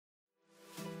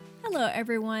Hello,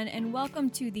 everyone, and welcome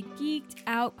to the Geeked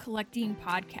Out Collecting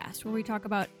podcast, where we talk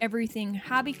about everything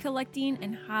hobby collecting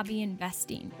and hobby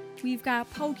investing. We've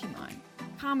got Pokemon,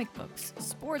 comic books,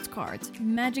 sports cards,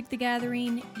 Magic the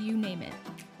Gathering, you name it.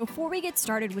 Before we get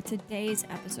started with today's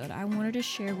episode, I wanted to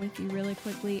share with you really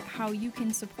quickly how you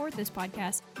can support this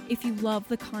podcast if you love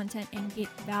the content and get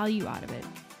value out of it.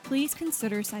 Please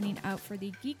consider signing up for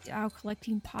the Geeked Out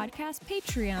Collecting Podcast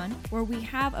Patreon, where we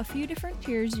have a few different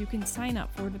tiers you can sign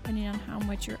up for depending on how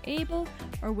much you're able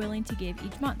or willing to give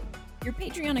each month. Your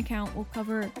Patreon account will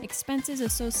cover expenses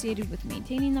associated with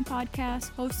maintaining the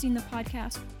podcast, hosting the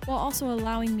podcast, while also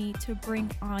allowing me to bring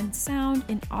on sound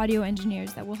and audio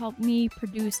engineers that will help me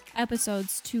produce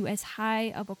episodes to as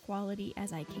high of a quality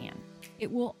as I can.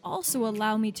 It will also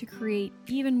allow me to create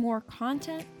even more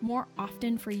content more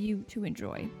often for you to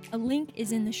enjoy. A link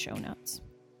is in the show notes.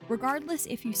 Regardless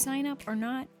if you sign up or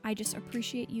not, I just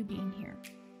appreciate you being here.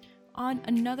 On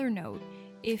another note,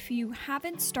 if you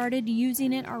haven't started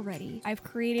using it already, I've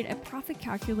created a profit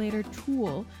calculator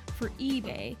tool for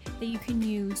eBay that you can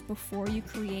use before you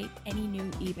create any new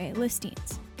eBay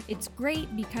listings. It's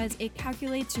great because it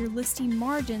calculates your listing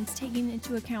margins, taking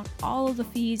into account all of the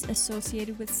fees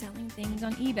associated with selling things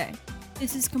on eBay.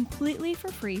 This is completely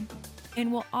for free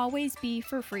and will always be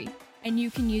for free, and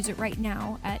you can use it right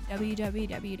now at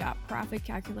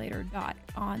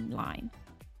www.profitcalculator.online.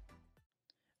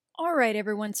 All right,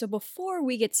 everyone. So before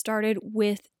we get started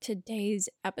with today's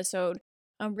episode,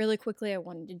 really quickly, I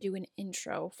wanted to do an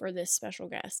intro for this special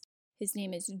guest. His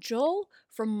name is Joel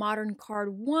from Modern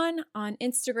Card One on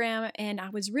Instagram, and I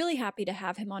was really happy to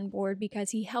have him on board because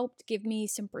he helped give me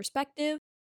some perspective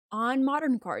on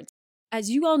modern cards. As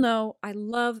you all know, I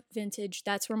love vintage.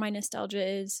 That's where my nostalgia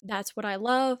is. That's what I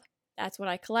love. That's what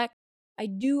I collect. I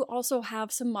do also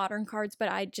have some modern cards, but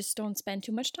I just don't spend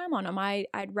too much time on them.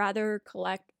 I'd rather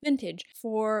collect vintage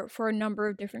for a number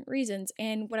of different reasons.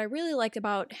 And what I really liked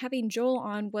about having Joel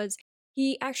on was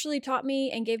he actually taught me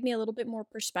and gave me a little bit more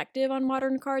perspective on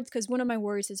modern cards, because one of my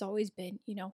worries has always been,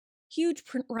 huge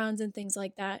print runs and things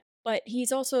like that. But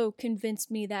he's also convinced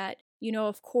me that,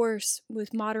 of course,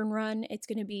 with modern run, it's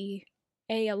going to be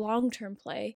a long-term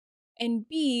play. And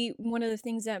B, one of the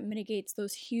things that mitigates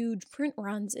those huge print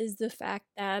runs is the fact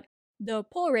that the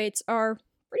pull rates are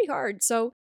pretty hard.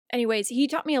 So anyways, he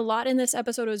taught me a lot in this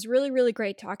episode. It was really, really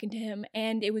great talking to him.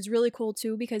 And it was really cool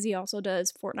too, because he also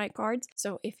does Fortnite cards.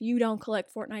 So if you don't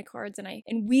collect Fortnite cards and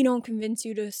we don't convince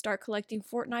you to start collecting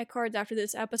Fortnite cards after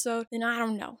this episode, then I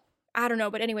don't know.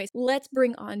 But anyways, let's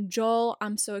bring on Joel.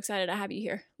 I'm so excited to have you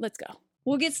here. Let's go.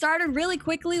 We'll get started really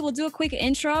quickly. We'll do a quick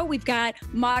intro. We've got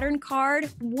Modern Card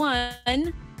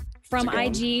One from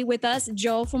IG with us,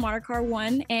 Joel from Modern Card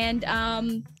One. And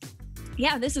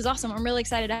yeah, this is awesome. I'm really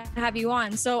excited to have you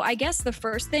on. So I guess the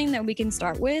first thing that we can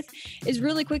start with is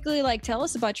really quickly, tell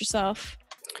us about yourself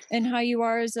and how you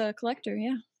are as a collector.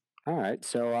 Yeah. All right.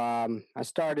 So I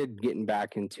started getting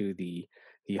back into the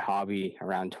hobby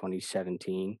around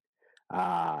 2017.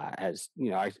 As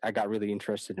you know, I got really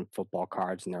interested in football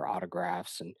cards and their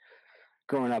autographs. And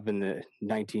growing up in the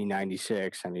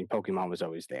 1996, I mean, Pokemon was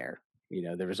always there.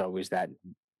 There was always that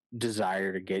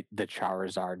desire to get the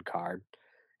Charizard card.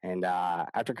 And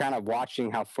after kind of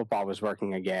watching how football was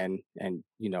working again, and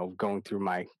going through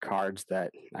my cards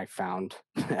that I found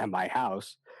at my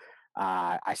house,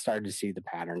 I started to see the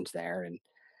patterns there, and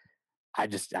I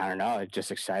don't know, it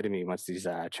just excited me once these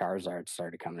Charizards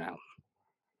started coming out.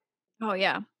 Oh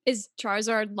yeah. Is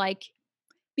Charizard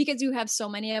because you have so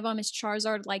many of them, is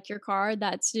Charizard like your card?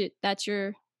 That's it. That's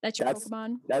your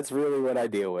Pokemon? That's really what I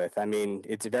deal with. I mean,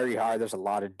 it's very hard. There's a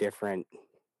lot of different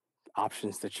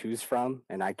options to choose from,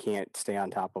 and I can't stay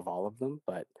on top of all of them.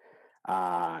 But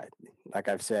like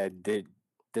I've said,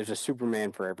 there's a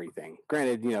Superman for everything.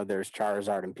 Granted, there's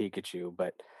Charizard and Pikachu,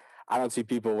 but I don't see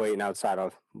people waiting outside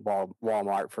of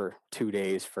Walmart for 2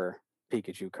 days for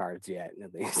Pikachu cards yet,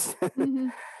 at least. Mm-hmm.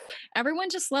 Everyone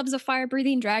just loves a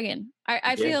fire-breathing dragon.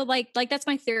 I feel like that's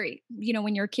my theory.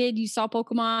 When you're a kid, you saw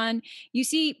Pokemon. You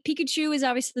see Pikachu is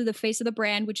obviously the face of the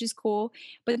brand, which is cool.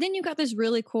 But then you got this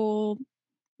really cool,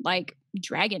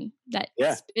 dragon that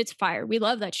spits fire. We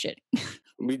love that shit.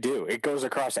 We do. It goes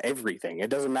across everything. It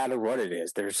doesn't matter what it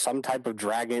is. There's some type of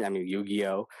dragon. I mean,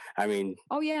 Yu-Gi-Oh! I mean...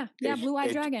 Oh, yeah. Yeah,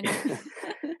 blue-eyed dragon.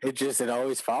 It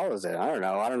always follows it. I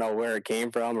don't know where it came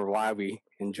from or why we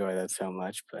enjoy that so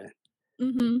much, but...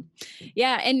 Mm-hmm.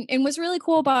 Yeah, and what's really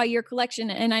cool about your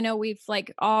collection, and I know we've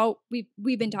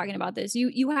been talking about this.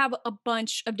 You have a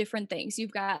bunch of different things.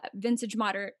 You've got vintage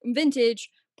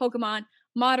Pokemon,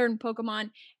 modern Pokemon,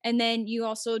 and then you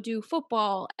also do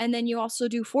football, and then you also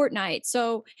do Fortnite.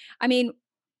 So, I mean,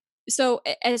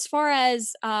 as far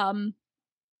as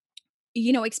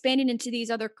expanding into these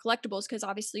other collectibles, because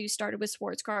obviously you started with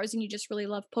sports cars and you just really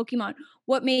love Pokemon.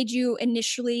 What made you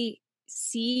initially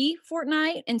see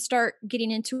Fortnite and start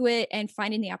getting into it and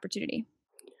finding the opportunity?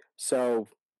 So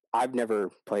I've never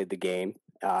played the game,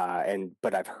 and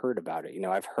but I've heard about it.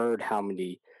 I've heard how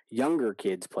many younger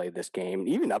kids play this game,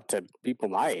 even up to people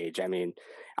my age. I mean,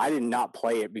 I did not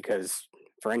play it because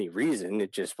for any reason,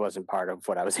 it just wasn't part of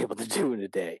what I was able to do in a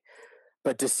day.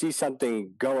 But to see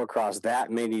something go across that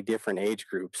many different age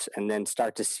groups and then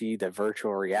start to see the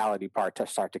virtual reality part to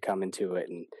start to come into it,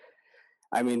 and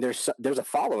I mean, there's a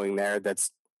following there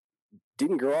that's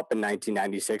didn't grow up in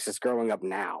 1996. It's growing up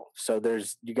now. So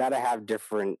you got to have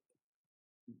different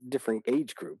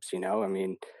age groups. I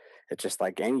mean, it's just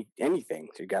like anything.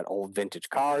 So you got old vintage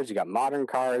cars, you got modern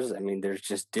cars. I mean, there's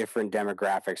just different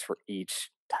demographics for each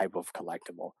type of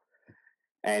collectible.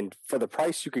 And for the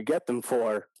price you could get them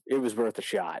for, it was worth a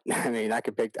shot. I mean,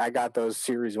 I got those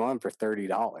Series 1 for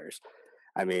 $30.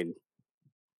 I mean,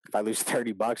 if I lose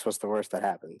 $30, what's the worst that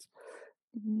happens?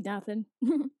 Nothing.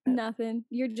 Yeah, Nothing.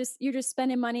 You're just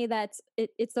spending money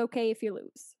it's okay if you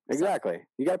lose. So, exactly.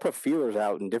 You got to put feelers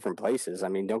out in different places. I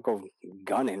mean, don't go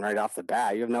gunning right off the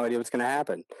bat. You have no idea what's going to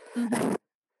happen. mhm.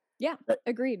 Yeah, But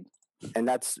agreed. and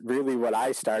that's really what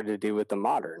I started to do with the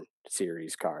modern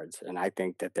series cards, and I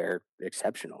think that they're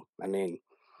exceptional. I mean,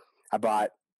 I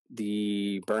bought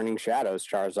the Burning Shadows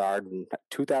Charizard in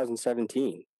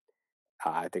 2017.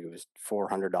 I think it was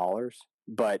 $400,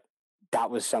 but that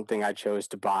was something I chose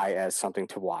to buy as something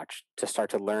to watch to start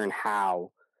to learn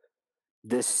how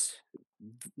this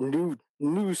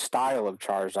new style of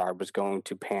Charizard was going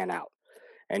to pan out.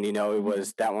 And it Mhm.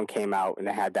 was that one came out and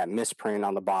it had that misprint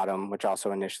on the bottom, which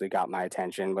also initially got my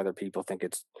attention. Whether people think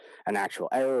it's an actual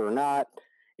error or not,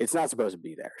 it's not supposed to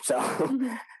be there. So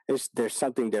Mhm. there's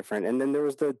something different. And then there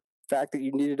was the fact that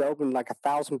you needed to open like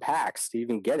 1,000 packs to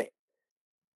even get it,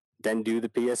 then do the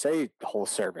PSA whole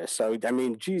service. So I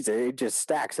mean, geez, it just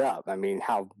stacks up. I mean,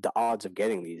 how the odds of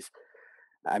getting these.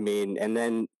 I mean, and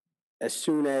then as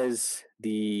soon as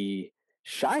the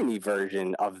shiny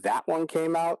version of that one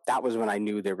came out, that was when I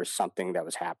knew there was something that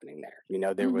was happening there.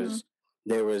 There Mhm.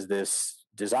 was this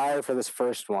desire for this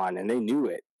first one, and they knew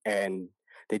it, and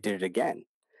they did it again.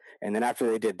 And then after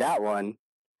they did that one,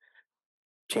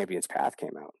 Champions Path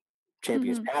came out.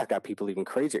 Champions Mhm. Path got people even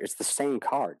crazier. It's the same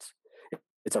cards.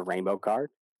 It's a rainbow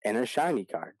card and a shiny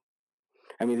card.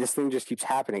 I mean, this thing just keeps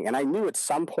happening. And I knew at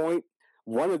some point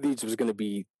one of these was going to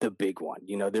be the big one.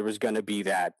 There was going to be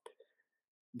that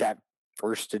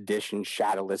first edition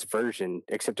shadowless version,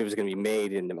 except it was going to be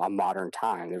made in a modern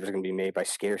time. It was going to be made by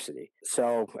scarcity.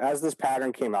 So as this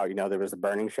pattern came out, there was the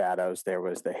Burning Shadows, there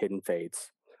was the Hidden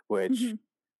Fates, which Mhm.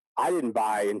 I didn't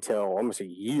buy until almost a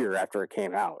year after it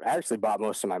came out. I actually bought the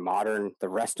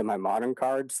rest of my modern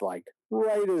cards, like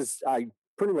right as I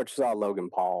pretty much saw Logan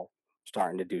Paul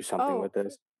starting to do something Oh, with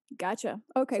this. gotcha.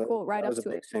 Okay, So cool. Right that up was a to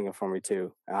big it. singer for me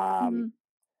too. Mhm.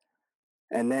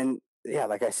 And then, yeah,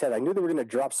 like I said, I knew they were going to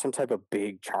drop some type of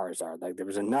big Charizard. Like there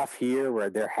was enough here where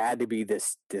there had to be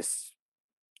this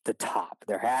the top.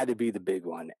 There had to be the big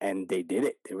one, and they did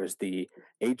it. There was the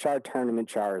HR tournament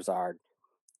Charizard.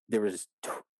 There was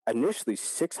initially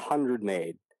 600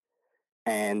 made,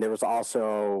 and there was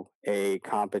also a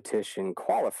competition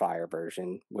qualifier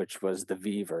version, which was the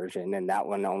V version, and that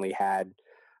one only had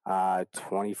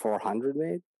 2,400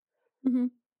 made.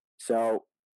 Mhm. So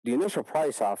the initial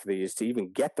price off of these to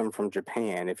even get them from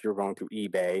Japan, if you're going through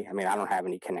eBay, I mean, I don't have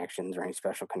any connections or any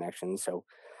special connections, so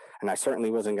and I certainly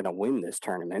wasn't going to win this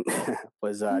tournament,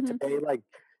 was to Mhm. pay like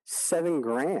 7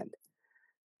 grand.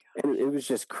 And Gosh. it was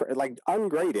just like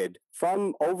ungraded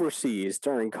from overseas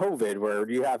during COVID, where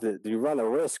you run the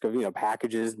risk of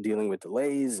packages dealing with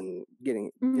delays and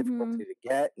getting difficulty Mhm. to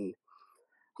get. And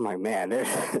I'm like, man,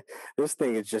 this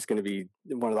thing is just going to be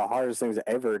one of the hardest things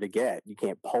ever to get. You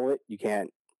can't pull it. You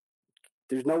can't.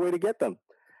 There's no way to get them.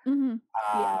 Mhm.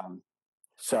 Yeah. Um,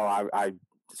 so as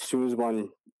soon as one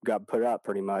got put up,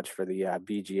 pretty much for the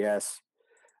BGS,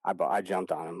 I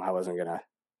jumped on him. I wasn't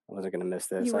gonna miss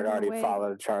You this. I'd weren't gonna already wait.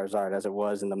 followed Charizard as it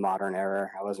was in the modern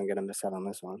era. I wasn't gonna miss out on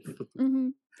this one.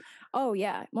 Mhm. Oh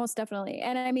yeah, most definitely.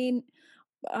 And I mean,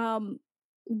 um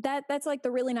that's like the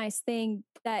really nice thing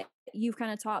that you've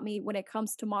kind of taught me when it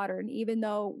comes to modern, even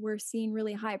though we're seeing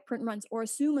really high print runs or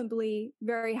assumably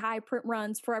very high print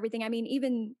runs for everything. I mean,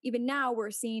 even now we're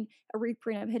seeing a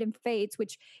reprint of Hidden Fates,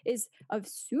 which is a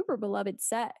super beloved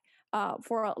set.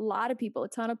 for a lot of people, a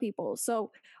ton of people.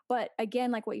 So, but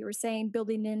again, like what you were saying,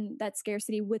 building in that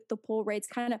scarcity with the pull rates,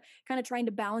 kind of trying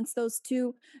to balance those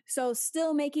two. So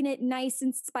still making it nice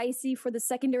and spicy for the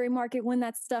secondary market when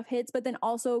that stuff hits, but then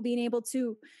also being able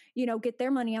to, get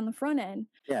their money on the front end.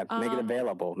 Yeah, make it Um,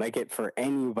 available. Make it for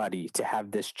anybody to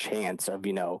have this chance of,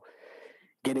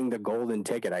 getting the golden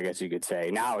ticket, I guess you could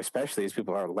say. Now, especially as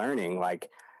people are learning, like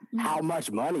how mhm.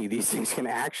 much money these things can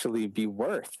actually be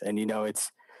worth. And,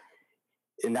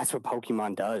 and that's what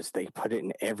Pokemon does. They put it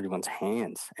in everyone's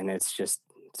hands, and it's just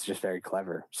very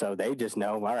clever. So they just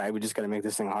know, all right, we just got to make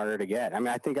this thing harder to get. I mean,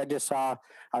 I think I just saw,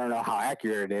 I don't know how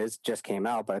accurate it is, just came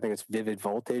out, but I think it's Vivid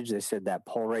Voltage. They said that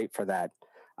pull rate for that,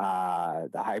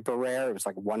 the hyper rare, it was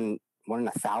like one in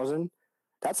 1,000.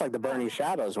 That's like the Burning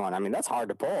Shadows one. I mean, that's hard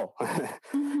to pull.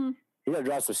 Mhm. You got to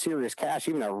drop some serious cash,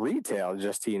 even at retail,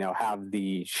 just to have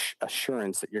the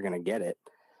assurance that you're going to get it.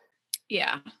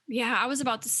 Yeah. Yeah. I was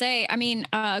about to say, I mean,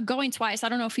 Going Twice, I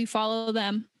don't know if you follow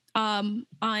them on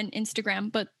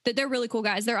Instagram, but they're really cool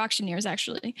guys. They're auctioneers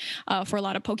actually for a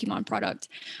lot of Pokemon product.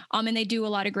 And they do a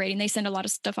lot of grading. They send a lot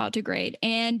of stuff out to grade.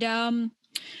 And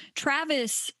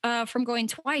Travis from Going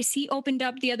Twice, he opened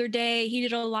up the other day. He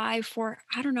did a live for,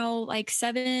 I don't know, like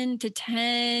 7 to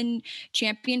 10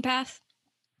 Champion Path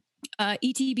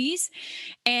ETBs,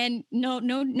 and no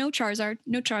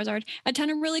Charizard, a ton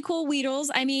of really cool Weedles.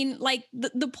 I mean, like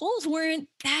the polls weren't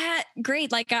that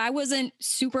great. Like I wasn't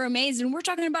super amazed, and we're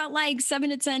talking about like 7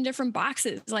 to 10 different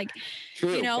boxes. Like,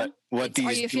 True, but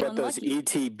are you feeling what those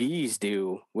lucky? ETBs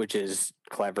do, which is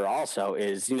clever, also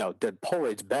is the pull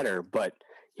rate's better, but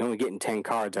you're only getting 10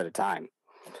 cards at a time,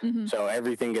 Mm-hmm. so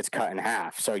everything gets cut in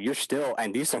half. So you're still,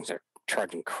 and these things are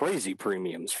charging crazy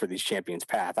premiums for these Champions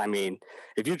Path. I mean,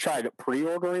 if you tried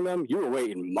pre-ordering them, you were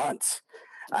waiting months.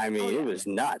 I mean, it was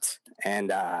nuts,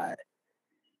 and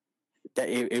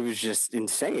it was just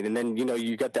insane. And then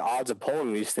you got the odds of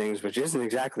pulling these things, which isn't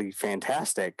exactly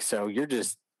fantastic. So you're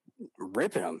just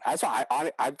ripping them. That's why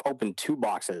I've opened 2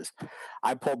 boxes.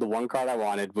 I pulled the one card I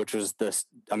wanted, which was the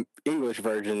English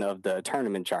version of the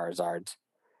tournament Charizards.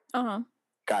 Uh-huh.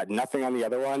 Got nothing on the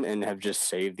other one, and have just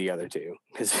saved the other 2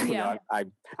 because Yeah.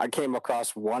 I came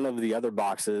across one of the other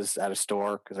boxes at a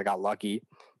store because I got lucky,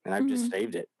 and I've just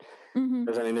saved it. Mm-hmm.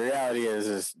 Because I mean, the reality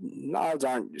is odds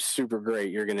aren't super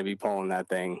great you're going to be pulling that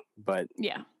thing, but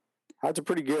Yeah. odds are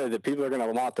pretty good that people are going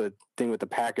to want the thing with the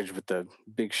package with the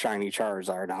big shiny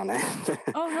Charizard on it.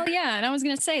 Oh hell yeah! And I was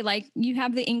gonna say, like, you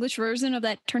have the English version of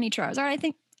that Tourney Charizard. I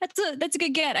think that's a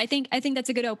good get. I think that's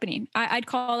a good opening. I'd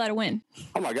call that a win.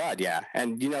 Oh my god, yeah.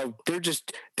 And they're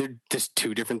just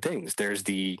 2 different things. There's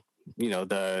the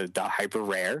the hyper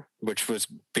rare, which was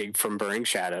big from Burning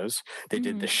Shadows. They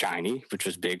did the shiny, which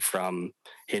was big from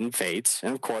Hidden Fates,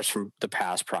 and of course from the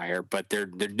past prior. But they're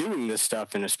doing this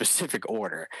stuff in a specific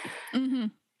order. Mm-hmm.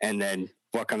 And then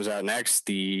what comes out next?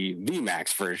 The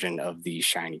VMAX version of the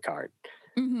shiny card.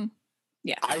 Mm-hmm.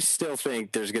 Yeah. I still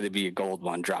think there's going to be a gold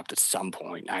one dropped at some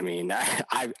point. I mean,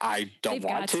 I don't They've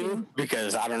want got to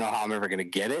because I don't know how I'm ever going to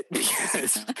get it.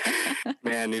 Because,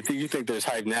 man, if you think there's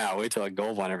hype now, wait till a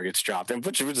gold one ever gets dropped. And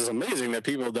which is amazing that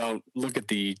people don't look at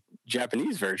the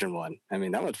Japanese version one. I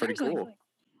mean, that one's pretty cool.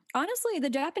 Honestly, the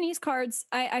Japanese cards,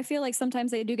 I feel like sometimes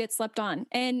they do get slept on.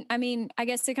 And I mean, I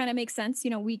guess it kind of makes sense.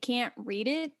 We can't read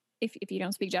it. If you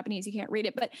don't speak Japanese, you can't read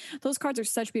it. But those cards are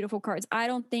such beautiful cards. I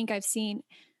don't think I've seen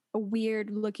a weird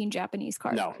looking Japanese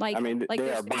card. No, I mean, they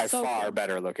are by far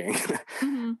better looking.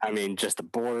 Mm-hmm. I mean, just the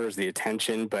borders, the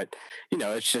attention, but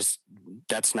it's just,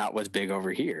 that's not what's big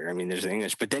over here. I mean, there's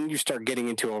English, but then you start getting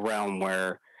into a realm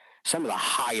where some of the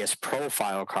highest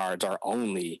profile cards are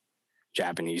only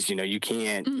Japanese. You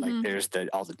can't, like, there's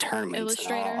all the tournaments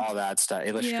and all that stuff.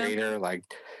 Illustrator, like,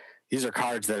 these are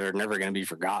cards that are never going to be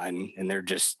forgotten, and they're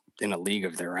just in a league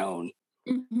of their own.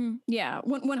 Mm-hmm. Yeah,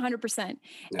 100%.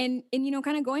 Yeah. And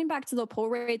kind of going back to the pull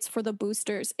rates for the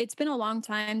boosters, it's been a long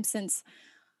time since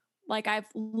like I've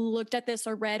looked at this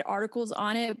or read articles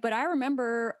on it, but I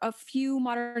remember a few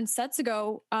modern sets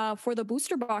ago for the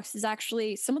booster boxes,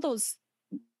 actually, some of those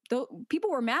people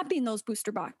were mapping those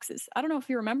booster boxes. I don't know if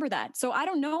you remember that. So I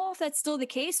don't know if that's still the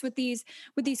case with these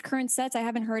current sets. I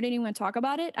haven't heard anyone talk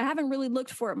about it. I haven't really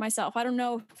looked for it myself. I don't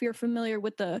know if you're familiar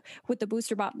with the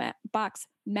booster box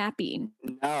mapping.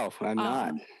 No, I'm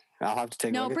not. I'll have to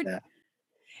take a look at that.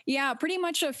 Yeah, pretty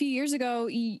much a few years ago,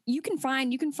 you can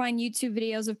find YouTube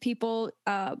videos of people.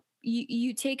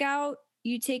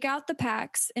 You take out the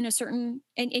packs in a certain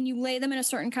and you lay them in a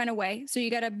certain kind of way. So you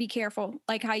got to be careful,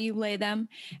 like how you lay them.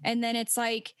 And then it's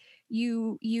like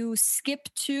you skip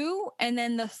 2, and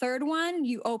then the third one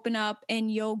you open up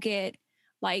and you'll get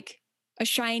like a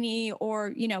shiny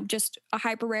or, just a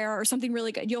hyper rare or something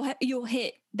really good, you'll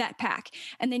hit that pack,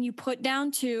 and then you put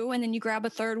down two, and then you grab a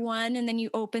third one, and then you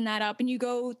open that up and you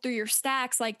go through your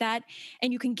stacks like that,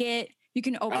 and you can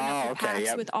open up Oh, your okay. packs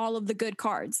Yep. with all of the good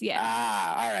cards. Yeah.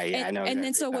 All right. Yeah, And I know and then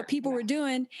exactly so what what you're talking people were about.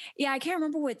 doing, yeah, I can't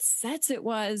remember what sets it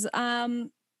was.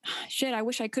 Shit, I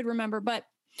wish I could remember, but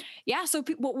yeah, so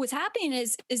what was happening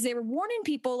is they were warning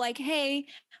people like, hey,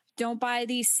 don't buy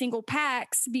these single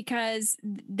packs because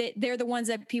they're the ones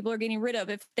that people are getting rid of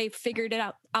if they figured it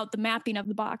out the mapping of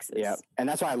the Yeah, boxes. and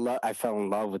that's why I fell in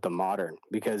love with the modern,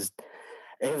 because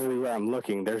everywhere I'm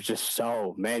looking, there's just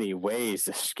so many ways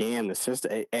to scam the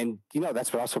system, and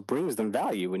that's what also brings them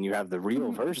value when you have the real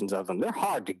Hmm. versions of them. They're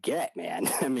hard to get, man.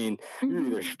 I mean, you're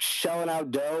Hmm. either shelling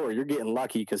out dough or you're getting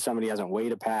lucky because somebody hasn't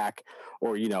weighed a pack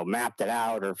or mapped it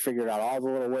out or figured out all the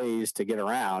little ways to get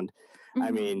around. I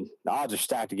Hmm. mean, the odds are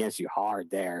stacked against you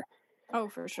hard there. Oh,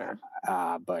 for sure.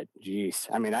 But geez,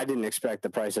 I mean, I didn't expect the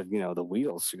price of the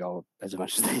wheels to go as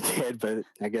much as they did, but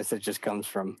I guess it just comes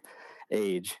from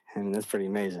age. I mean, that's pretty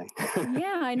amazing.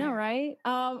 Yeah, I know, right?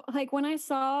 Like when I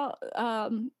saw,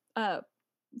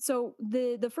 so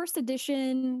the first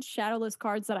edition Shadowless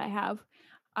cards that I have,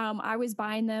 I was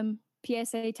buying them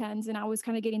PSA 10s, and I was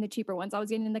kind of getting the cheaper ones. I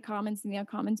was getting in the commons and the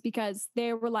uncommons because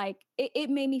they were like, it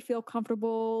made me feel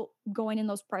comfortable going in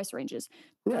those price ranges,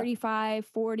 Yeah. 35,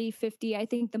 40, 50. I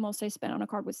think the most I spent on a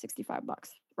card was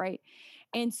 $65, right?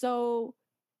 And so,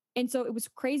 it was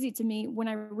crazy to me when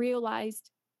I realized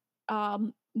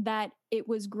that it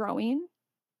was growing,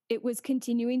 it was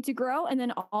continuing to grow, and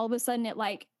then all of a sudden it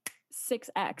like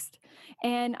 6x'd.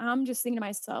 And I'm just thinking to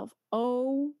myself,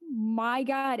 oh my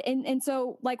God. And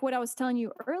so like what I was telling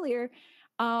you earlier,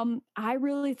 I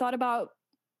really thought about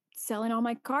selling all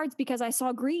my cards because I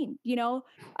saw green,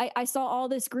 I saw all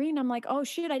this green. I'm like, oh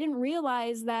shit, I didn't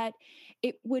realize that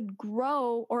it would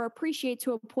grow or appreciate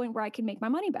to a point where I could make my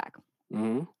money back.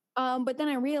 Mm-hmm. But then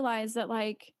I realized that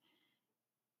like,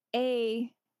 I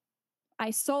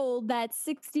sold that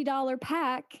 $60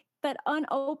 pack, that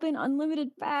unopened, unlimited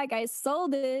pack. I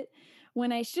sold it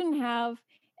when I shouldn't have.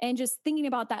 And just thinking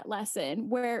about that lesson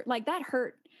where like that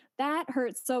hurt. That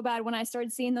hurt so bad when I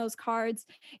started seeing those cards,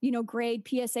 grade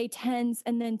PSA 10s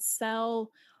and then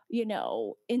sell,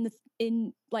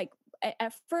 in like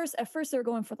at first they were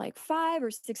going for like 500 or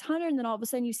 600, and then all of a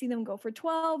sudden you see them go for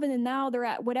 12, and then now they're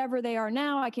at whatever they are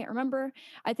now. I can't remember.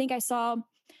 I think I saw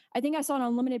an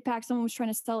unlimited pack. Someone was trying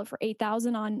to sell it for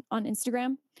 8,000 on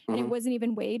Instagram, and it Mm-hmm. wasn't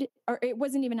even weighed, or it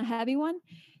wasn't even a heavy one.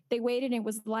 They weighed it and it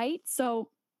was light.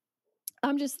 So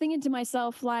I'm just thinking to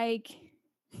myself,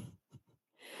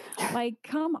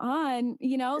 come on,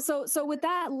 So with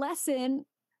that lesson,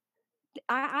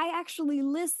 I actually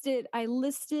listed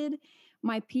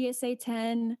my PSA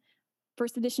 10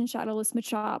 first edition Shadowless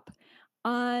Machop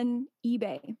on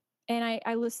eBay. And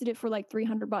I listed it for like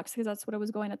 $300 because that's what it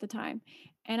was going at the time.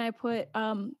 And I put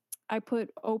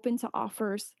open to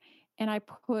offers, and I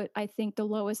think the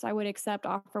lowest I would accept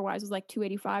offer wise was like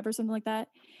 285 or something like that.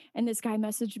 And this guy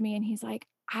messaged me and he's like,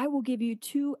 I will give you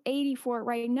 280 for it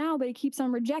right now, but it keeps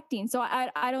on rejecting. So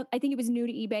I think it was new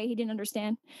to eBay. He didn't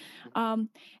understand. And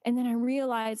then I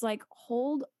realized like,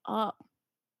 hold up,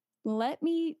 let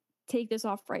me take this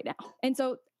off right now. And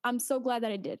so I'm so glad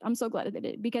that I did. I'm so glad that I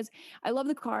did because I love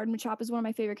the card. Machop is one of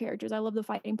my favorite characters. I love the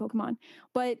fighting Pokemon,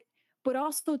 but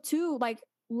also too, like,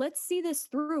 let's see this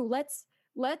through. Let's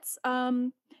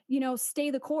stay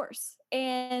the course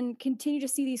and continue to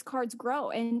see these cards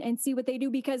grow and see what they do,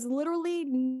 because literally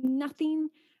nothing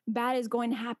bad is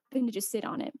going to happen to just sit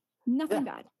on it. Nothing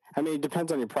bad. I mean, it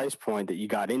depends on your price point that you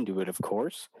got into it, of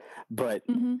course. But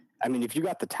I mean, if you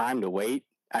got the time to wait,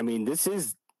 I mean,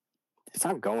 it's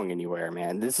not going anywhere,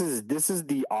 man. This is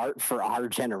the art for our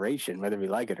generation, whether we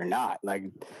like it or not. Like,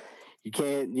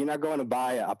 you're not going to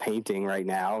buy a painting right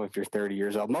now if you're 30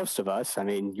 years old. Most of us, I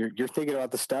mean, you're thinking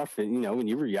about the stuff and, when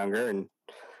you were younger, and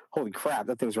holy crap,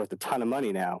 that thing's worth a ton of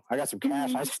money now. I got some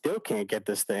cash. I still can't get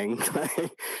this thing.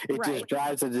 It just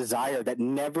drives a desire that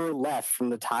never left from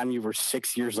the time you were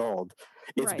 6 years old.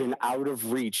 It's been out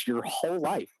of reach your whole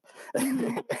life.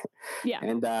 Yeah.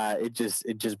 And it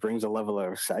just brings a level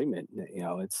of excitement.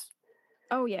 It's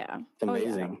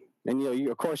amazing. And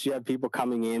of course you have people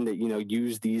coming in that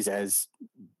use these as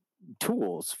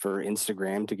tools for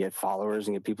Instagram to get followers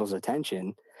and get people's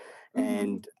attention.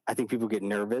 And I think people get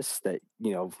nervous that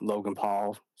Logan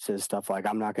Paul says stuff like,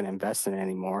 I'm not going to invest in it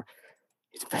anymore.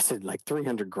 He's invested like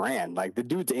 $300,000. Like, the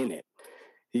dude's in it.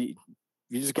 You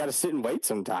just got to sit and wait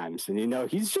sometimes. And,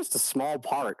 he's just a small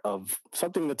part of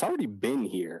something that's already been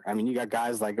here. I mean, you got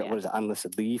guys like, what is it,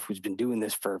 Unlisted Leaf, who's been doing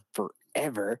this for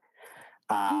forever.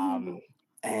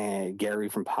 and Gary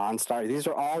from Pawn Star. These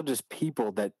are all just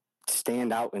people that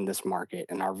stand out in this market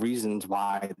and are reasons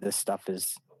why this stuff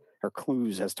is, or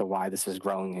clues as to why this is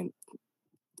growing and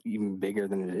even bigger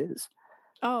than it is.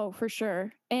 Oh, for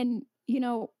sure. And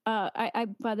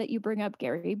I'm glad that you bring up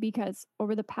Gary, because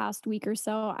over the past week or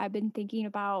so, I've been thinking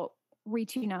about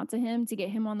reaching out to him to get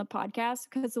him on the podcast.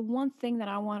 Because the one thing that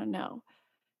I want to know,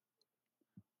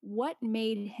 what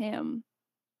made him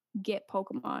get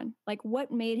Pokemon? Like,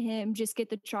 what made him just get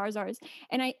the Charizards?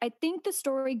 And I think the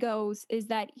story goes is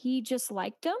that he just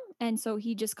liked them, and so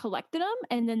he just collected them,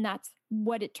 and then that's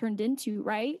what it turned into,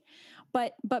 right?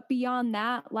 But beyond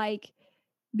that, like,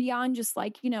 beyond just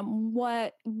like,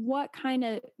 what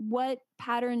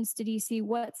patterns did he see,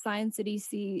 what signs did he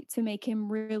see to make him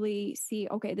really see,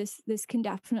 okay, this can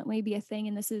definitely be a thing,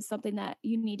 and this is something that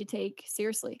you need to take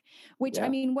seriously. Which, I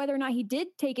mean, whether or not he did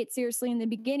take it seriously in the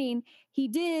beginning, he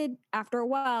did after a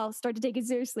while start to take it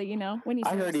seriously, when he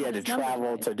I heard he had to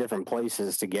travel to different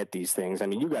places to get these things. I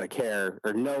mean, you got to care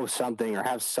or know something or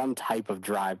have some type of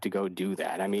drive to go do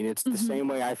that. I mean, it's the same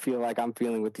way I feel like I'm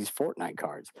feeling with these Fortnite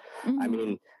cards. I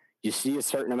mean, you see a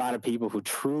certain amount of people who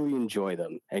truly enjoy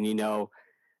them, and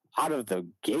out of the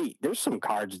gate, there's some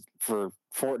cards for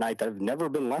Fortnite that have never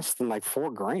been less than like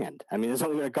 $4,000. I mean, there's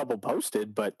only been a couple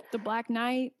posted, but the Black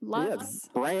Knight, Lux,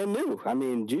 brand new. I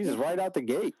mean, Jesus, right out the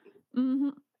gate.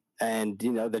 And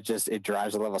that just, it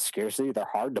drives a level of scarcity. They're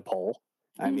hard to pull.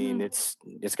 I mean, it's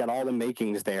got all the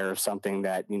makings there of something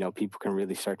that people can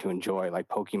really start to enjoy, like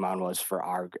Pokemon was for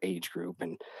our age group,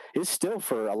 and it's still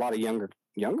for a lot of younger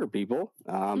people.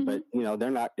 But they're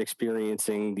not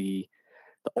experiencing the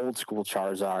old school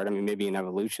Charizard. I mean, maybe in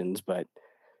evolutions, but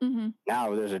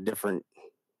now there's a different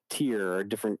tier or a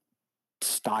different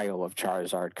style of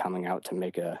Charizard coming out to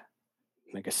make a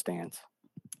stance.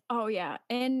 Oh yeah,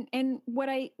 and what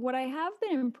I have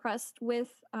been impressed with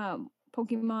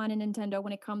Pokemon and Nintendo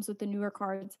when it comes with the newer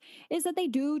cards is that they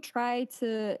do try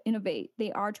to innovate.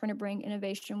 They are trying to bring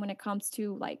innovation when it comes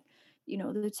to, like,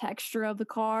 the texture of the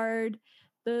card,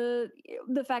 the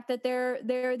fact that there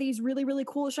are these really, really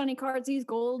cool shiny cards, these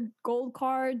gold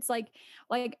cards. Like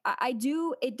I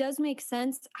do, it does make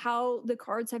sense how the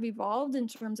cards have evolved in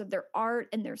terms of their art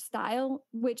and their style,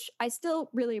 which I still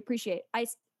really appreciate.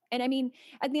 And I mean,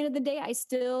 at the end of the day, I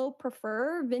still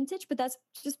prefer vintage, but that's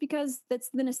just because that's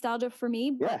the nostalgia for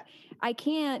me. But I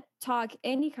can't talk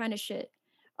any kind of shit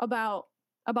about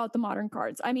the modern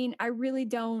cards. I mean, I really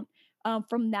don't.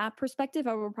 From that perspective, I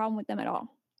have a problem with them at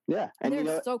all. Yeah, and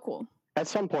they're so cool. At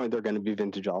some point, they're going to be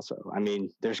vintage also. I mean,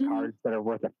 there's cards that are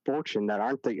worth a fortune that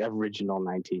aren't the original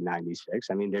 1996.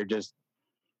 I mean, they're just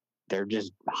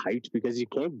hyped because you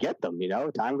can't get them.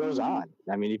 Time goes on.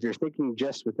 I mean, if you're thinking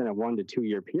just within a 1 to 2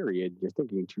 year period, you're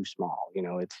thinking too small.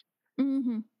 It's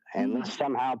unless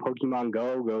somehow Pokemon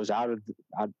Go goes out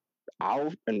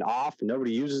and off, and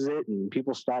nobody uses it, and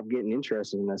people stop getting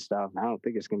interested in this stuff. I don't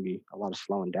think it's going to be a lot of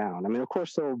slowing down. I mean, of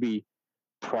course, there will be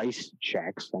price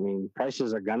checks. I mean,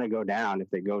 prices are going to go down if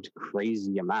they go to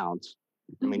crazy amounts.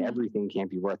 I mean, everything can't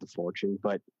be worth a fortune,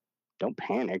 but don't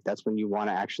panic. That's when you want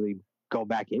to actually go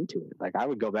back into it. Like, I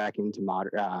would go back into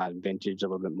modern vintage a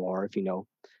little bit more if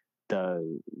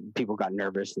the people got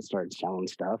nervous and started selling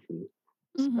stuff, and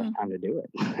it's the best time to do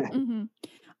it.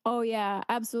 Oh yeah,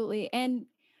 absolutely. And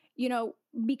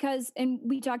because, and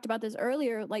we talked about this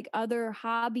earlier, like other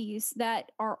hobbies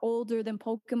that are older than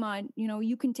Pokemon,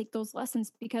 you can take those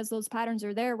lessons because those patterns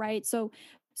are there, right? So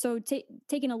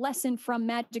taking a lesson from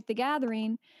Magic the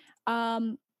Gathering,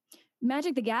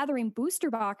 Magic the Gathering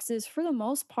booster boxes, for the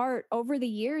most part, over the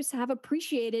years have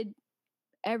appreciated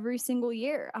every single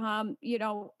year.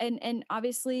 And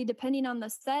obviously depending on the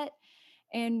set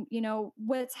and,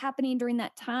 what's happening during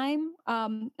that time,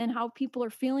 and how people are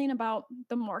feeling about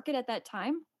the market at that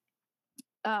time,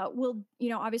 will,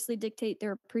 obviously dictate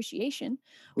their appreciation.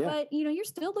 But, you're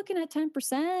still looking at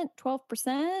 10%,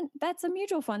 12%. That's a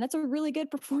mutual fund. That's a really good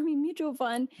performing mutual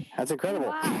fund. That's incredible.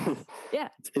 Wow. Yeah.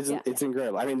 It's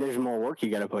incredible. I mean, there's more work you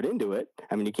got to put into it.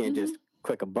 I mean, you can't just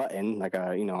click a button like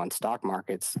on stock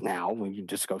markets now. You can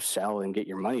just go sell and get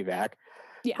your money back.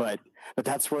 Yeah. But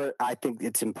that's where I think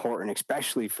it's important,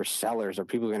 especially for sellers or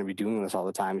people who are going to be doing this all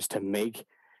the time, is to make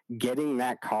getting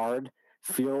that card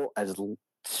feel as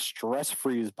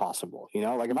stress-free as possible.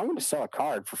 Like, if I'm going to sell a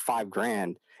card for $5,000,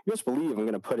 you just believe I'm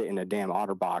going to put it in a damn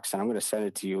OtterBox and I'm going to send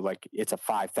it to you like it's a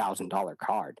 $5,000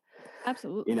 card.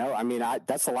 Absolutely. I mean,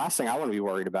 that's the last thing I want to be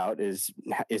worried about is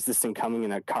this thing coming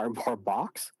in a cardboard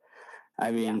box? I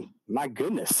mean, my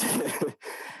goodness.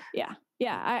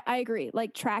 Yeah, I agree.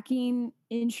 Like tracking,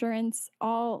 insurance,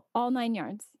 all 9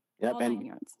 yards. Yep, all 9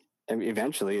 yards. and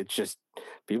eventually it's just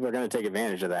people are going to take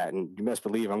advantage of that. And you best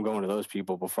believe I'm going to those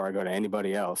people before I go to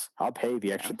anybody else. I'll pay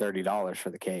the extra $30 for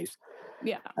the case.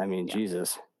 Yeah. I mean, Yeah.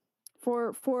 Jesus.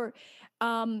 For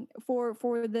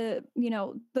the,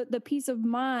 the peace of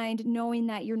mind, knowing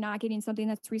that you're not getting something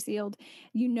that's resealed,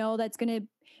 that's going to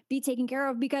be taken care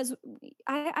of. Because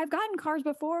I've gotten cars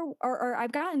before, or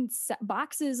I've gotten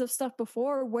boxes of stuff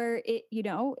before where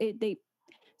they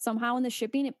somehow in the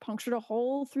shipping it punctured a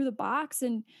hole through the box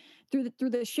and through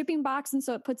the shipping box, and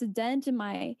so it puts a dent in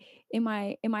my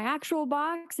actual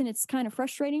box, and it's kind of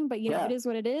frustrating, but it is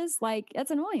what it is. Like, that's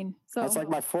annoying. So that's like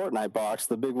my Fortnite box,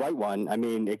 the big white one. I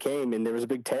mean, it came and there was a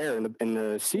big tear in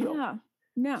the seal.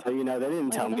 Yeah. So they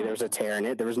didn't tell me there was a tear in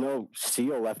it. There was no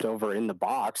seal left over in the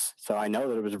box, so I know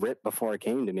that it was ripped before it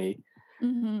came to me.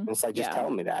 And it's like, just tell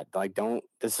me that. Like,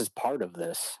 this is part of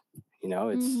this.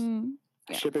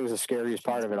 It's shipping is the scariest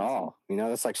part of it all.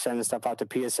 That's like sending stuff out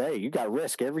to PSA. You got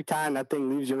risk every time that thing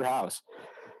leaves your house.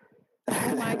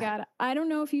 Oh my God. I don't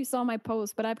know if you saw my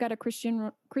post, but I've got a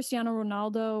Cristiano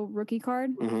Ronaldo rookie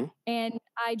card. And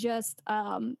I just,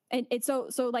 and it's so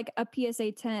like a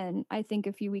PSA 10, I think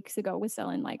a few weeks ago was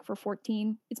selling like for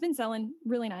 14. It's been selling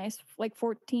really nice, like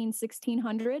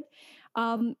 1600.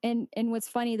 And what's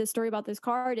funny, the story about this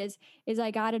card is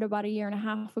I got it about a year and a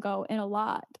half ago in a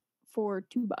lot for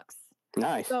 $2.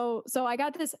 Nice. So I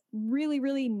got this really,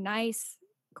 really nice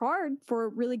card for a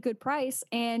really good price.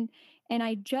 And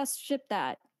I just shipped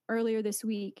that earlier this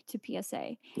week to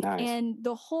PSA. Nice. And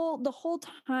the whole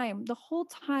time,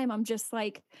 I'm just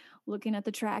like looking at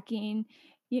the tracking,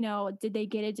 did they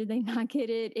get it? Did they not get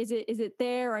it? Is it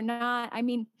there or not? I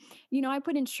mean, I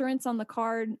put insurance on the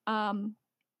card,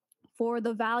 for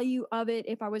the value of it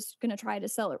if I was going to try to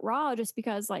sell it raw, just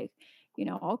because like,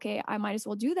 okay, I might as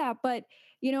well do that. But,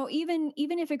 even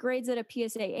if it grades at a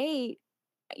PSA 8,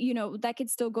 that could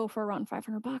still go for around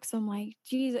 $500. So I'm like,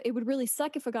 geez, it would really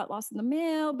suck if it got lost in the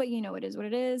mail, but it is what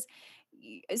it is.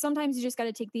 Sometimes you just got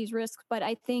to take these risks. But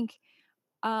I think,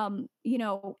 I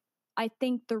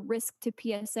think the risk to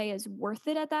PSA is worth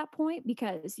it at that point,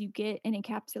 because you get an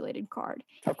encapsulated card.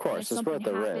 Of course, it's worth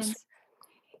the risk.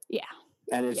 Yeah.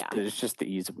 And it's just the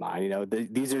ease of mind.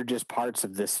 These are just parts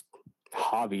of this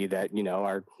hobby that,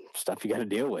 are stuff you got to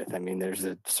deal with. I mean, there's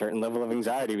a certain level of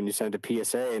anxiety when you send it to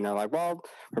PSA and they're like, well,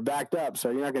 we're backed up, so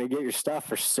you're not going to get your stuff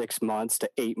for 6 months to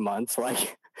 8 months.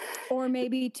 Like, or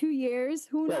maybe 2 years.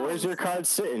 Who knows? Yeah, where's your card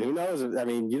sitting? Who knows? I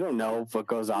mean, you don't know what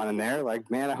goes on in there. Like,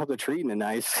 man, I hope they're treating it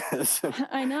nice.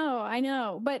 I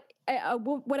know. But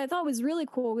what I thought was really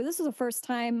cool, this was the first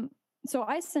time. So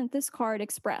I sent this card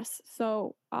express.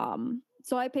 So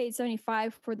I paid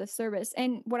 $75 for the service.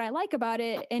 And what I like about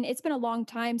it, and it's been a long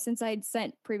time since I'd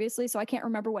sent previously, so I can't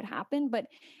remember what happened, but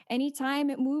anytime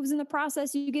it moves in the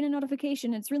process, you get a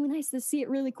notification. It's really nice to see it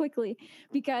really quickly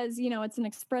because, it's an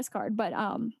express card. But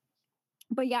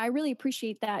yeah, I really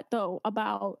appreciate that though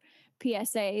about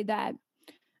PSA, that,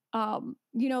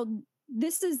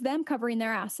 this is them covering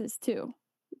their asses too.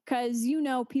 Because,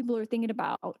 people are thinking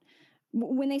about,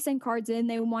 when they send cards in,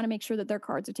 they want to make sure that their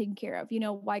cards are taken care of,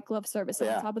 white glove service. And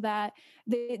on top of that,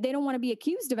 they don't want to be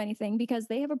accused of anything because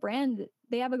they have a brand,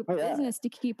 they have a business to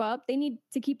keep up. They need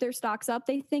to keep their stocks up.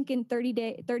 They think in 90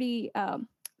 day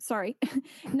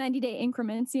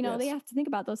increments, they have to think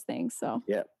about those things. So,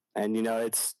 yeah. And,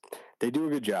 they do a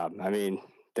good job. I mean,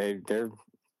 they're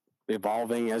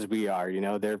evolving as we are,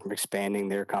 they're expanding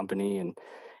their company, and,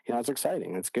 it's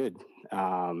exciting. It's good.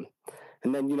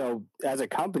 And then, as a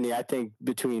company, I think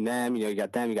between them, you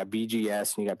got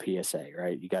BGS and you got PSA,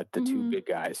 right? You got the two big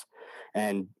guys.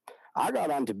 And I got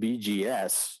onto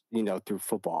BGS, through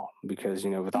football because,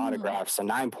 with autographs, a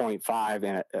 9.5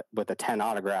 and with a 10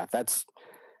 autograph, that's,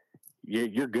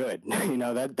 you're good.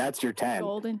 That's your 10.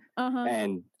 Golden.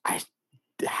 And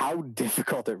how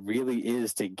difficult it really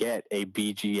is to get a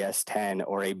BGS 10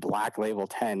 or a Black Label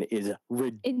 10 is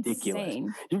ridiculous.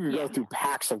 Insane. You could go through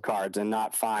packs of cards and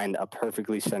not find a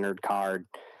perfectly centered card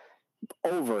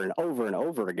over and over and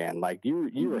over again. Like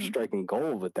you are striking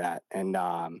gold with that. And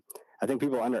I think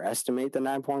people underestimate the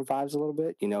 9.5s a little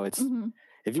bit. It's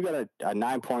if you got a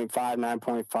 9.5,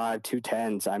 9.5, two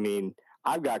 10s, I mean,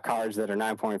 I've got cards that are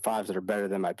 9.5s that are better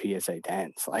than my PSA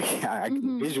 10s. Like I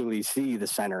can visually see the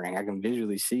centering. I can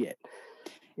visually see it.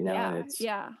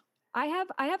 Yeah. I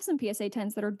have some PSA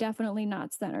 10s that are definitely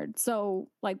not centered. So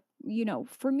like,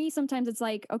 for me, sometimes it's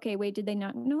like, okay, wait, did they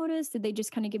not notice? Did they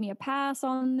just kind of give me a pass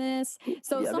on this?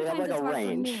 So sometimes they have like it's a hard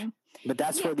range. for me. But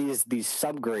that's where these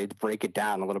subgrades break it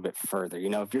down a little bit further.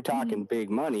 If you're talking big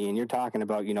money and you're talking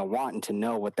about, wanting to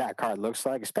know what that card looks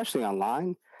like, especially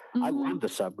online, I love the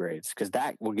subgrades because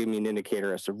that will give me an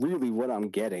indicator as to really what I'm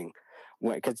getting.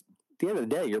 Because the end of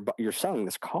the day, you're selling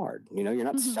this card. You're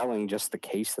not Mhm. selling just the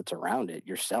case that's around it.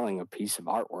 You're selling a piece of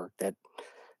artwork that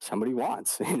somebody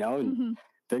wants. And Mhm.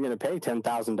 they're going to pay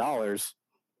 $10,000.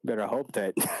 Better hope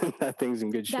that that thing's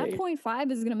in good That shape.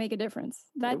 0.5 is going to make a difference.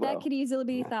 It That will. could easily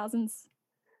be Yeah, thousands,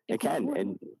 it if not can. more.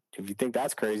 And if you think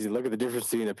that's crazy, look at the difference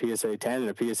between a PSA 10 and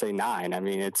a PSA 9. I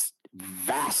mean, it's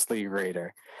vastly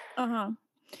greater. Uh-huh.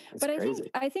 It's But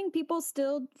crazy. I think people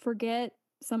still forget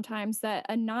sometimes that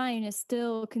a 9 is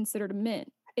still considered a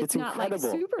mint. It's It's not like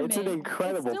incredible. super It's an mint. It's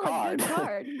incredible still a card. good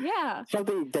card. Yeah.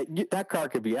 Something that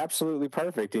card could be absolutely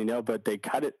perfect, but they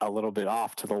cut it a little bit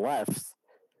off to the left.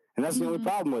 And that's the only Mhm.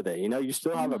 problem with it. You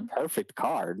still have a Mhm. perfect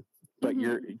card, but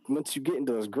Mhm. once you get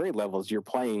into those grade levels, you're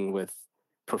playing with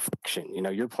perfection.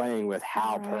 You're playing with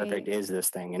how perfect Right. is this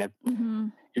thing. And if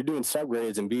Mhm. you're doing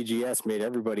subgrades and BGS made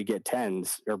everybody get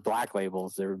 10s or black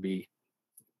labels, there would be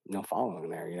no following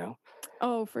there.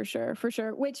 Oh, for sure, for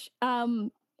sure. Which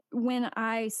when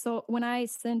I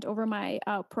sent over my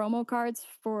promo cards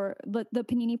for the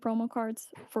Panini promo cards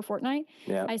for Fortnite,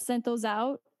 Yeah. I sent those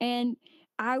out, and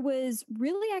I was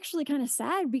really actually kind of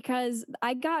sad because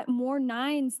I got more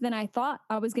 9s than I thought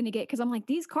I was going to get, because I'm like,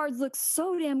 these cards look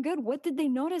so damn good. What did they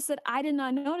notice that I did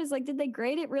not notice? Like, did they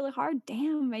grade it really hard?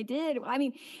 Damn, I did. I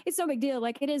mean, it's no big deal.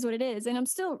 Like, it is what it is. And I'm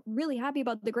still really happy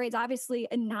about the grades. Obviously,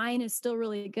 a 9 is still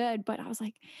really good, but I was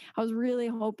like, I was really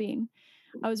hoping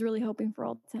for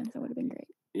all 10s. That would have been great.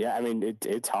 Yeah, I mean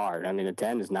it's hard. I mean a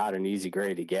 10 is not an easy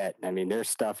grade to get. I mean there's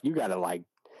stuff you got to like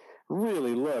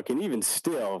really look, and even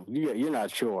still you're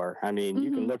not sure. I mean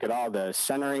you can Mm-hmm. look at all the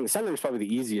centering. Centering is probably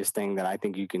the easiest thing that I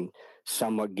think you can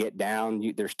somewhat get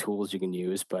down. There's tools you can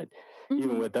use, but even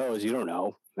Mm-hmm. with those you don't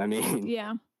know. I mean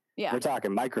Yeah. Yeah. we're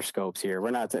talking microscopes here.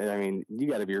 We're not. I mean you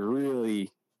got to be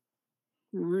really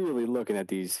really looking at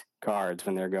these cards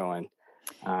when they're going.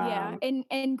 Yeah, Um,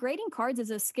 and grading cards is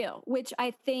a skill, which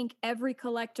I think every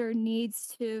collector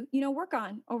needs to, work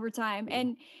on over time.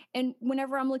 And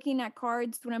whenever I'm looking at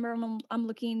cards, whenever I'm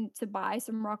looking to buy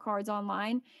some raw cards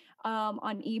online,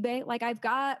 on eBay, like I've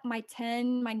got my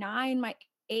 10, my 9, my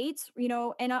 8s,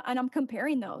 and I'm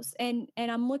comparing those, and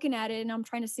I'm looking at it, and I'm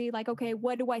trying to see, like, okay,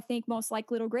 what do I think most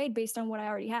likely to grade based on what I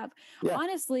already have? yeah,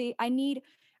 Honestly, I need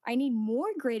more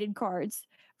graded cards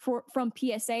from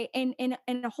PSA, and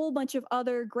a whole bunch of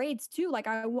other grades too. Like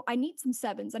I need some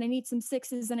 7s, and I need some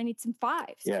 6s, and I need some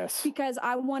 5s, yes. because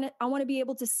I want to be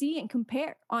able to see and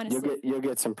compare, honestly. You'll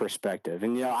get some perspective.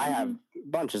 And I have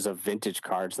Mm-hmm. bunches of vintage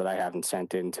cards that I haven't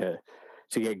sent in to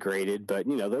get graded, but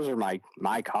those are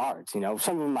my cards. Some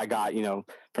of them I got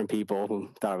from people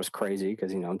who thought I was crazy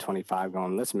because I'm 25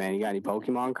 going, listen man, you got any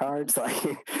Pokemon cards?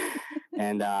 Like,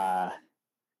 and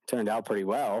turned out pretty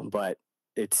well, but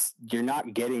you're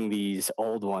not getting these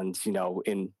old ones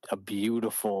in a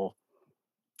beautiful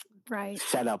Right.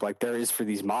 setup like there is for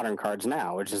these modern cards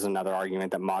now, which is another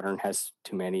argument that modern has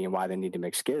too many and why they need to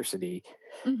make scarcity.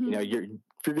 Mm-hmm.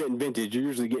 If you're getting vintage, you're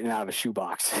usually getting out of a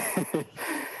shoebox.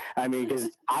 I mean, because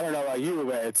I don't know about you,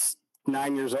 but it's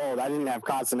 9 years old. I didn't have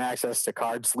constant access to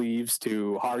card sleeves,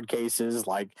 to hard cases.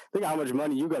 Like, think how much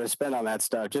money you got to spend on that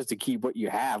stuff just to keep what you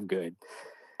have good.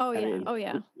 Oh I yeah. mean, Oh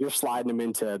yeah. you're sliding them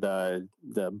into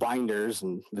the binders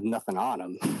and with nothing on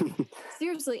them.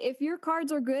 Seriously, if your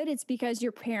cards are good, it's because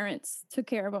your parents took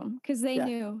care of them, because they Yeah,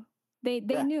 knew. They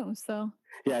yeah, knew. So.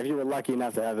 yeah. If you were lucky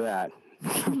enough to have that.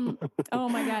 Mhm. Oh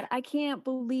my god, I can't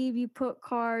believe you put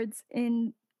cards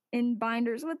in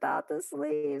binders without the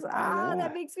sleeves. I That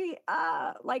know. makes me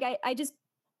like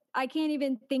I can't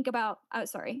even think about. Oh,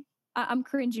 sorry, I'm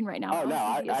cringing right now. Oh How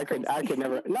no, silly is I crazy? could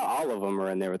never. Not all of them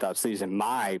are in there without sleeves in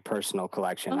my personal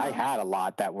collection. I Uh-huh. had a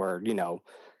lot that were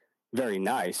very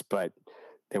nice, but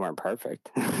they weren't perfect.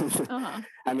 Uh-huh. I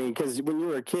Yeah. mean, because when you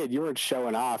were a kid, you weren't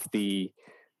showing off the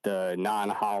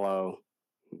non-hollow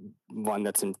one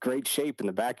that's in great shape in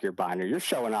the back of your binder. You're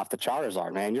showing off the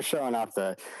Charizard, man. You're showing off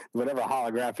the whatever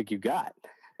holographic you got.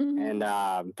 Mhm.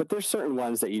 And but there's certain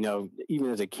ones that even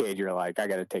as a kid, you're like, I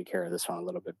got to take care of this one a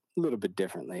little bit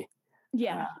differently.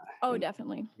 Yeah. Oh, And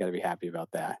definitely. you got to be happy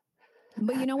about that.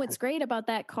 But you know what's great about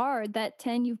that card, that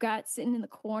 10 you've got sitting in the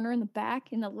corner in the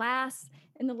back in the last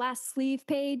sleeve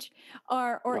page,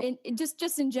 or Yep. in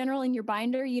just in general in your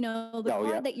binder, the Oh yeah.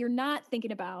 card that you're not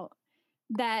thinking about,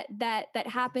 that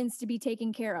happens to be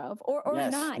taken care of, or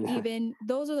Yes. not even,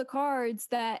 those are the cards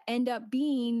that end up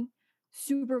being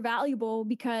super valuable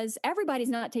because everybody's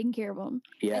not taking care of them.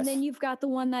 And then Yes. you've got the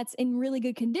one that's in really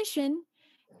good condition,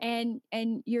 and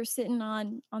you're sitting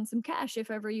on some cash if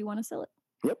ever you want to sell it.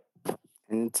 Yep.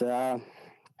 And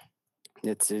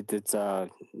it's a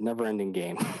never ending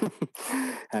game.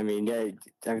 I mean, yeah,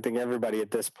 I think everybody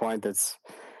at this point that's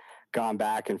gone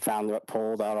back and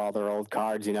pulled out all their old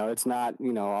cards. It's not,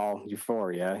 all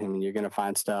euphoria. I mean, you're going to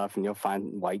find stuff and you'll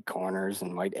find white corners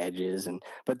and white edges,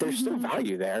 but there's still Mhm.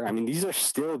 value there. I mean, these are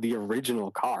still the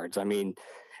original cards. I mean,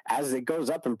 as it goes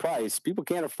up in price, people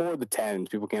can't afford the 10s,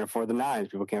 people can't afford the 9s,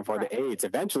 people can't afford the Right. 8s.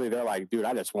 Eventually they're like, dude,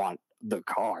 I just want the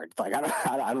card. Like, I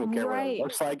don't care what it Right.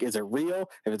 looks like. Is it real?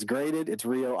 If it's graded, it's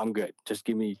real. I'm good. Just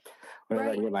give me whatever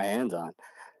I Right. can get my hands on.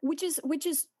 Which is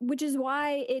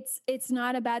why it's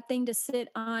not a bad thing to sit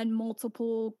on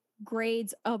multiple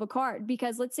grades of a card,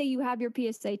 because let's say you have your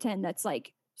PSA 10 that's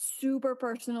like super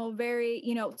personal, very,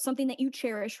 something that you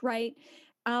cherish, right?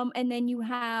 And then you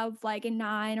have like a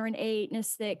 9 or an 8 and a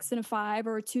 6 and a 5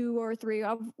 or a 2 or a 3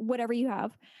 of whatever you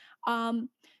have. Um,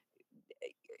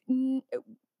 n-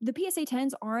 the PSA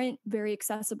 10s aren't very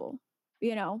accessible.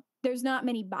 There's not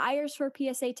many buyers for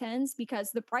PSA 10s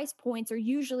because the price points are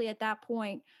usually at that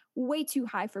point way too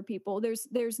high for people.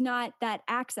 There's not that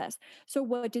access. So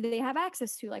what do they have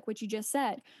access to? Like what you just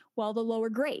said. Well, the lower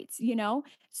grades.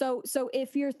 So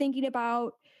if you're thinking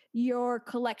about your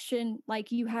collection,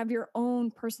 like you have your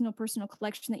own personal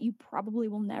collection that you probably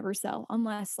will never sell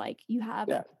unless like you have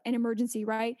Yeah. an emergency,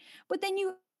 right? But then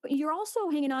you're also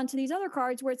hanging on to these other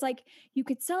cards where it's like you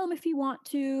could sell them if you want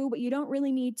to, but you don't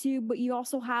really need to, but you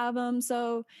also have them.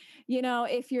 So,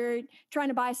 if you're trying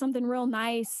to buy something real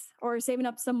nice or saving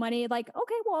up some money, like,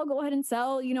 okay, well, I'll go ahead and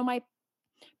sell, my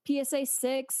PSA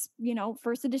 6,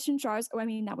 first edition Charizard. I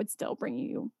mean, that would still bring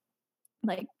you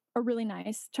like a really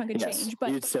nice chunk of Yes. change,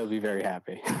 but You'd still be very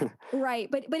happy. right.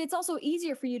 But it's also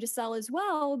easier for you to sell as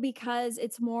well because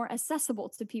it's more accessible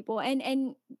to people.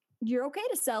 And you're okay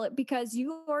to sell it because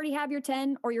you already have your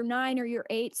 10 or your 9 or your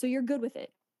 8, so you're good with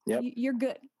it. Yep. You're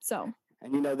good. So,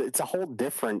 And it's a whole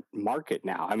different market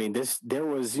now. I mean, there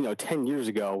was, 10 years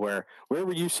ago where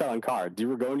were you selling cards? You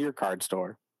were going to your card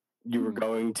store. You were mhm.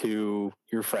 going to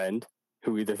your friend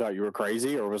who either thought you were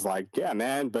crazy or was like, yeah,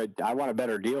 man, but I want a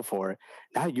better deal for it.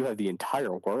 Now you have the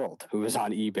entire world who is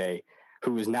on eBay,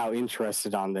 who is now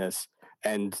interested on this,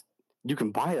 and you can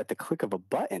buy it at the click of a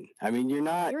button. I mean,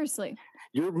 Seriously.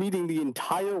 you're meeting the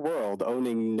entire world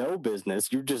owning no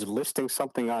business. You're just listing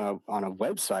something on a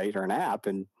website or an app,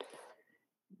 and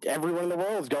everyone in the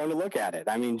world is going to look at it.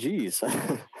 I mean, geez.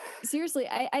 Seriously,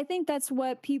 I think that's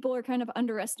what people are kind of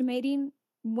underestimating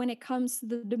when it comes to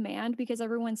the demand, because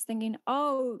everyone's thinking,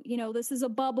 oh, this is a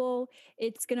bubble.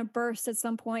 It's going to burst at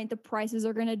some point. The prices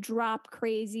are going to drop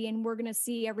crazy and we're going to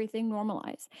see everything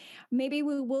normalize. Maybe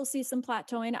we will see some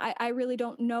plateauing. I really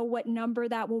don't know what number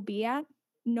that will be at.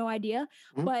 No idea.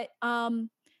 Mhm.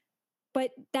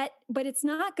 But it's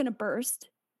not going to burst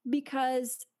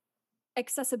because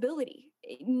accessibility.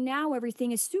 Now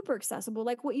everything is super accessible.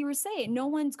 Like what you were saying, no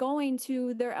one's going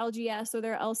to their LGS or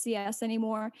their LCS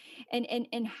anymore and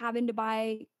having to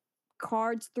buy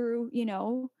cards through,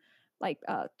 through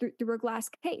a glass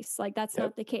case. Like that's Yep.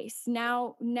 not the case.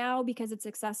 Now because it's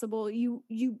accessible, you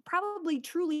probably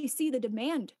truly see the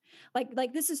demand.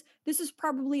 Like this is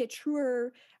probably a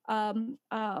truer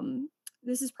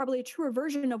this is probably a truer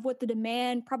version of what the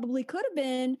demand probably could have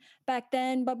been back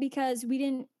then, but because we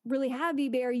didn't really have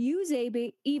eBay or use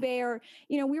eBay or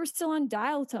we were still on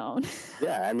dial tone.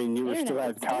 Yeah, I mean, you were still Internet,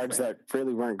 had it's cards different. that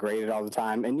really weren't graded all the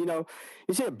time, and you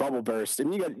see a bubble burst,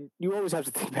 and you always have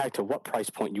to think back to what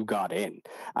price point you got in.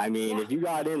 I mean, Yeah, if you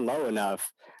got in low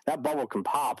enough, that bubble can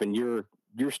pop, and you're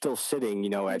still sitting,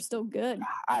 you're still good.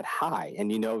 at high,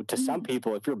 and to some Mhm.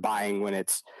 people, if you're buying when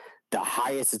it's the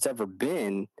highest it's ever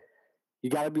been, you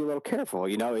got to be a little careful.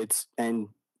 And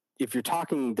if you're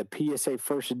talking the PSA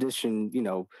first edition,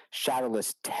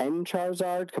 Shadowless 10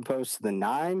 Charizard composed to the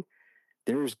 9,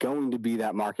 there's going to be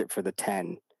that market for the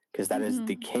 10 because that is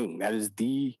the Mhm. king. That is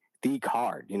the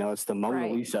card. It's the Mona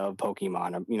Right. Lisa of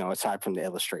Pokemon. Aside from the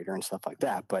illustrator and stuff like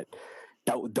that, but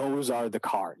those are the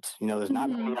cards. There's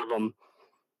not many Mhm. of them.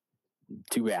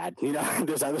 Too bad.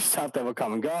 There's other stuff that will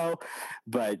come and go,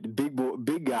 but big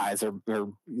guys are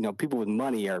people with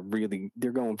money are really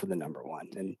they're going for the number one,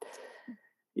 and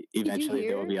Did you eventually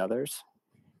there will hear? be others.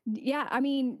 Yeah, I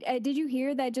mean, did you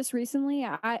hear that just recently?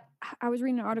 I was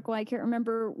reading an article. I can't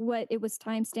remember what it was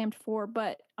time stamped for,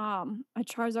 but a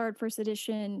Charizard first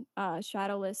edition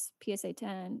Shadowless PSA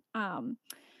 10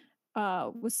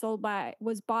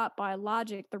 was bought by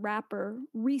Logic, the rapper,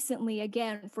 recently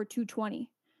again for 220.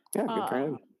 Yeah, good for uh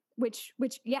him. which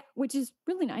is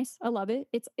really nice. I love it.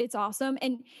 It's awesome.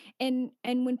 And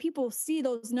when people see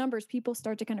those numbers, people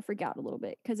start to kind of freak out a little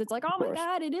bit because it's like, Of oh my course.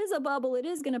 god, it is a bubble, it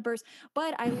is going to burst.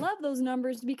 But I love those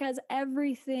numbers because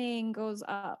everything goes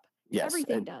up. Yes,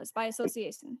 Everything does by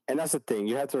association. and that's the thing.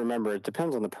 You have to remember it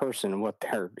depends on the person and what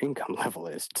their income level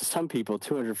is. To some people,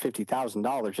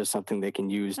 $250,000 is something they can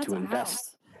use That's to a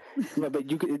invest. house. Yeah, but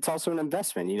it's also an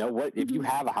investment. You know what? If you Mhm.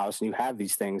 have a house and you have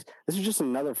these things, this is just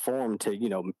another form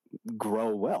to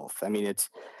grow wealth. I mean, it's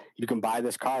you can buy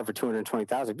this car for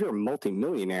 220,000. If you're a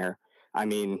multimillionaire, I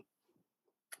mean,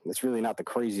 it's really not the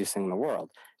craziest thing in the world.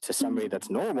 To somebody Mhm. that's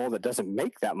normal that doesn't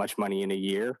make that much money in a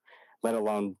year, let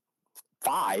alone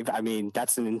five. I mean,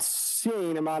 that's an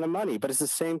insane amount of money. But it's the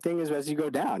same thing as you go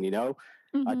down. A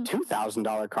Mhm.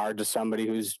 $2,000 card to somebody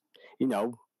who's you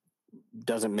know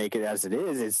doesn't make it as it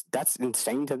is that's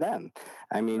insane to them.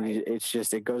 I mean, Right. it's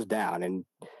just it goes down, and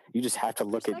you just have to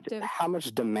look at Perspective. how much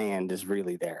demand is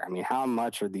really there. I mean, how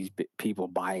much are these people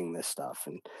buying this stuff,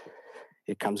 and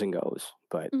it comes and goes.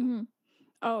 But Mhm.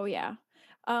 Oh yeah.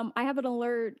 I have an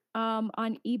alert on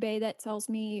eBay that tells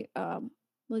me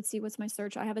let's see what's my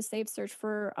search. I have a saved search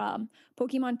for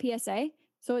Pokemon PSA.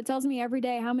 So it tells me every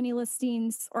day how many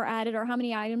listings are added or how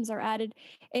many items are added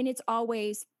and it's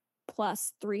always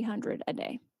plus 300 a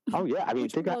day, oh yeah, I mean,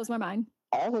 which think blows my mind.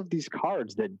 all of these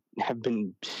cards that have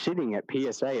been sitting at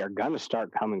PSA are going to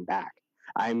start coming back.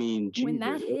 I mean, When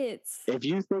that Jesus, hits. if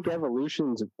you think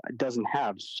Evolutions doesn't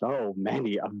have so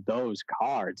many of those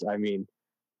cards, I mean,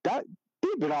 that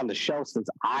they've been on the shelf since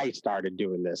I started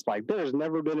doing this. Like, there's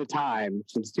never been a time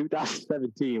since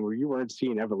 2017 where you weren't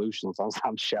seeing Evolutions on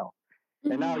some shelf.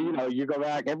 And now, Mhm. you go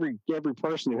back, every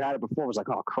person who had it before was like,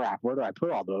 oh crap, where do I put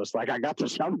all those? Like, I got them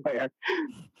somewhere.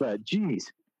 But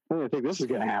geez, I didn't think this was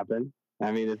going to happen.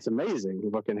 I mean, it's amazing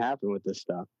what can happen with this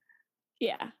stuff.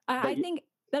 Yeah. But I think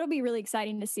that'll be really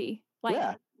exciting to see. Like,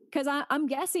 yeah, because I'm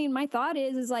guessing my thought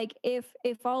is like if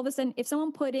all of a sudden if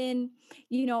someone put in,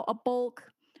 a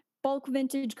bulk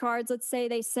vintage cards, let's say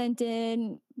they sent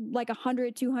in like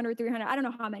 100, 200, 300, I don't know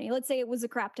how many. Let's say it was a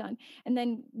crap ton. And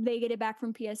then they get it back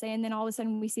from PSA and then all of a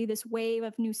sudden we see this wave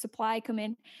of new supply come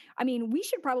in. I mean, we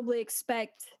should probably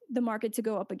expect the market to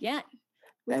go up again,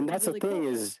 which and would be that's the really thing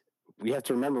cool. is we have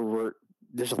to remember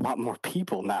there's a lot more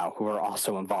people now who are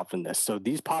also involved in this. So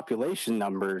these population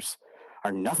numbers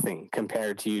are nothing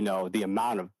compared to the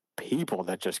amount of people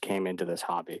that just came into this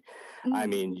hobby. I Mhm.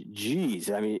 mean, geez,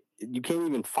 I mean, you can't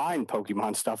even find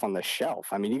Pokemon stuff on the shelf.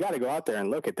 I mean, you got to go out there and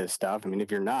look at this stuff. I mean, if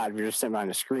you're just sitting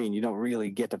behind a screen, you don't really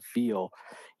get to feel,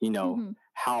 you know, Mhm.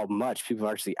 how much people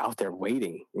are actually out there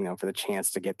waiting, for the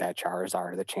chance to get that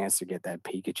Charizard, or the chance to get that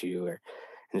Pikachu, and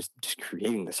it's just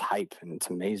creating this hype, and it's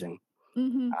amazing.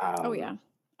 Mhm. Oh Um, yeah.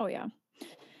 Oh yeah.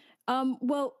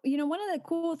 Well, one of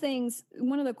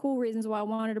the cool reasons why I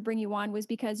wanted to bring you on was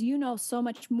because you know so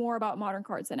much more about modern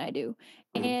cards than I do.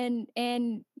 mhm.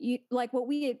 And you like what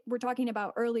we were talking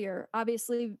about earlier,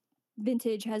 obviously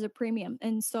vintage has a premium.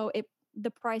 And so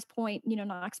the price point,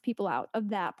 knocks people out of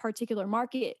that particular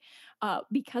market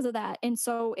because of that. And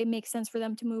so it makes sense for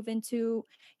them to move into,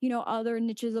 other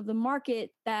niches of the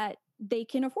market that they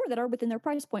can afford that are within their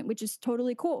price point, which is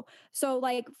totally cool. So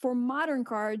like for modern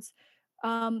cards,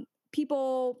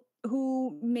 people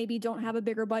who maybe don't have a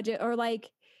bigger budget or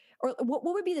what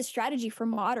would be the strategy for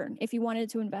modern if you wanted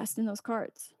to invest in those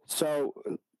cards? So,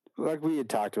 like we had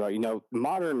talked about,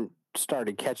 modern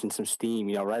started catching some steam,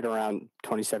 right around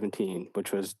 2017,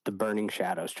 which was the Burning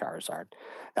Shadows Charizard.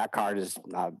 That card is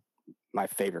my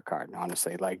favorite card,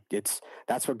 honestly. Like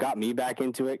that's what got me back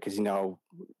into it because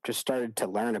just started to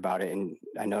learn about it, and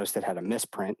I noticed it had a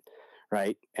misprint,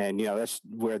 right? And that's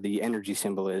where the energy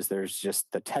symbol is. There's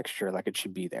just the texture like it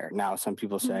should be there. Now, some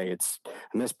people Mhm. say it's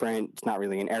a misprint. It's not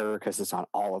really an error because it's on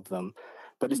all of them,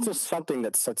 but it's Mhm. just something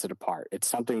that sets it apart. It's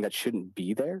something that shouldn't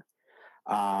be there.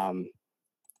 Um,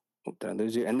 did I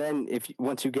lose you? And then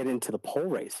once you get into the poll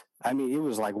race, I mean, it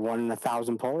was like 1 in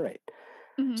 1,000 poll rate.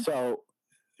 Mhm. So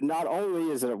not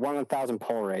only is it a 1 in 1,000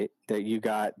 poll rate that you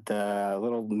got the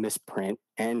little misprint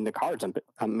and the cards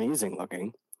amazing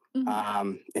looking.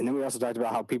 Mhm. And then we also talked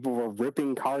about how people were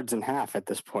ripping cards in half at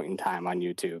this point in time on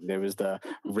YouTube. There was the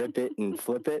rip it and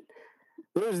flip it.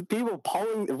 There's people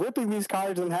ripping these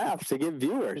cards in half to get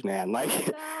viewers, man. Like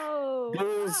No.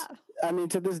 there's, Ah. I mean,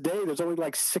 to this day, there's only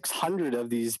like 600 of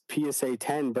these PSA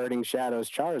 10 Burning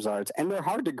Shadows Charizards, and they're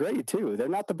hard to grade too. They're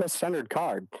not the best centered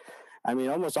card. I mean,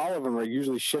 almost all of them are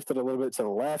usually shifted a little bit to the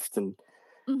left, and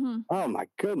Mhm. oh my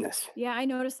goodness, Yeah, I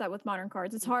noticed that with modern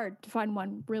cards. It's hard to find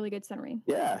one really good centering.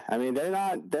 yeah. I mean, they're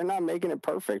not making it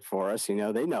perfect for us. They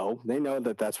know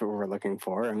that that's what we're looking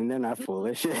for. I mean, they're not Mhm.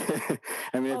 foolish.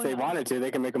 I mean, if Oh they no. wanted to,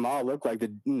 they can make them all look like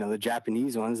the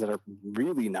Japanese ones that are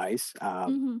really nice.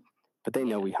 Mhm. But they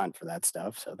know Yeah. we hunt for that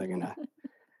stuff, so they're gonna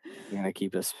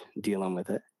keep us dealing with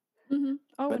it. Mhm.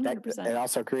 Oh, But that it 100%.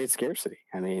 also creates scarcity.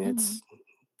 I mean, Mhm.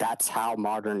 that's how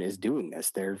Modern is doing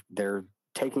this. They're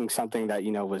taking something that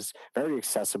was very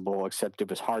accessible, except it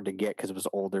was hard to get because it was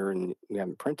older and we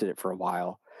haven't printed it for a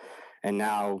while, and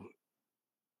now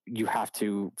you have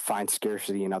to find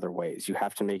scarcity in other ways. You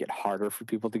have to make it harder for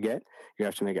people to get. You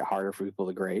have to make it harder for people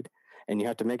to grade, and you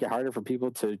have to make it harder for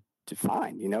people to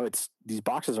find. It's these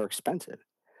boxes are expensive.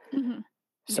 Mm-hmm.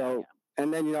 So,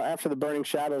 and then after the Burning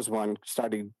Shadows one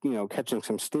started catching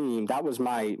some steam, that was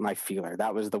my feeler.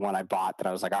 That was the one I bought. That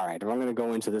I was like, all right, if I'm going to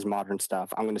go into this Modern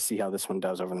stuff, I'm going to see how this one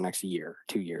does over the next year,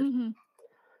 2 years. Mm-hmm.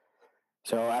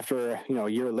 So after a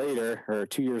year later or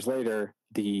 2 years later,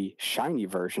 the shiny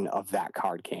version of that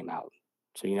card came out.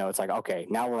 So it's like, okay,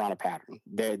 now we're on a pattern.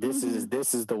 This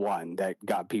is the one that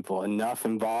got people enough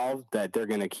involved that they're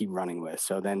going to keep running with.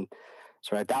 So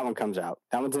right, that one comes out.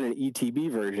 That one's in an ETB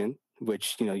version,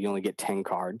 which you only get 10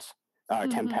 cards,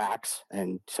 10 packs,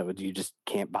 and so you just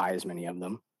can't buy as many of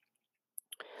them.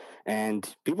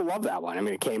 And people love that one. I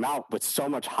mean, it came out with so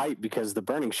much hype because the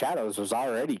Burning Shadows was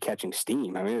already catching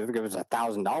steam. I mean, I think it was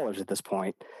 $1,000 at this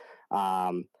point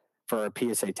for a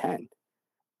PSA 10.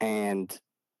 And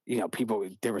people.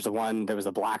 There was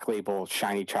a Black Label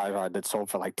shiny Charizard that sold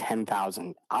for like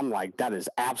 10,000. I'm like, that is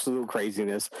absolute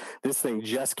craziness. This thing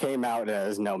just came out. It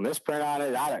has no misprint on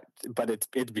it, but it's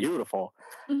beautiful.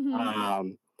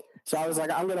 Mm-hmm. So I was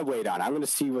like, I'm gonna wait on it. I'm gonna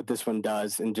see what this one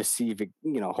does and just see if it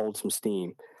holds some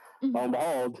steam. Mm-hmm. Lo and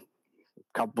behold,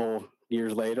 a couple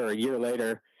years later, a year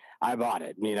later, I bought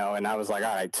it, and I was like,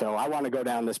 all right, so I want to go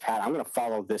down this pattern. I'm going to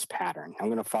follow this pattern. I'm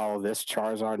going to follow this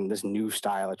Charizard and this new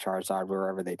style of Charizard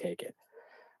wherever they take it.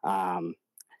 And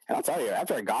I'll tell you,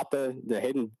 after I got the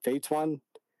Hidden Fates one,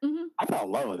 I fell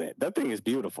in love with it. That thing is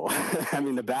beautiful. I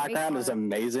mean, the background is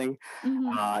amazing.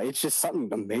 It's just something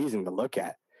amazing to look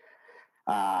at.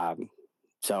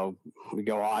 So we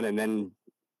go on, and then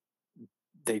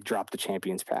they dropped the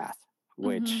Champion's Path,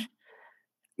 which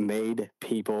made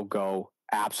people go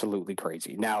absolutely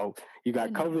crazy. Now you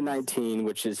got COVID-19,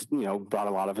 which is, brought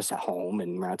a lot of us at home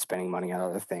and we're not spending money on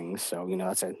other things. So,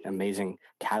 that's an amazing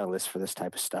catalyst for this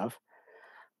type of stuff.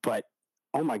 But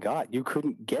oh my God, you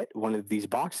couldn't get one of these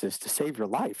boxes to save your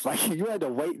life. Like you had to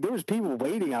wait. There was people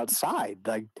waiting outside.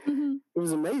 Like it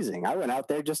was amazing. I went out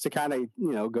there just to kind of,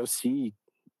 go see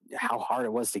how hard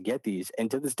it was to get these. And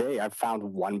to this day, I've found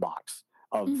one box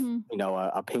of,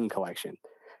 a pin collection.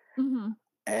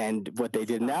 And what they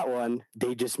did in that one,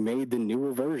 they just made the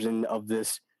newer version of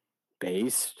this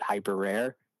base, hyper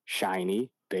rare, shiny,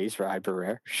 base for hyper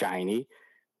rare, shiny,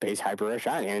 base, hyper rare,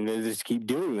 shiny. And they just keep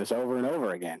doing this over and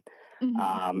over again.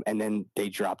 And then they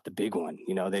dropped the big one.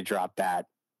 They dropped that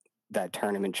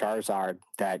tournament Charizard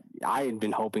that I had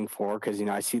been hoping for because,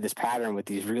 I see this pattern with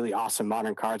these really awesome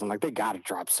Modern cards. I'm like, they got to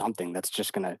drop something that's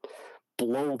just going to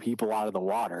blow people out of the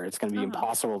water. It's going to be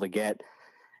impossible to get.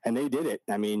 And they did it.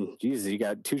 I mean, Jesus, you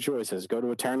got two choices: go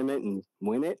to a tournament and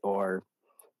win it, or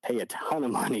pay a ton of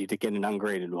money to get an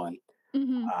ungraded one.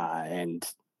 And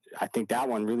I think that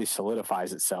one really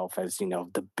solidifies itself as,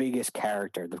 the biggest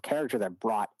character, the character that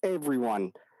brought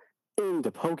everyone into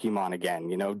Pokemon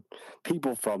again.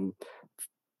 People from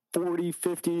 40,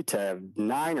 50 to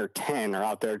 9 or 10 are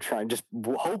out there just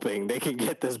hoping they can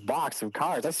get this box of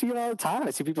cards. I see it all the time.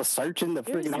 I see people searching the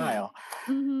freaking aisle.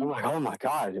 I'm like, oh my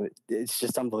God, it's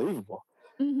just unbelievable.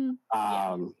 And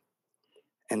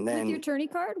then with your tourney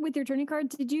card,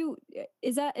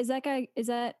 is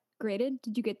that graded?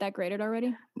 Did you get that graded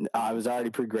already? I was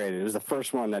already pre-graded. It was the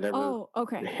first one that ever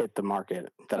hit the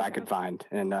market that I could find.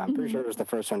 And I'm pretty sure it was the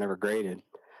first one ever graded.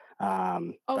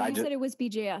 You said it was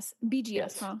BGS,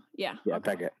 yes. Huh? Yeah. Yeah,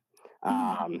 Beckett.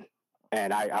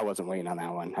 And I wasn't waiting on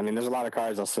that one. I mean, there's a lot of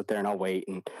cards I'll sit there and I'll wait,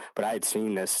 but I had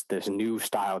seen this new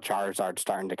style Charizard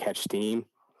starting to catch steam.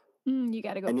 You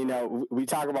got to go. And we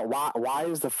talk about why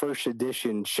is the first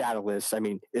edition shadowless? I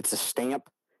mean, it's a stamp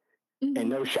and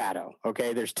no shadow.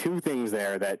 Okay, there's two things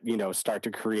there that start to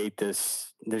create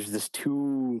this. There's this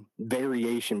two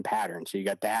variation pattern. So you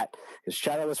got that is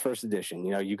shadowless first edition.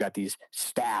 You got these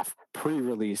staff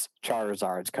pre-release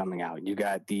Charizards coming out. You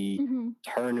got the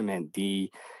tournament.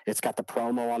 It's got the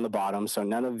promo on the bottom. So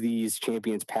none of these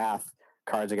Champions Path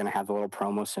cards are going to have the little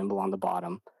promo symbol on the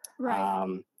bottom.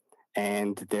 Right.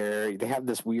 And they have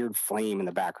this weird flame in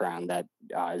the background that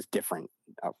is different.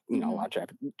 A lot of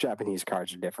Japanese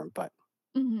cards are different, but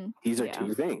these are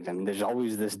two things. I mean, there's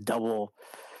always this double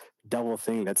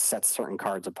thing that sets certain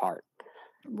cards apart.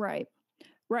 Right.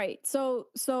 So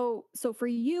for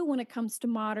you, when it comes to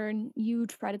Modern, you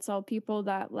try to tell people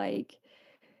that, like,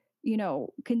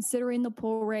 considering the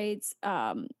pull rates,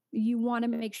 you want to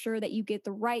make sure that you get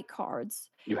the right cards.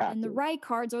 You have And the to. right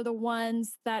cards are the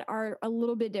ones that are a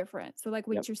little bit different. So like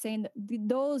what Yep. you're saying,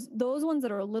 those ones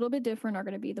that are a little bit different are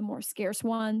going to be the more scarce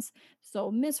ones.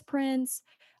 So misprints,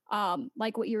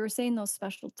 like what you were saying, those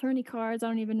special tourney cards. I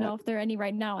don't even know Yep. if there are any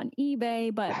right now on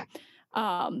eBay,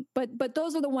 but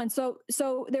those are the ones.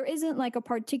 So there isn't like a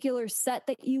particular set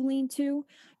that you lean to.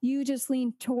 You just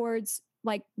lean towards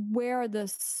like where are the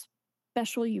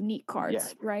special unique Yeah,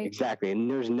 cards, right? exactly. And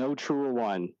there's no truer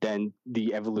one than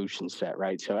the evolution set,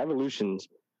 right? So evolutions,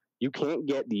 you can't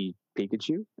get the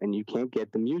Pikachu and you can't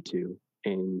get the Mewtwo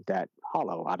in that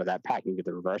holo out of that pack. You can get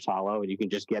the reverse holo and you can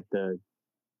just get the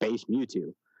base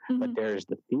Mewtwo. But Mhm. there's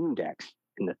the theme decks.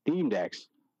 In the theme decks,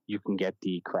 you can get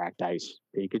the cracked ice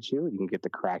Pikachu, you can get the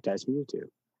cracked ice Mewtwo.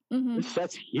 Mhm. This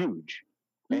set's huge.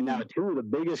 And now Mhm. two of the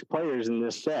biggest players in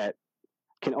this set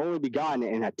can only be gotten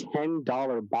in a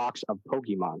 $10 box of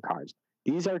Pokemon cards.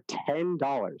 These are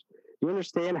 $10. You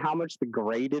understand how much the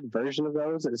graded version of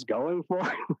those is going for?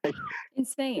 Like,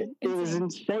 Insane. it was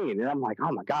insane. And I'm like,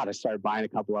 oh my God, I started buying a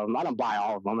couple of them. I don't buy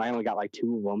all of them. I only got like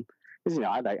two of them. Because,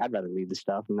 I'd rather leave the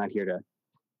stuff. I'm not here to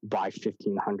buy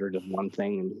 1,500 of one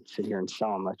thing and sit here and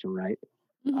sell them left and right.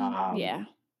 Yeah.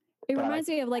 It but reminds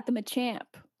me of like the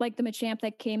Machamp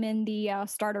that came in the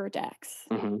starter decks.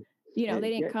 Mhm. You know, they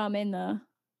didn't Yeah, come in the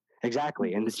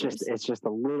exactly. And boosters. it's just a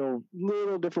little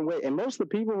different way. And most of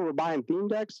the people who were buying theme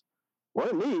decks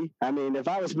weren't me. I mean, if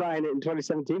I was buying it in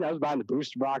 2017, I was buying the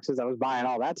booster boxes, I was buying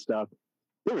all that stuff.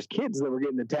 There was kids that were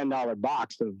getting the $10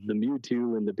 box of the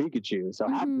Mewtwo and the Pikachu. So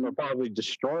half of them were probably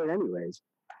destroyed anyways.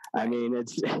 I mean,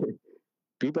 it's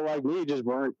people like me just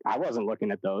weren't, I wasn't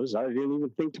looking at those. I didn't even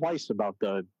think twice about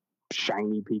the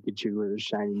shiny Pikachu or the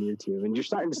shiny Mewtwo. And you're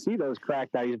starting to see those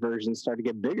cracked ice versions start to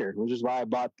get bigger, which is why I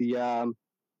bought the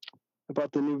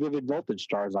new Vivid Voltage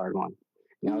Charizard one.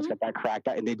 It's got that cracked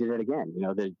out, and they did it again.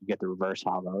 You get the reverse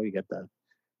holo, you get the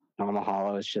normal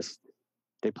holo. It's just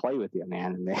they play with you,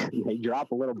 man, and they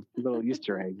drop a little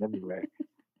Easter eggs everywhere.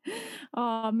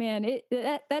 Oh man,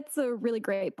 that's a really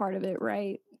great part of it,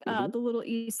 right? The little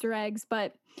Easter eggs,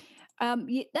 but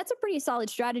that's a pretty solid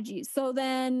strategy. So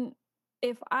then,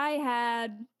 if I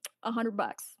had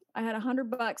 $100, I had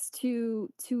 $100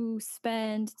 to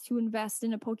spend to invest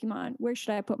in a Pokemon. Where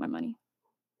should I put my money?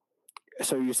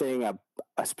 So you're saying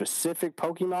a specific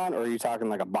Pokemon, or are you talking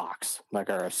like a box, like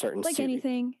or a certain like series?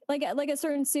 anything, like a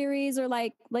certain series, or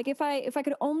like if I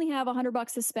could only have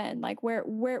 $100 to spend, like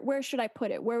where should I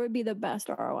put it? Where would be the best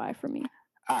ROI for me?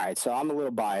 All right, so I'm a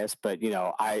little biased, but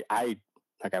I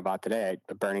like I bought today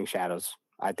the Burning Shadows.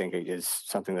 I think it is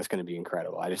something that's going to be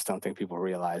incredible. I just don't think people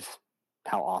realize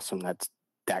how awesome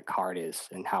that card is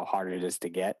and how hard it is to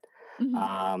get.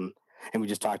 And we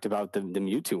just talked about the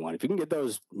Mewtwo one. If you can get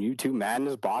those Mewtwo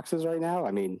Madness boxes right now,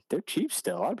 I mean, they're cheap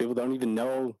still. A lot of people don't even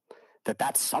know that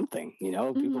that's something.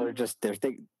 People are just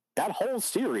that whole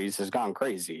series has gone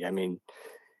crazy. I mean,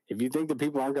 if you think that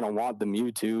people aren't going to want the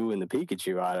Mewtwo and the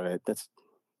Pikachu out of it, it's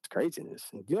craziness.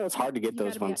 It's hard to get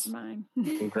those ones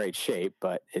in great shape,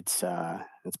 but it's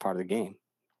part of the game.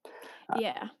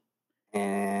 Yeah.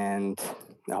 And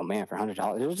oh man, for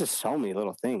 $100, there's just so many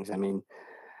little things. I mean,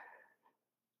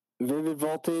 Vivid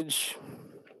Voltage,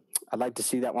 I'd like to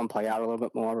see that one play out a little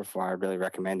bit more before I really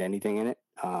recommend anything in it.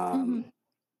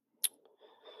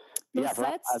 Those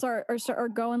sets are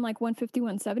going like 150,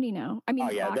 170 now. I mean,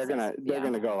 oh yeah, boxes. they're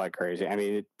gonna go like crazy. I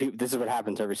mean, this is what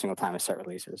happens every single time a set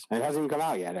releases, and it hasn't even come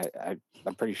out yet.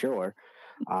 I'm pretty sure,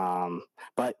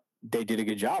 but they did a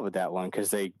good job with that one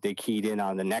because they keyed in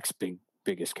on the next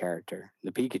biggest character,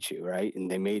 the Pikachu, right? And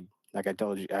they made, like I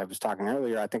told you, I was talking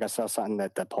earlier. I think I saw something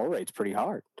that the pull rate's pretty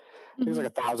hard. It was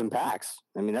like 1,000 packs.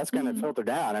 I mean, that's going to filter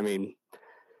down. I mean,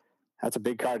 that's a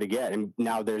big card to get. And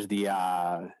now there's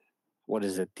the what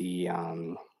is it? The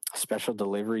special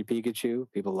delivery Pikachu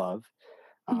people love.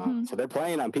 So they're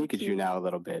playing on Pikachu now a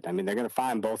little bit. I mean, they're going to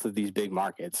find both of these big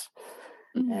markets.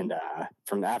 And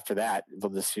from after that,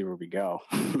 we'll just see where we go.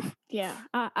 Yeah,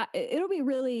 it'll be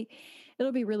really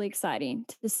exciting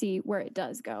to see where it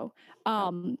does go.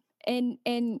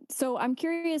 And so I'm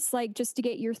curious, like, just to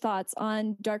get your thoughts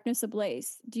on Darkness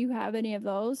Ablaze. Do you have any of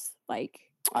those? Like,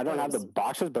 I don't have the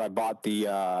boxes, but I bought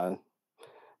the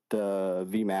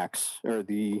VMAX or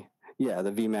the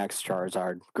VMAX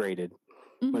Charizard graded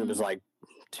when it was like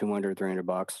 $200,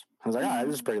 $300. I was like, all right,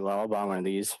 this is pretty low. I'll buy one of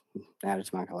these, add it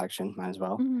to my collection. Might as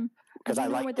well. Because I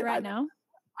like what they're at now.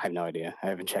 I have no idea. I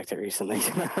haven't checked it recently.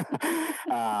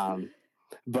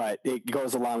 But it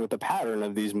goes along with the pattern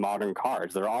of these modern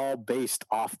cards. They're all based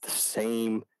off the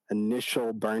same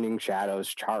initial Burning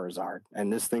Shadows Charizard.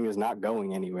 And this thing is not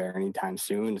going anywhere anytime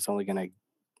soon. It's only going to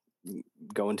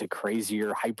go into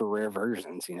crazier, hyper rare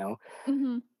versions.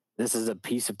 Mm-hmm. This is a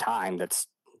piece of time that's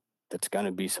going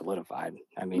to be solidified.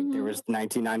 I mean, there Mm-hmm. was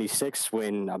 1996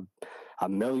 when a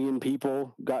million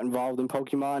people got involved in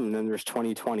Pokemon, and then there's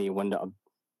 2020 when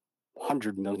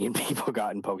 100 million people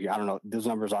got in Pokemon. I don't know; those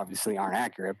numbers obviously aren't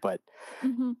accurate, but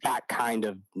Mm-hmm. that kind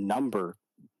of number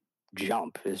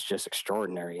jump is just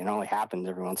extraordinary. It only happens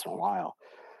every once in a while.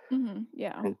 Mm-hmm.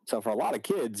 Yeah. And so for a lot of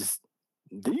kids,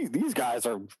 these guys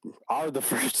are the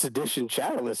first edition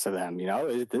Shadowless to them.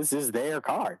 This is their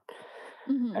card.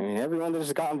 Mm-hmm. I mean, everyone that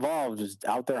just got involved is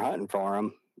out there hunting for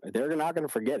them. They're not going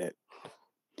to forget it.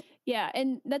 Yeah,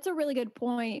 and that's a really good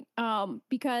point.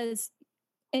 Because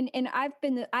and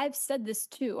I've said this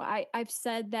too. I've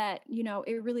said that,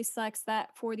 it really sucks that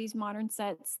for these modern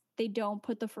sets they don't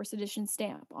put the first edition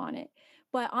stamp on it.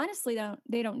 But honestly,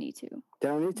 they don't need to. They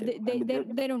don't need to.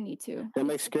 They don't need to. They'll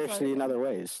make scarcity in other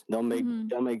ways. They'll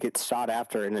make it sought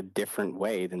after in a different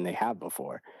way than they have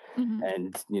before. Mm-hmm.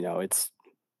 And it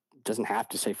doesn't have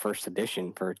to say first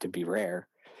edition for it to be rare.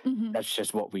 Mm-hmm. That's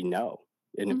just what we know.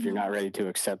 And if you're not ready to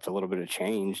accept a little bit of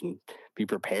change and be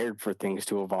prepared for things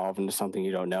to evolve into something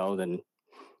you don't know, then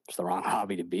it's the wrong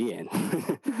hobby to be in.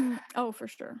 Mm-hmm. Oh, for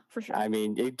sure. I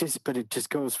mean, it just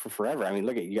goes for forever. I mean,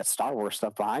 look at, you got Star Wars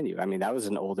stuff behind you. I mean, that was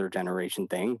an older generation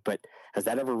thing, but has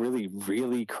that ever really,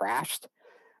 really crashed?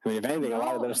 I mean, if anything, a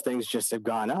lot of those things just have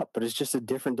gone up, but it's just a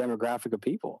different demographic of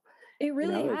people. It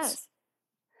really has.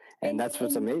 And that's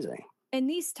what's amazing. And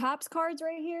these Topps cards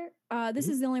right here, this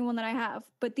is the only one that I have,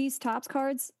 but these Topps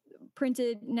cards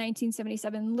printed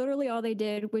 1977, literally all they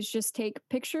did was just take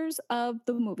pictures of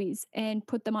the movies and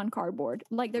put them on cardboard.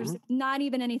 Like there's not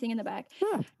even anything in the back.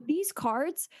 Yeah. These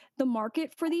cards, the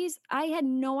market for these, I had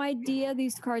no idea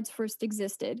these cards first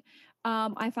existed.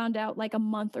 I found out like a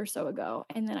month or so ago,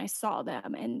 and then I saw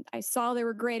them and I saw they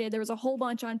were graded. There was a whole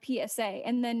bunch on PSA.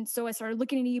 And then, so I started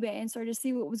looking at eBay and started to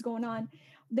see what was going on.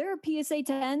 There are PSA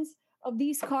 10s of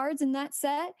these cards in that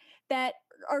set that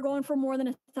are going for more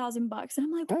than $1,000. And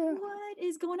I'm like, what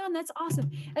is going on? That's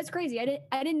awesome. That's crazy.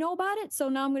 I didn't know about it. So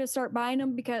now I'm going to start buying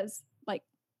them because like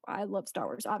I love Star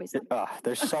Wars, obviously.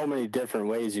 There's so many different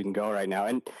ways you can go right now.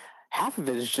 And half of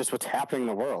it is just what's happening in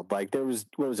the world. Like there was,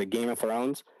 what was it, Game of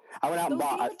Thrones? I went out and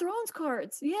bought Game of Thrones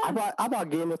cards. Yeah. I bought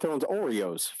Game of Thrones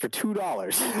Oreos for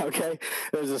 $2. Okay.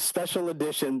 There's a special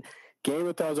edition Game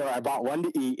of Thrones. I bought one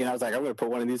to eat, and I was like, I'm going to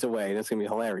put one of these away, and it's going to be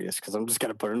hilarious because I'm just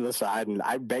going to put them to the side, and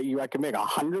I bet you I can make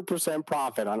 100%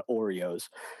 profit on Oreos.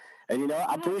 And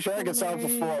I'm pretty sure I can sell them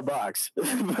for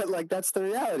 $4. But like, that's the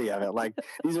reality of it. Like,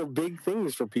 these are big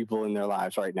things for people in their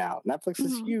lives right now. Netflix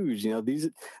is huge. This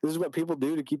is what people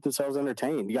do to keep themselves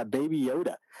entertained. You got Baby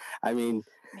Yoda. I mean,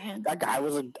 man, that guy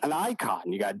was an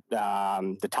icon. You got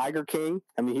the Tiger King.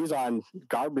 I mean, he's on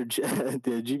garbage,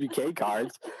 the GBK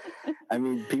cards. I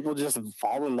mean, people just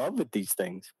fall in love with these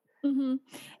things. Mm-hmm.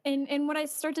 And when I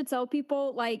start to tell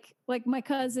people, like my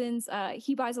cousins,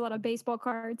 he buys a lot of baseball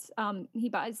cards. He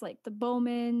buys like the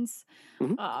Bowmans,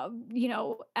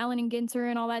 Allen and Ginter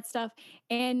and all that stuff.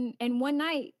 And one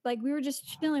night, like we were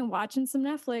just chilling, watching some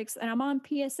Netflix, and I'm on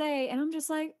PSA, and I'm just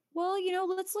like, well,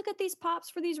 let's look at these pops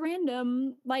for these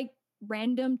random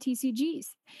TCGs.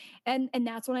 And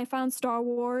that's when I found Star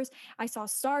Wars. I saw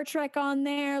Star Trek on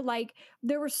there. Like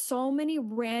there were so many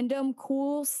random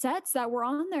cool sets that were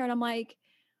on there. And I'm like,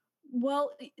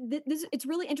 well, it's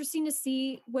really interesting to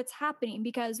see what's happening,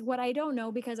 because what I don't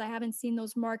know, because I haven't seen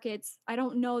those markets, I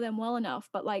don't know them well enough,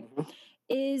 but like,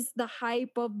 is the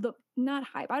hype of not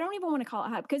hype. I don't even want to call it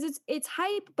hype because it's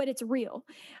hype, but it's real.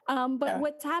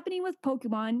 What's happening with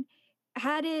Pokemon,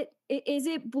 is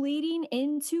it bleeding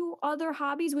into other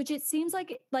hobbies, which it seems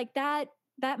like that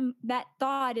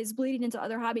thought is bleeding into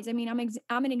other hobbies. I mean,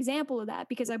 I'm an example of that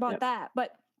because I bought that,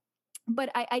 but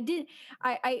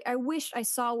I wish I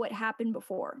saw what happened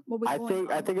before. I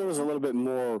think it was a little bit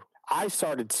more. I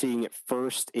started seeing it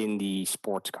first in the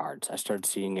sports cards. I started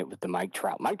seeing it with the Mike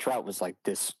Trout. Mike Trout was like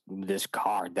this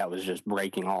card that was just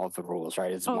breaking all of the rules,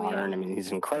 right? It's modern. Yeah. I mean, he's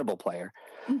an incredible player.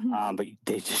 Mm-hmm. But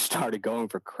they just started going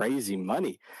for crazy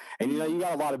money. And, you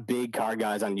got a lot of big card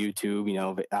guys on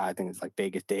YouTube, I think it's like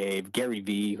Vegas Dave, Gary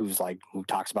V, who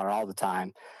talks about it all the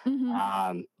time.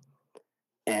 Mm-hmm.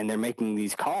 And they're making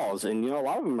these calls, and a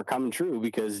lot of them are coming true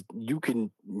because you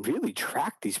can really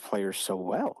track these players so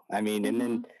well. I mean, and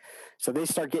then so they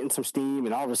start getting some steam,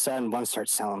 and all of a sudden one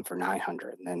starts selling for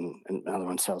 900, and then another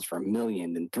one sells for $1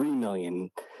 million, and $3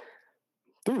 million.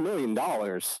 $3 million.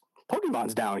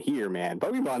 Pokemon's down here, man.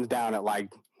 Pokemon's down at like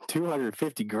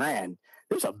 $250,000.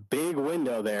 There's a big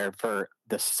window there for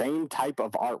the same type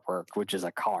of artwork, which is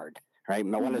a card, right?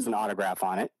 One has an autograph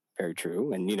on it. very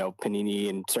true. And, Panini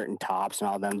and certain tops and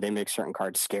all them, they make certain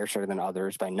cards scarcer than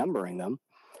others by numbering them.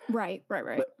 Right.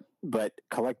 But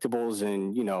collectibles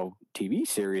and, TV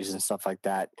series and stuff like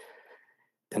that,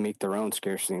 they make their own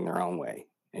scarcity in their own way.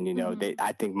 And,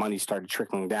 I think money started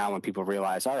trickling down when people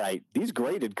realized, all right, these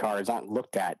graded cards aren't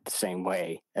looked at the same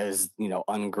way as,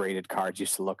 ungraded cards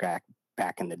used to look at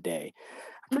back in the day.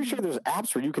 I'm pretty sure there's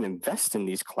apps where you can invest in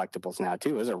these collectibles now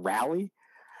too. Is it Rally?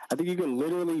 I think you can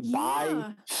literally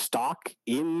buy stock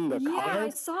in the card. Yeah, I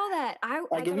saw that.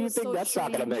 If you think that's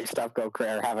not going to make stuff go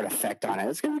crazy or have an effect on it,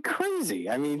 it's going to be crazy.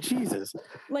 I mean, Jesus.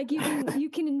 Like you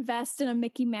can invest in a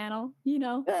Mickey Mantle,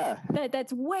 Yeah.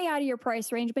 That's way out of your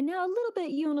price range, but now a little bit,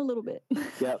 you own a little bit.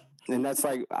 Yep. And that's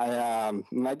like,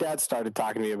 my dad started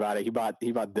talking to me about it. He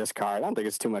bought this card. I don't think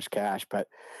it's too much cash, but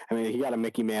I mean, he got a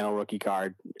Mickey Mantle rookie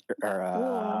card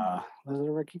or was it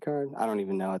a rookie card? I don't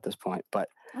even know at this point, but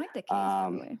I like the case, by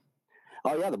the way.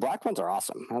 Oh yeah, the black ones are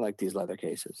awesome. I like these leather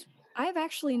cases. I've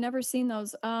actually never seen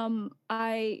those.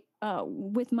 I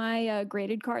with my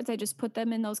graded cards, I just put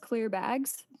them in those clear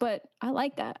bags. But I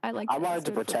like that. I wanted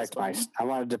to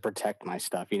protect my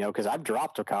stuff, because I've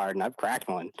dropped a card and I've cracked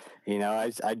one.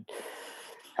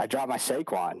 I dropped my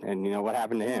Saquon, and what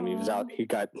happened to him? He was out. He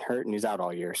got hurt, and he's out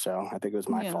all year. So I think it was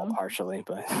my fault partially,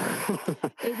 but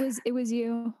it was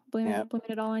you. Blaming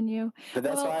it all on you. But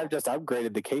that's why I've just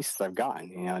upgraded the cases I've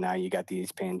gotten. Now you got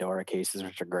these Pandora cases,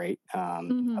 which are great. I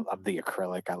love the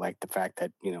acrylic. I like the fact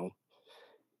that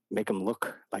make them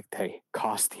look like they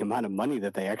cost the amount of money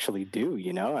that they actually do.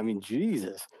 I mean,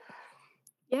 Jesus.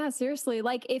 Yeah, seriously.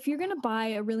 Like if you're gonna buy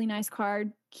a really nice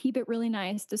card, keep it really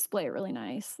nice, display it really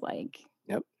nice. Like.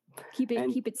 Yep. Keep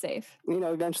it safe.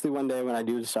 Eventually one day when I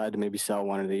do decide to maybe sell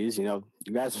one of these, you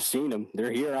guys have seen them.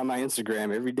 They're here on my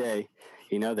Instagram every day.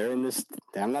 They're in this.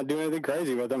 I'm not doing anything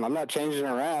crazy with them. I'm not changing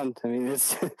around. I mean,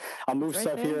 I'll move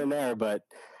stuff here and there, but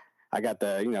I got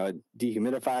the,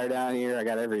 dehumidifier down here. I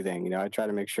got everything. I try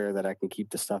to make sure that I can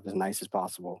keep the stuff as nice as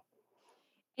possible.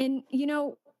 And,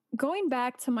 going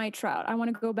back to Mike Trout, I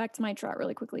want to go back to Mike Trout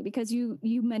really quickly because you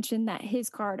mentioned that his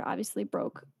card obviously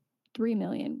broke 3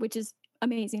 million, which is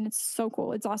amazing. It's so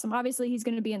cool. It's awesome. Obviously, he's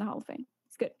going to be in the Hall of Fame.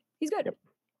 He's good.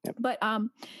 Yep. But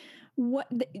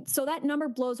so that number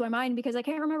blows my mind because I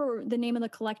can't remember the name of the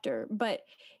collector, but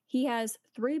he has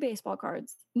 3 baseball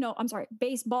cards. No, I'm sorry,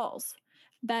 baseballs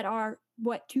that are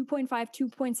 2.5,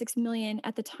 2.6 million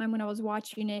at the time when I was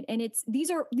watching it. And these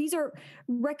are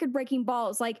record-breaking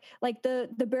balls, like the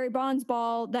Barry Bonds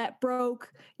ball that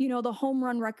broke, the home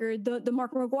run record, the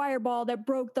Mark McGwire ball that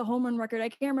broke the home run record. I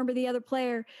can't remember the other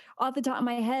player off the top of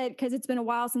my head because it's been a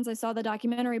while since I saw the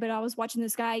documentary, but I was watching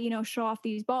this guy, show off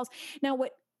these balls. Now,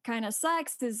 what kind of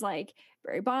sucks is like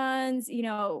Barry Bonds,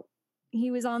 he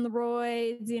was on the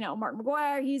roids, Mark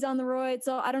McGwire, he's on the roids.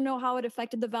 So I don't know how it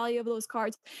affected the value of those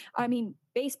cards. I mean,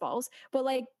 baseballs, but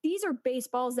like these are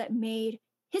baseballs that made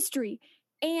history.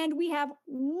 And we have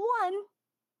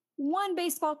one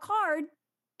baseball card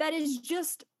that is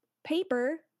just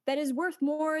paper that is worth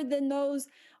more than those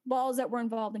balls that were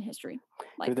involved in history.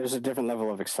 Like there's a different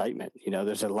level of excitement.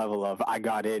 There's a level of, I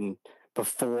got in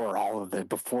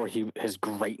before his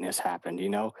greatness happened,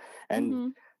 and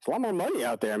there's a lot more money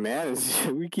out there, man.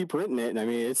 We keep printing it. And I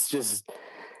mean, it's just,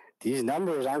 these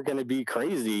numbers aren't going to be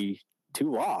crazy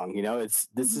too long.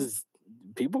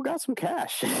 People got some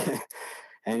cash.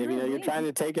 And if, you're trying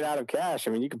to take it out of cash,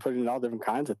 I mean, you can put it in all different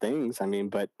kinds of things. I mean,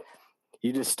 but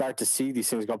you just start to see these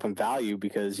things go up in value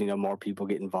because, more people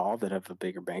get involved that have a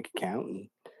bigger bank account and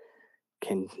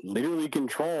can literally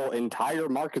control entire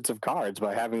markets of cards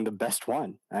by having the best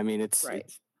one. I mean,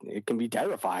 it can be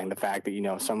terrifying, the fact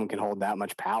that, someone can hold that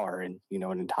much power in,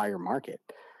 an entire market.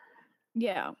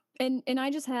 Yeah. And I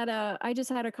just had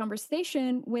a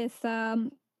conversation with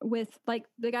like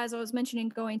the guys I was mentioning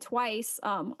going twice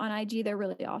on IG. They're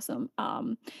really awesome.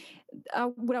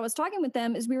 What I was talking with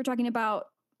them is we were talking about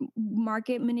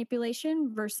market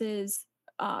manipulation versus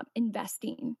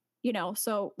investing.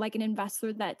 So like an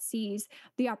investor that sees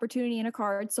the opportunity in a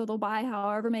card, so they'll buy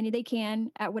however many they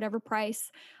can at whatever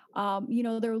price,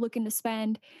 they're looking to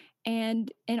spend.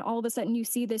 And all of a sudden you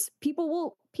see this,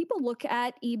 people look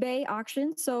at eBay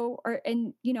auctions. So,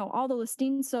 all the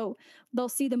listings, so they'll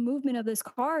see the movement of this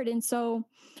card. And so,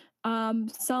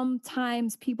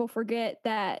 sometimes people forget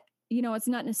that, it's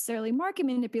not necessarily market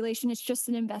manipulation. It's just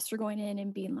an investor going in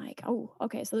and being like, oh,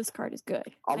 okay, so this card is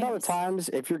good. A lot of times,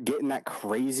 if you're getting that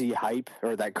crazy hype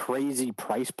or that crazy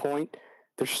price point,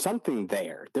 there's something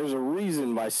there. There's a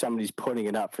reason why somebody's putting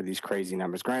it up for these crazy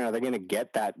numbers. Granted, are they going to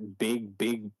get that big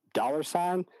dollar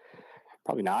sign?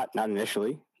 Probably not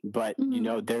initially. But,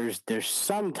 there's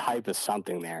some type of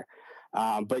something there.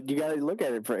 But you got to look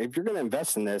at it for if you're going to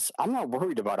invest in this. I'm not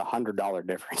worried about $100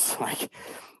 difference. Like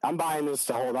I'm buying this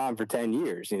to hold on for 10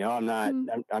 years. You know, I'm not.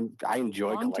 Mm, I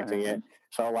enjoy long collecting it. term.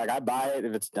 So like I buy it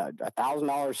if it's $1,000,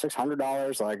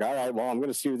 $600. Like all right, well I'm going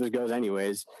to see where this goes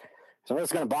anyways. So if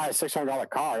it's going to buy a $600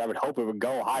 card, I would hope it would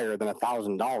go higher than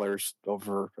 $1,000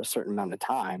 over a certain amount of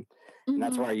time. And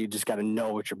that's Hmm. why you just got to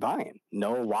know what you're buying.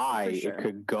 Know why For it sure.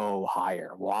 could go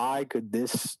higher. Why could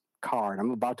this card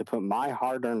I'm about to put my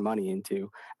hard-earned money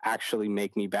into actually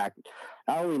make me back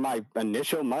not only my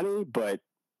initial money, but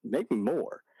make me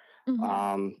more. Hmm.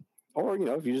 Um, or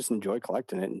if you just enjoy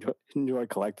collecting it, enjoy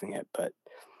collecting it. But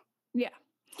Yeah.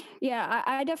 Yeah,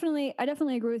 I definitely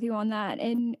agree with you on that.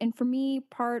 And for me,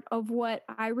 part of what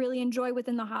I really enjoy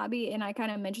within the hobby, and I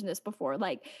kind of mentioned this before,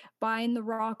 like buying the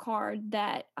raw card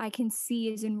that I can see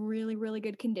is in really, really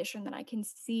good condition, that I can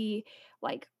see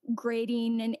like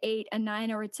grading an 8, a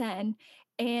 9, or a 10.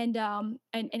 And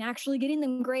actually getting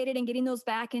them graded and getting those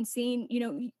back and seeing,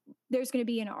 there's going to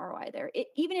be an ROI there.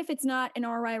 Even if it's not an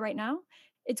ROI right now,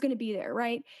 it's going to be there,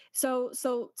 right? So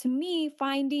to me,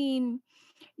 finding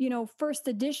first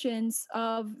editions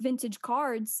of vintage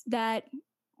cards that,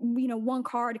 one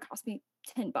card it cost me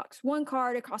 $10, one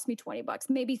card it cost me $20,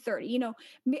 maybe 30.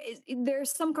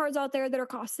 There's some cards out there that are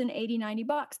costing 80,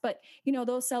 $90, but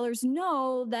those sellers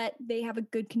know that they have a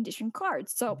good condition card.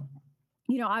 So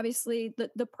obviously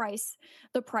the price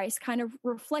kind of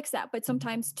reflects that, but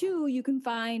sometimes too you can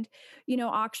find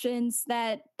auctions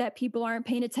that people aren't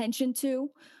paying attention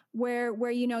to,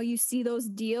 where you see those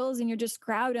deals and you're just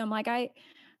crowded. I'm like,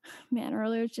 man,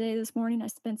 earlier today, this morning, I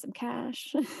spent some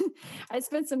cash. I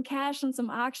spent some cash on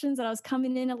some auctions that I was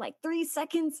coming in at like 3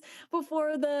 seconds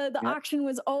before the yep, auction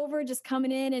was over, just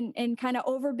coming in and kind of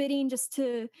overbidding just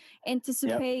to yep.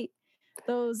 anticipate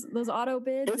those auto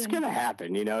bids. It's And gonna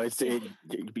happen, yeah.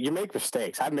 you make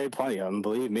mistakes. I've made plenty of them,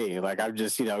 believe me. Like I've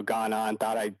just gone on,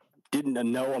 thought I didn't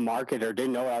know a market or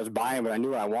didn't know what I was buying, but I knew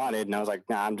what I wanted, and I was like,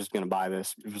 nah, I'm just gonna buy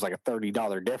this. It was like a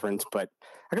 $30 difference, but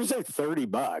I could say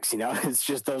 $30. It's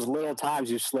just those little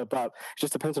times you slip up. It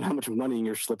just depends on how much money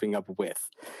you're slipping up with.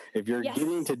 If you're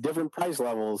getting Yes. to different price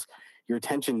levels, your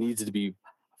attention needs to be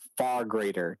far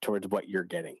greater towards what you're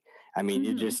getting. I mean,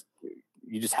 Hmm.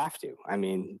 you just have to. I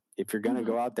mean, if you're going to Hmm.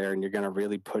 go out there and you're going to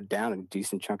really put down a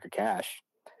decent chunk of cash,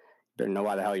 you better know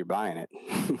why the hell you're buying it.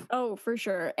 Oh, for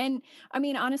sure. And I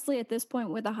mean, honestly, at this point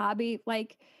with a hobby,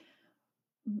 like,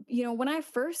 when I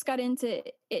first got into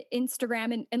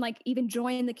Instagram and like even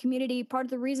joined the community, part of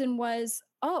the reason was,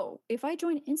 oh, if I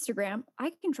join Instagram,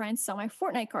 I can try and sell my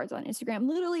Fortnite cards on Instagram.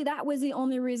 Literally, that was the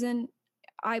only reason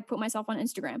I put myself on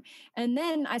Instagram. And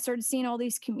then I started seeing all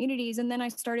these communities. And then I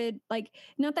started, like,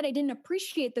 not that I didn't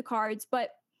appreciate the cards, but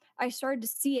I started to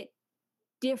see it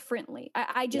differently.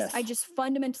 I Yes. just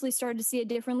fundamentally started to see it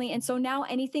differently. And so now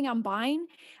anything I'm buying,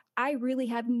 I really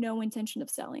have no intention of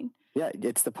selling. Yeah,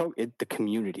 it's the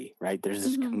community, right? There's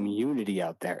this Hmm. community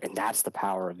out there, and that's the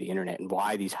power of the internet and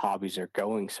why these hobbies are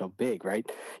going so big, right?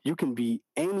 You can be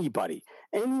anybody.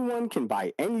 Anyone can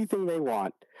buy anything they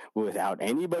want without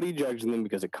anybody judging them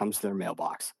because it comes to their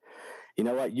mailbox. You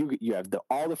know what? You have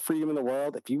all the freedom in the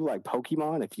world. If you like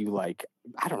Pokemon, if you like,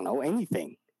 I don't know,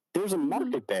 anything, there's a Hmm.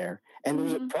 market there, and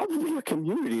there's Hmm. probably a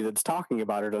community that's talking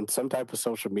about it on some type of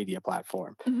social media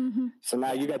platform. Hmm. So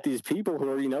now Yeah. you got these people who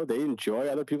are, they enjoy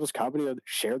other people's company,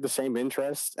 share the same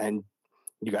interests, and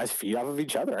you guys feed off of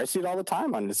each other. I see it all the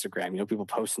time on Instagram. People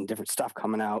posting different stuff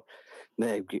coming out.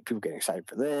 People getting excited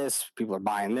for this. People are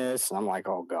buying this, and I'm like,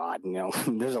 oh god,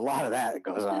 there's a lot of that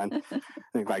goes on. I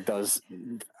think like those.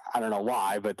 I don't know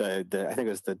why, but the I think it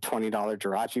was the $20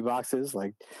 Jirachi boxes.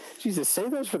 Like, Jesus, save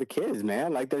those for the kids,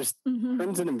 man. Like, there's Hmm.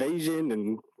 Crimson Invasion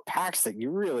and packs that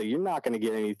you're not going to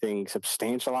get anything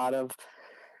substantial out of.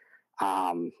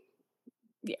 Um,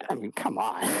 Yeah. I mean, come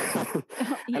on. I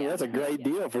mean, Yeah. that's a great Yeah.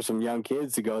 deal for some young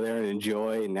kids to go there and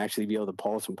enjoy and actually be able to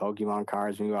pull some Pokemon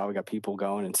cards. Meanwhile, we got people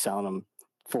going and selling them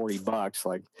 $40.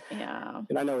 Like, Yeah.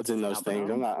 and I know it's in those things.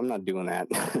 Phenomenal. I'm not doing that.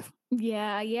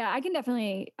 Yeah, yeah, I can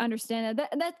definitely understand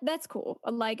that. That's cool.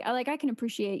 I can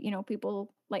appreciate,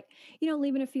 people like,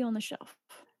 leaving a few on the shelf.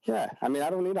 Yeah, I mean,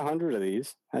 I don't need 100 of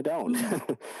these. I don't.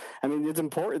 Hmm. I mean, it's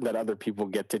important that other people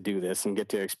get to do this and get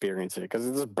to experience it because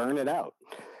just burn it out.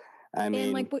 I And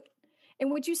mean, like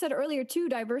what you said earlier too,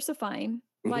 diversifying.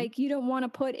 mhm, Like you don't want to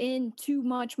put in too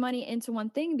much money into one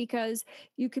thing because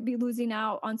you could be losing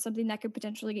out on something that could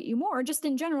potentially get you more. Or just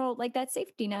in general, like that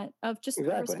safety net of just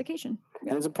exactly. diversification. And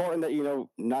Yeah. it's important that,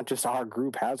 not just our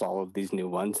group has all of these new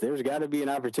ones. There's got to be an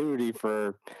opportunity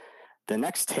for the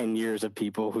next 10 years of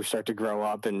people who start to grow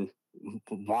up and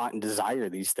want and desire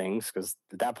these things because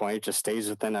at that point it just stays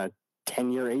within a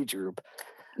 10-year age group.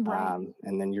 Right.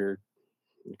 And then you're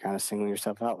you're kind of singling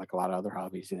yourself out like a lot of other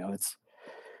hobbies.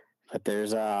 But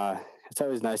it's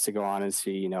always nice to go on and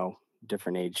see,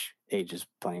 different ages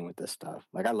playing with this stuff.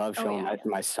 Like I love Oh showing yeah.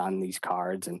 my son these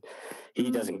cards, and he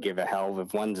Mhm. doesn't give a hell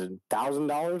if one's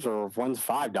 $1,000 or if one's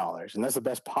 $5, and that's the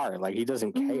best part. Like he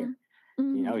doesn't care. Mhm.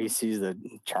 Mhm. He sees the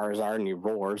Charizard and he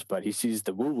roars, but he sees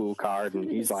the woo woo card and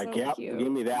he's like, So "Yep, give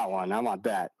cute. me that one. I want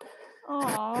that."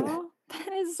 Aw,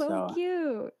 that is so So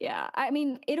cute. Yeah. I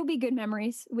mean, it'll be good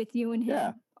memories with you and yeah,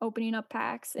 him opening up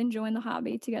packs, enjoying the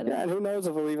hobby together. yeah, and who knows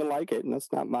if he'll even like it? And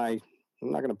that's not my.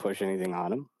 I'm not going to push anything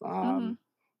on him. Mhm.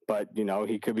 But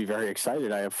he could be very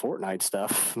excited. I have Fortnite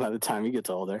stuff by the time he gets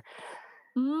older.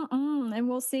 Mm-mm. And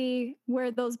we'll see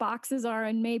where those boxes are,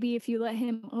 and maybe if you let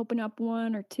him open up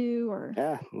one or two, or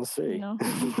Yeah, we'll see.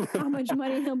 how much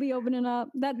money he'll be opening up.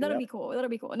 That'll Yep. be cool. That'll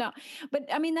be cool. No, but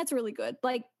I mean that's really good.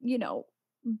 Like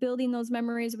building those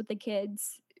memories with the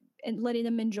kids and letting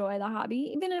them enjoy the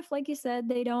hobby, even if, like you said,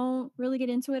 they don't really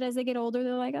get into it as they get older.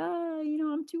 They're like, oh,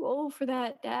 I'm too old for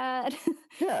that, Dad.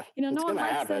 Yeah, it's No one gonna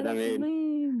likes happen. it. I That's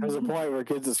mean, there's a lame. point where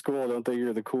kids at school don't think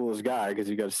you're the coolest guy because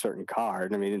you got a certain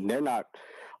card. I mean, they're not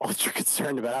ultra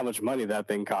concerned about how much money that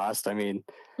thing costs. I mean,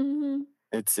 Hmm.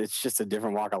 it's just a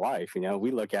different walk of life. We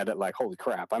look at it like, holy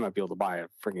crap, I might be able to buy a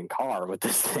freaking car with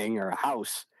this thing or a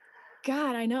house.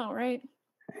 God, I know, right?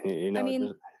 I mean,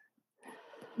 There's-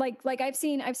 like I've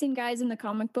seen guys in the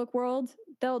comic book world.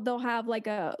 They'll have like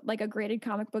a graded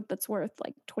comic book that's worth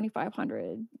like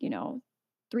 2,500,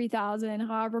 3,000,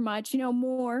 however much,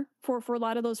 more for a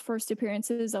lot of those first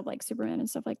appearances of like Superman and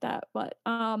stuff like that. But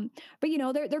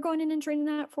they're going in and trading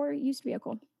that for a used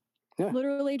vehicle. yeah,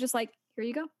 Literally just like, here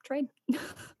you go, trade.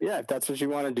 yeah, if that's what you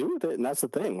want to do with it, and that's the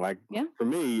thing. Like Yeah. for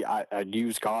me, a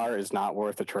used car is not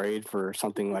worth a trade for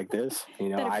something like this.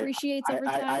 That appreciates every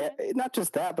time. Not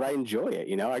just that, but I enjoy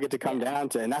it. I get to come Yeah. down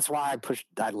to, and that's why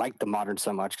I like the modern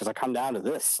so much because I come down to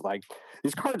this. Like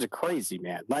these cards are crazy,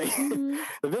 man. Like Mhm.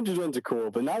 the vintage ones are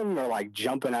cool, but none of them are like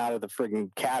jumping out of the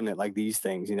frigging cabinet like these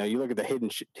things. You look at the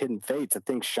hidden fates, the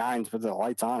thing shines whether the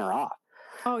lights on or off.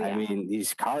 Oh I yeah. mean,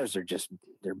 these cars are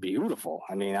they're beautiful.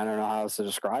 I mean, I don't know how else to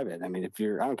describe it. I mean,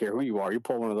 I don't care who you are, you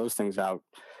pull one of those things out,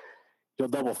 you'll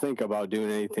double think about doing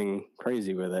anything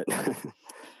crazy with it.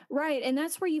 Right. And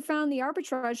that's where you found the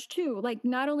arbitrage too. Like,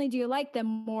 not only do you like them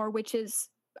more, which is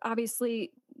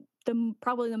obviously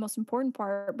probably the most important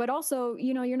part, but also,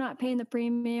 you're not paying the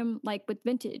premium like with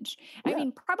vintage. I Yeah,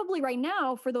 mean, probably right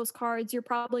now for those cards, you're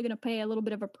probably going to pay a little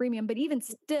bit of a premium, but even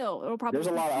still, it'll probably there's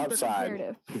a be lot of super upside.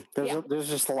 comparative. There's Yeah. there's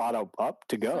just a lot of up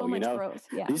to go. So much growth.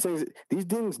 Yeah. These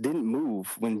things didn't move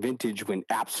when vintage went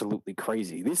absolutely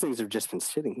crazy. These things have just been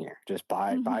sitting here, just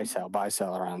buy Mhm. buy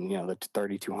sell around the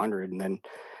 3,200, and then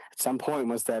at some point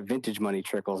once that vintage money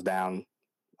trickles down,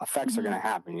 effects are going Mhm. to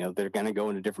happen. They're going to go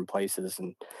into different places,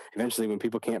 and eventually, when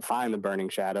people can't find the Burning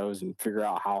Shadows and figure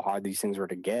out how hard these things were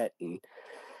to get, and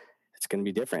it's going to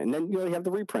be different. And then you have the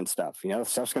reprint stuff.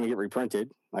 Stuff's going to get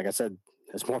reprinted. Like I said,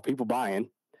 there's more people buying,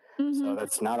 so Mhm.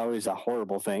 that's not always a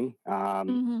horrible thing.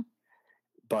 Mhm.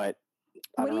 But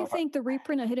I What do don't know you if think the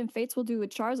reprint of Hidden Fates will do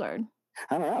with Charizard?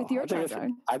 I don't With know. your Charizard?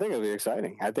 I think it'll be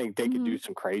exciting. I think they could do Mhm.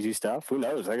 some crazy stuff. Who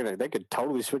knows? They could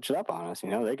totally switch it up on us.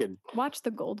 They could. Watch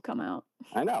the gold come out.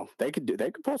 I know they could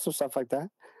pull some stuff like that.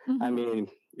 I Mhm.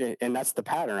 mean, and that's the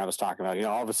pattern I was talking about.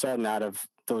 All of a sudden, out of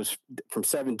those from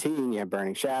 17, you had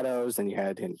Burning Shadows, then you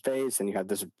had Hidden Face, and you had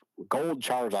this gold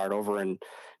Charizard over in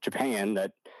Japan.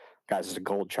 That guys is a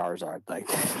gold Charizard, like,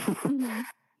 Mhm.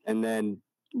 and then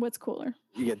What's cooler?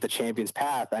 you get the Champion's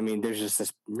Path. I mean, there's just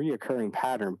this reoccurring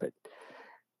pattern, but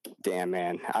damn,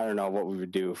 man, I don't know what we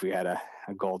would do if we had a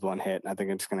gold one hit. I think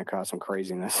it's going to cause some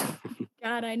craziness.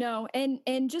 God, I know.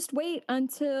 And just wait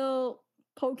until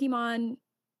Pokemon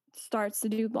starts to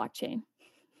do blockchain.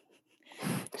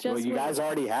 Well, Just you wait. guys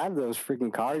already have those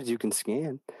freaking cards you can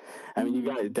scan. I mean, you Mhm.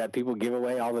 got that people give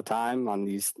away all the time on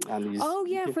these Oh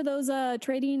yeah, for those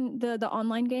trading the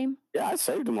online game. Yeah, I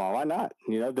saved them all. Why not?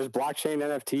 There's blockchain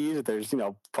NFTs. There's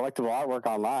collectible artwork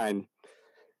online.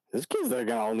 There's kids that are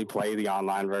gonna only play the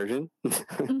online version.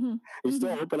 Mhm. You still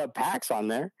Mhm. open up packs on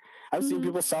there. I've seen Mhm.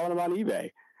 people selling them on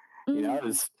eBay.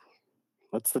 Mhm.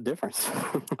 What's the difference?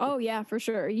 Oh yeah, for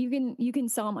sure. You can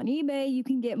sell them on eBay. You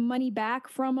can get money back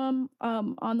from them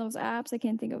on those apps. I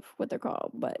can't think of what they're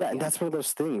called, but Yeah, and yeah. that's one of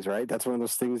those things, right? That's one of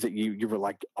those things that you were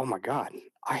like, oh my god,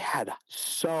 I had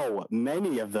so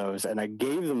many of those, and I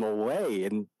gave them away,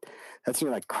 and that's you're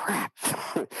like, crap,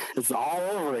 it's all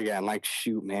over again. Like,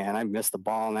 shoot, man, I missed the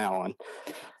ball on that one.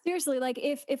 Seriously, like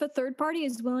if a third party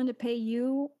is willing to pay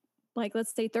you, like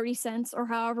let's say 30 cents or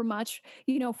however much,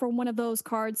 for one of those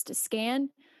cards to scan,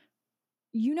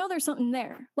 there's something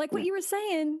there. Like what Yeah, you were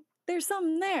saying, there's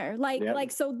something there.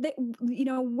 Yep. So they, you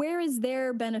know, where is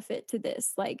their benefit to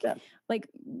this? Yeah. Like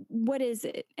what is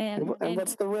it? And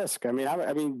what's the risk? I mean,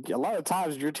 I mean, a lot of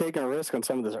times you're taking a risk on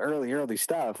some of this early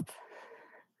stuff.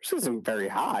 This isn't very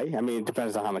high. I mean, it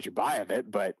depends on how much you buy of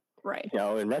it, but right. you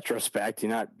know, in retrospect,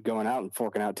 you're not going out and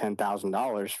forking out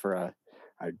 $10,000 for a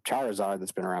Charizard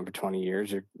that's been around for 20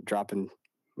 years. You're dropping,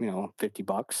 you know,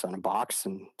 $50 on a box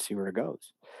and see where it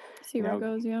goes. See where it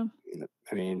goes, yeah.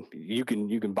 I mean, you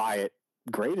can buy it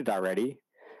graded already,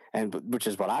 and which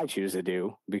is what I choose to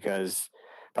do, because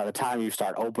by the time you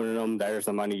start opening them, there's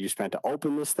the money you spent to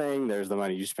open this thing. There's the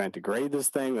money you spent to grade this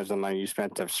thing. There's the money you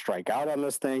spent to strike out on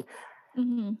this thing.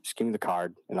 Mm-hmm. Just give me the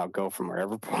card, and I'll go from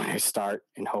wherever point I start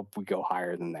and hope we go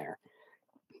higher than there.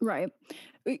 Right.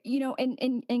 You know,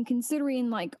 and considering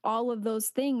like all of those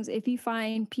things, if you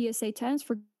find PSA 10s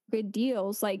for good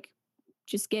deals, like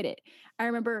just get it. I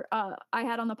remember I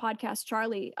had on the podcast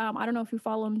Charlie. I don't know if you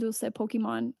follow him, Dulce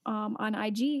Pokemon on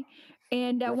IG.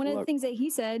 And one of the things that he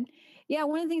said,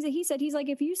 he's like,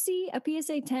 if you see a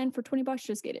PSA 10 for $20,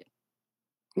 just get it.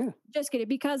 Yeah. Just get it,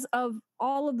 because of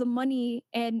all of the money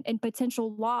and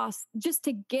potential loss just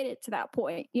to get it to that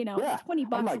point, you know. Yeah. $20.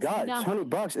 Oh my God,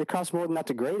 $20. It costs more than that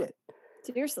to grade it.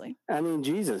 Seriously. I mean,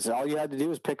 Jesus, all you had to do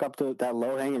was pick up that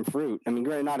low hanging fruit. I mean,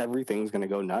 granted, not everything's going to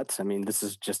go nuts. I mean, this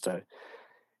is just a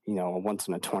once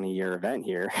in a 20-year event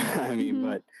here. I mean,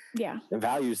 but yeah, the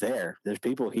value's there. There's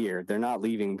people here. They're not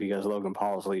leaving because Logan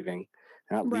Paul's leaving.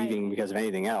 They're not leaving because of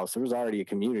anything else. There was already a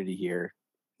community here.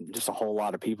 Just a whole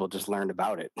lot of people just learned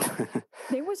about it.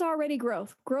 There was already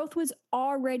growth. Growth was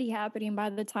already happening by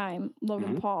the time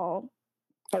Logan Paul.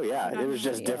 Oh yeah, it was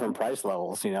just different price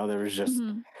levels. You know, there was just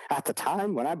at the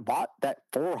time when I bought that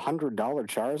 $400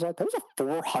 Charizard, that was a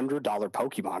 $400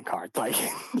 Pokemon card. Like,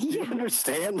 do you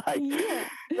understand? Like,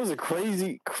 it was a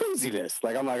craziness.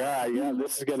 Like, I'm like, all right, yeah,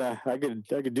 this is I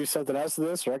could do something else with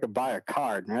this, or I could buy a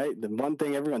card. Right? The one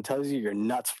thing everyone tells you, you're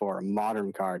nuts for a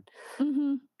modern card,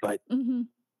 but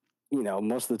you know,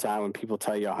 most of the time when people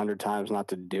tell you 100 times not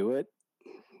to do it,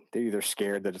 they're either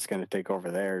scared that it's going to take over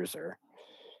theirs, or,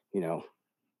 you know,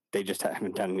 they just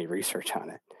haven't done any research on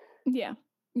it.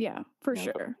 Yeah, for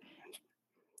sure.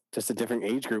 Just a different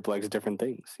age group likes different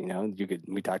things. You know,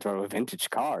 we talked about vintage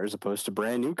cars opposed to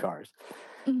brand new cars.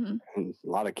 And a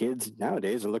lot of kids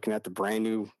nowadays are looking at the brand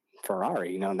new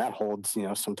Ferrari, you know, and that holds, you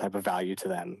know, some type of value to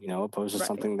them, you know, opposed to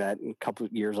something that a couple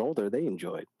of years older they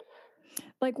enjoyed.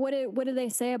 Like, what do they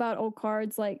say about old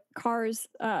cards? Like cars,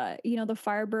 you know, the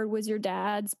Firebird was your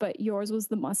dad's, but yours was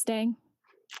the Mustang.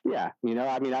 Yeah, you know,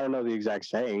 I mean, I don't know the exact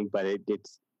saying, but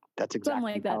that's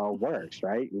exactly how it works,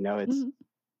 right? You know, it's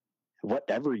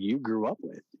whatever you grew up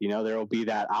with. You know, there will be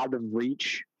that out of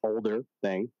reach older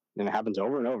thing, and it happens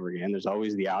over and over again. There's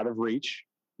always the out of reach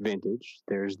vintage.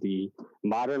 There's the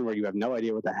modern where you have no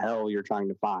idea what the hell you're trying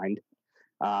to find.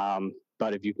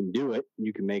 But if you can do it,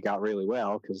 you can make out really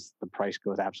well because the price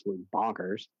goes absolutely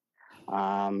bonkers.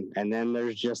 And then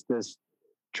there's just this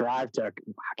drive to,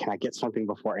 can I get something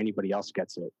before anybody else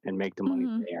gets it and make the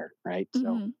money there, right?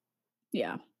 So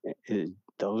yeah,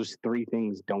 those three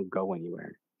things don't go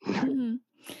anywhere.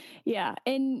 Yeah,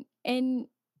 and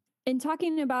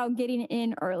talking about getting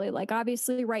in early, like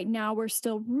obviously right now we're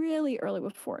still really early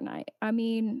with Fortnite. I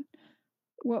mean,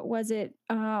 what was it?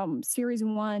 Series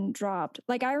 1 dropped.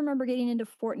 Like, I remember getting into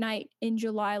Fortnite in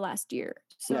July last year.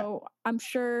 So I'm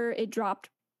sure it dropped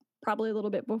probably a little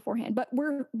bit beforehand, but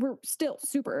we're still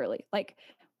super early, like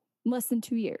less than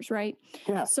 2 years, right?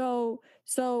 Yeah. So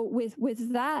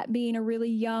with that being a really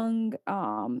young,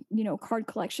 you know, card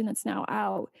collection that's now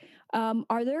out,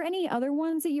 are there any other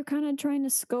ones that you're kind of trying to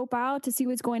scope out to see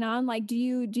what's going on? Like, do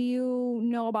you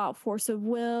know about Force of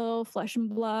Will, Flesh and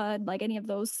Blood, like any of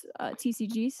those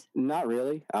TCGs? Not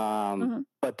really.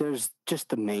 But there's just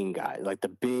the main guys, like the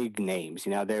big names.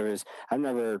 You know, I've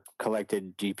never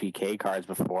collected GPK cards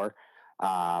before,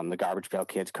 the Garbage Pail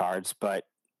Kids cards, but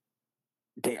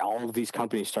all of these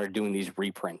companies started doing these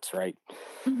reprints, right?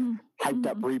 Hyped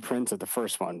up reprints of the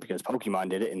first one because Pokemon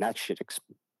did it, and that shit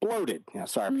exploded. You know,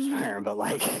 sorry for swearing, but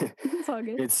like, it's all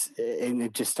good. And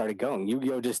it just started going.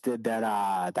 Yu-Gi-Oh just did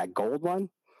that gold one,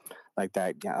 like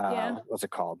that. What's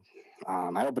it called?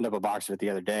 I opened up a box of it the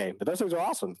other day, but those things are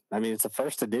awesome. I mean, it's the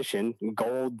first edition,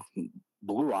 gold,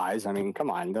 blue eyes. I mean, come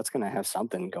on, that's going to have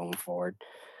something going forward.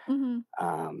 And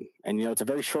you know, it's a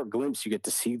very short glimpse. You get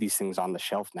to see these things on the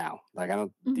shelf now. Like,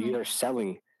 they're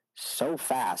selling so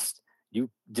fast. You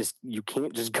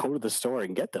can't just go to the store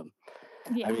and get them.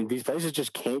 Yeah. I mean, these places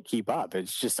just can't keep up.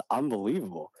 It's just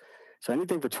unbelievable. So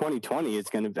anything for 2020 is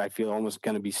I feel almost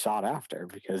going to be sought after,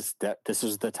 because this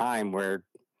is the time where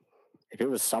if it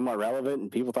was somewhat relevant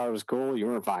and people thought it was cool, you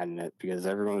weren't finding it because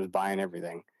everyone was buying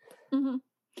everything. Mm-hmm.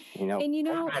 And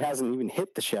Fortnite hasn't even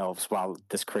hit the shelves while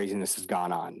this craziness has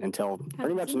gone on until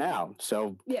pretty much now.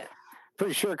 So yeah,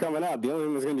 pretty sure coming up, the only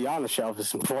thing that's going to be on the shelf is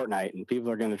some Fortnite, and people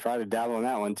are going to try to dabble in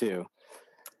that one too.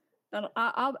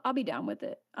 I'll be down with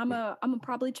it. I'm gonna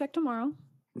probably check tomorrow.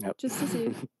 Yep. Just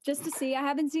to see. I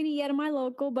haven't seen it yet in my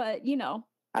local, but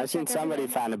I've seen somebody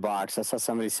find a box. I saw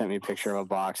somebody sent me a picture of a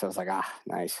box. I was like,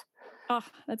 nice. Oh,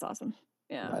 that's awesome.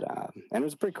 Yeah. But and it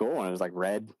was pretty cool. And it was like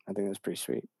red. I think it was pretty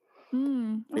sweet.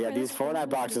 Okay, yeah, these Fortnite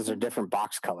boxes are different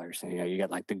box colors. And, you get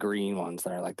like the green ones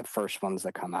that are like the first ones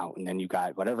that come out, and then you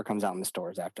got whatever comes out in the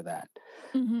stores after that.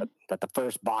 Mm-hmm. But the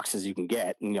first boxes you can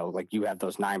get, like you have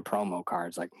those 9 promo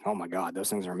cards. Like, oh my god, those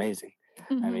things are amazing.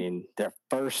 Mm-hmm. I mean, their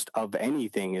first of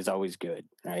anything is always good,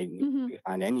 right? Mm-hmm.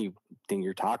 On anything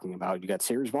you're talking about, you got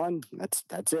Series 1.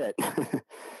 That's it.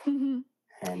 Mm-hmm.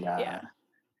 And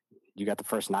you got the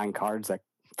first 9 cards, like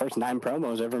first 9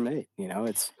 promos ever made.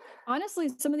 It's honestly,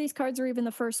 some of these cards are even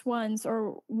the first ones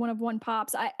or one of one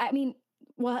pops. I mean,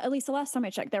 well, at least the last time I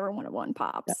checked, they were one of one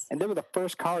pops. Yeah. And they were the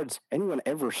first cards anyone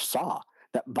ever saw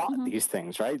that bought these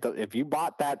things, right? If you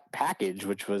bought that package,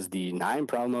 which was the 9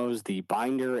 promos, the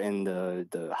binder, and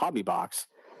the hobby box,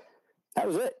 that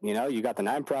was it. You got the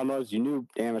 9 promos. You knew,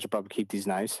 damn, I should probably keep these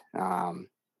nice. And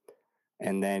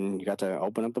then you got to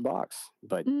open up the box.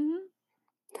 But I'm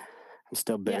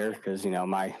still bitter because,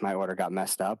 my order got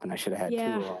messed up and I should have had 2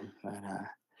 of them. But,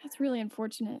 that's really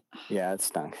unfortunate. Yeah, it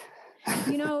stunk.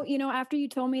 After you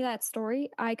told me that story,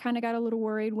 I kind of got a little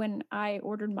worried when I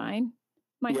ordered mine.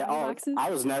 Boxes. I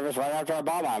was nervous right after I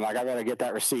bought mine. Like, I better get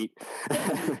that receipt.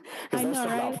 Because those sold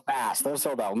out fast. Those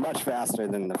sold out much faster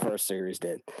than the first series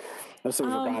did. Those things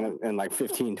were gone in like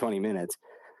 15, 20 minutes.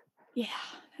 Yeah,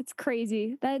 that's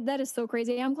crazy. That is so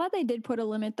crazy. I'm glad they did put a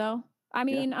limit, though. I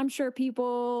mean, I'm sure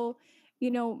people,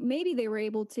 maybe they were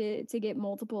able to get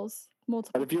multiples. But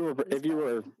if you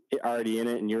were already in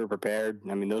it and you were prepared,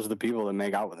 I mean, those are the people that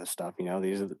make out with this stuff.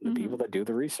 These are the people that do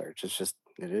the research. It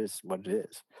is what it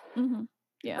is. Mm-hmm.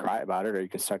 Yeah. Cry about it, or you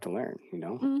can start to learn.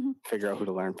 Figure out who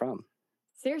to learn from.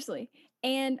 Seriously.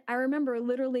 And I remember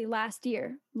literally last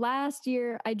year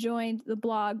I joined the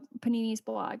blog, Panini's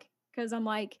blog, because I'm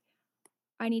like,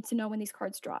 I need to know when these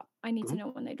cards drop. I need to know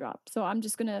when they drop. So I'm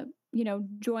just gonna,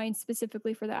 join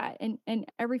specifically for that. And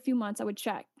every few months I would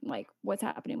check like what's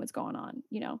happening, what's going on,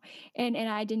 and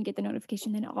I didn't get the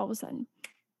notification. Then all of a sudden,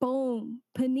 boom,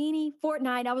 Panini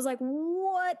Fortnite. I was like,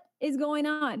 what is going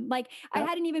on? Like, I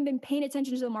hadn't even been paying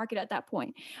attention to the market at that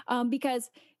point. Because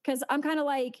I'm kind of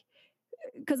like,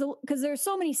 because there's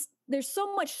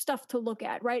so much stuff to look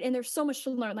at, right? And there's so much to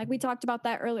learn. Like we talked about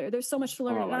that earlier. There's so much to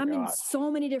learn. And I'm in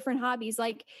so many different hobbies.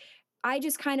 Like, I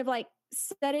just kind of like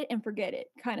set it and forget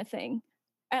it kind of thing,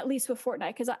 at least with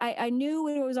Fortnite. Because I knew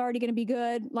it was already going to be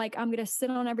good. Like, I'm going to sit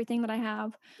on everything that I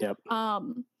have. Yep.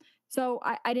 So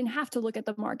I didn't have to look at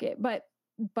the market, but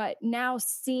now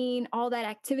seeing all that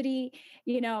activity,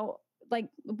 like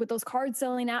with those cards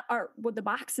selling out or with the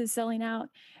boxes selling out,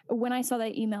 when I saw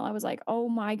that email, I was like, oh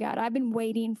my God, I've been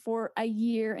waiting for a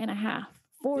year and a half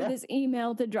for this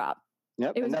email to drop.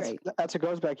 Yep. It was great. That's what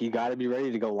goes back. You got to be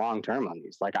ready to go long-term on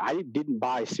these. Like, I didn't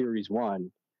buy Series 1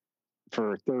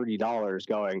 for $30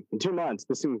 going, in 2 months,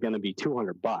 this thing's going to be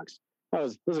 $200.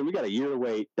 Listen, we got a year to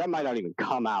wait. That might not even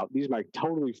come out. These might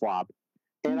totally flop.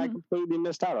 And I completely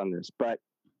missed out on this. But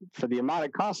for the amount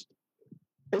it cost,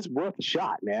 it's worth a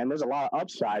shot, man. There's a lot of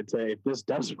upside to if this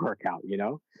does work out,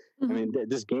 I mean,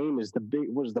 this game was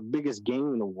the biggest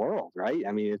game in the world, right?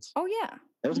 I mean, it's... Oh, yeah.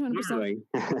 It's 100%.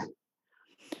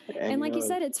 and like you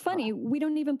said, it's funny. We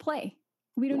don't even play.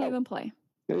 Even play.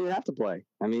 You have to play.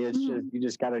 I mean, it's just, you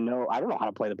just got to know. I don't know how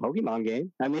to play the Pokemon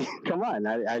game. I mean, come on.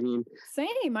 I mean,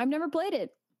 same. I've never played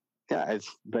it. Yeah,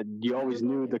 but you always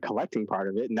knew the collecting part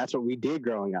of it, and that's what we did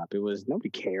growing up. It was, nobody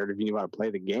cared if you knew how to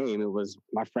play the game. It was,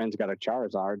 my friend's got a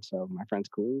Charizard, so my friend's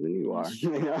cooler than you are.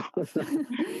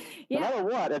 No matter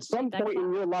what, at some point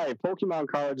in your life, Pokemon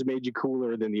cards made you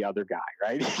cooler than the other guy,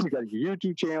 right? You got your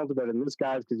YouTube channels better than this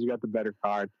guy's because you got the better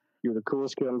card. You were the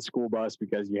coolest kid on the school bus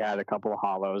because you had a couple of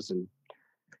hollows, and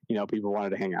people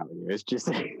wanted to hang out with you. It's just,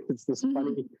 it's this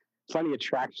funny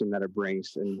attraction that it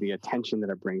brings, and the attention that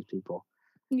it brings people.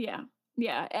 Yeah.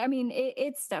 Yeah. I mean,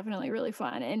 it's definitely really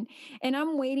fun. And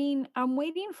I'm waiting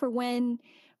for when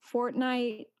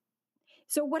Fortnite.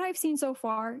 So what I've seen so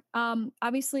far,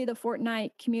 obviously the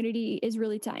Fortnite community is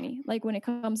really tiny, like when it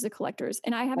comes to collectors.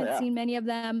 And I haven't seen many of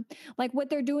them. Like, what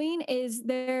they're doing is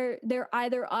they're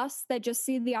either us that just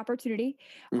see the opportunity,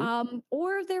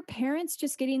 or their parents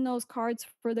just getting those cards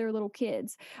for their little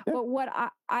kids. But what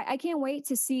I can't wait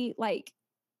to see, like,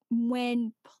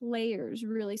 when players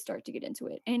really start to get into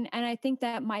it. And I think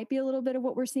that might be a little bit of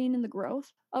what we're seeing in the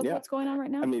growth of Yeah. what's going on right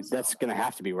I now. mean, So, that's going to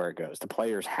have to be where it goes. The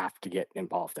players have to get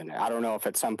involved in it. I don't know if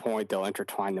at some point they'll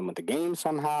intertwine them with the game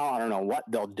somehow. I don't know what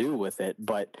they'll do with it,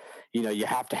 but you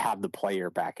have to have the player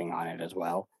backing on it as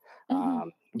well.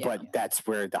 mhm. Yeah. But that's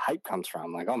where the hype comes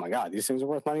from. Like, oh my God, these things are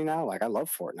worth money now. Like, I love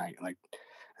Fortnite. Like,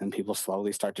 and people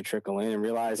slowly start to trickle in and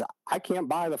realize I can't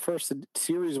buy the first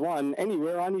Series 1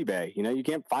 anywhere on eBay. You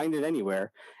can't find it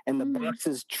anywhere. And the Mhm.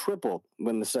 boxes tripled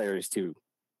when the Series 2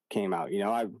 came out.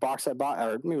 I bought,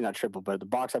 or maybe not triple, but the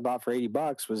box I bought for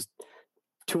 $80 was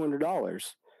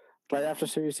 $200 right after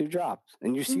Series 2 dropped.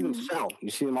 And you see them Mhm. sell.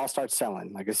 You see them all start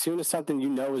selling. Like, as soon as something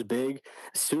is big,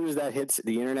 as soon as that hits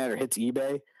the internet or hits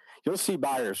eBay, you'll see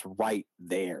buyers right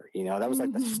there. That was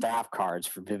like the Mhm. staff cards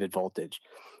for Vivid Voltage.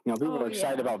 People Oh, were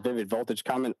excited yeah. about Vivid Voltage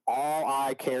coming. All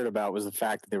I cared about was the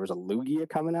fact that there was a Lugia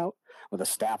coming out with a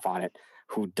staff on it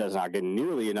who does not get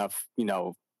nearly enough,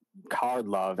 card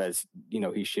love as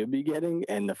he should be getting,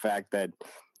 and the fact that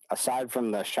aside from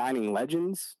the Shining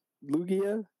Legends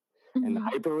Lugia and the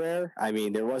Mhm. Hyper Rare, I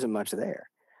mean, there wasn't much there.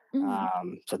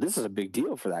 Mhm. So this is a big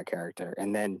deal for that character.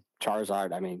 And then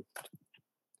Charizard, I mean,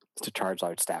 it's a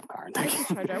Charizard staff card.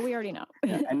 It's a Charizard. We already know.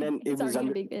 Yeah, and then it It's was already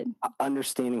a big bid.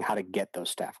 understanding how to get those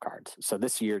staff cards. So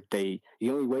this year, the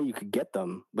only way you could get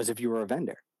them was if you were a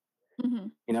vendor.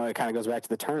 Mhm. It kind of goes back to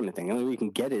the tournament thing. The only way you can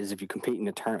get it is if you compete in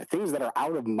a tournament. Things that are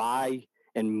out of my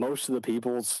and most of the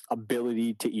people's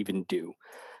ability to even do.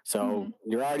 So Mhm.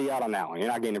 you're already out on that one. You're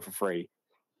not getting it for free.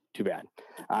 Too bad.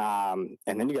 And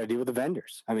then you got to deal with the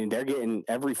vendors. I mean, they're getting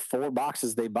every 4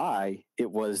 boxes they buy,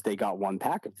 they got 1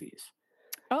 pack of these.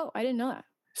 Oh, I didn't know that.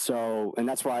 So, and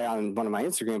that's why on one of my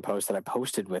Instagram posts that I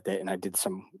posted with it, and I did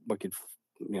some wicked,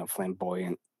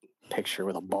 flamboyant picture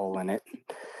with a bowl in it.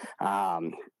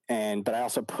 But I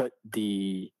also put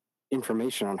the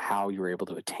information on how you were able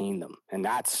to attain them. And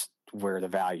that's where the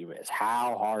value is.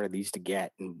 How hard are these to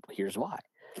get? And here's why.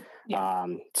 Yeah.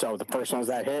 So the first ones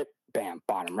that hit, bam,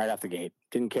 bought them right off the gate.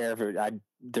 Didn't care if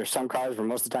there's some cards where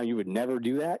most of the time you would never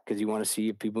do that because you want to see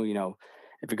if people,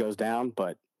 if it goes down,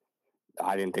 but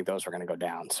I didn't think those were going to go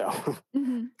down. So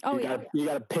Mhm. Oh, yeah. you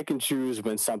got to pick and choose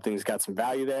when something's got some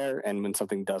value there and when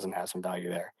something doesn't have some value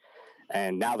there.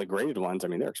 And now the graded ones, I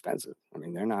mean, they're expensive. I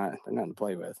mean, they're not to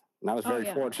play with. And I was Oh, very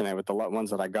yeah. fortunate with the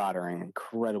ones that I got are in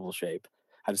incredible shape.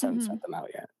 I just haven't Mhm. sent them out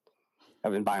yet.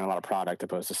 I've been buying a lot of product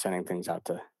opposed to sending things out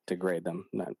to grade them.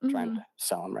 I'm not trying Mhm. to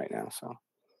sell them right now. So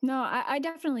No, I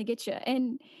definitely get you.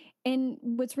 And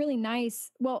what's really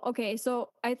nice, well, okay,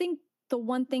 so I think the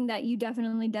one thing that you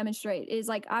definitely demonstrate is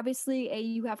like obviously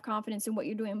you have confidence in what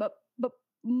you're doing, but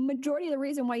majority of the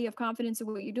reason why you have confidence in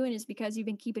what you're doing is because you've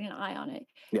been keeping an eye on it.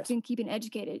 You've yes, been keeping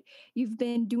educated. You've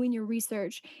been doing your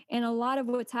research. And a lot of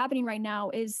what's happening right now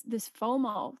is this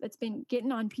FOMO that's been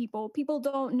getting on people. People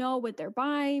don't know what they're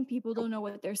buying. People don't know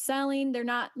what they're selling. They're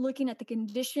not looking at the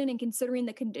condition and considering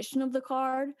the condition of the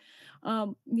card.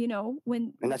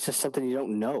 When and that's just something you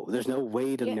don't know. There's no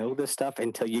way to yeah, know this stuff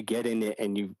until you get in it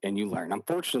and you learn.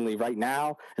 Unfortunately, right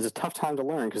now is a tough time to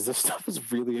learn because this stuff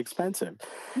is really expensive.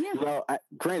 yeah,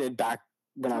 Granted, back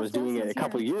when I tough was doing it lessons, a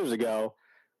couple yeah. of years ago,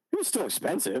 it was still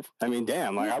expensive. I mean,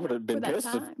 damn, like I Yeah, would have for been that pissed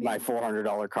if time, my yeah.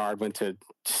 $400 card went to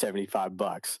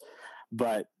 $75.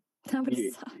 But That would have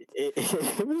you, sucked.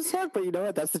 it would suck. But you know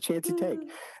what? That's the chance you take.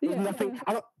 There's Yeah, nothing. yeah.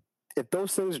 I don't. If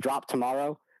those things drop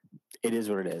tomorrow, it is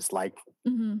what it is. Like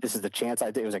Mhm, this is the chance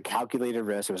I did. It was a calculated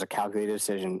risk. It was a calculated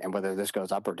decision. And whether this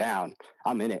goes up or down,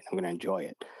 I'm in it. I'm going to enjoy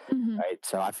it. mhm, Right.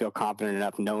 So I feel confident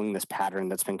enough knowing this pattern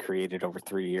that's been created over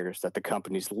 3 years that the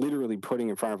company's literally putting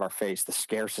in front of our face the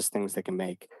scarcest things they can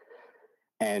make.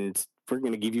 And we're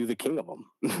going to give you the king of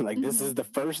them. Like this is mhm. the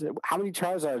first. How many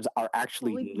Charizards are Holy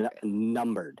actually grail.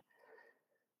 numbered?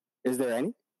 Is there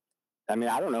any? I mean,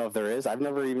 I don't know if there is. I've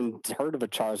never even heard of a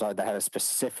Charizard that had a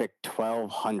specific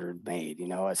 1200 made,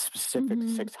 a specific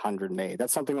Mhm, 600 made.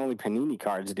 That's something only Panini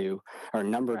cards do or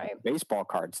numbered right. baseball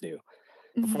cards do.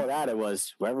 Mhm. Before that, it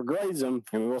was whoever grades them,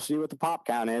 and we'll see what the pop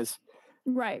count is.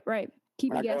 Right, right.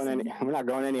 Keep you guessing. We're not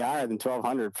going any higher than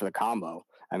 1200 for the combo.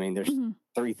 I mean, there's Mhm,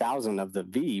 3000 of the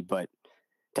V, but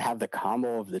to have the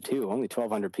combo of the two, only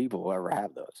 1200 people will ever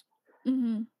have those.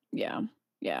 mhm. Yeah,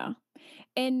 yeah.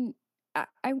 And I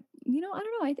I don't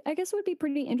know. I guess it would be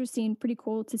pretty interesting, pretty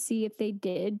cool to see if they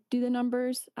did do the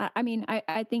numbers. I mean,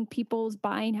 I think people's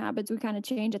buying habits would kind of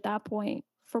change at that point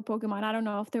for Pokemon. I don't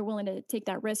know if they're willing to take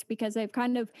that risk because they've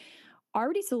kind of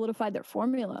already solidified their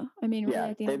formula. I mean, really, Yeah,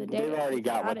 at the end of the they've day, already they've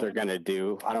got got what they're it. going to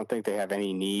do. I don't think they have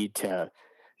any need to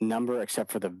number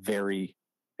except for the very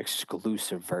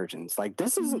exclusive versions. Like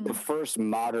this isn't the Mhm, first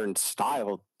modern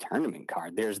style tournament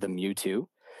card. There's the Mewtwo,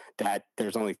 that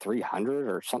there's only 300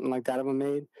 or something like that of them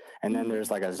made. And then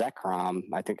there's like a Zekrom.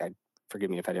 Forgive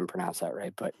me if I didn't pronounce that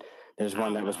right, but there's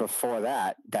one that was before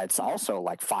that that's also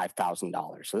like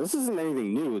 $5,000. So this isn't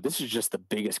anything new. This is just the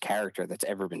biggest character that's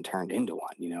ever been turned into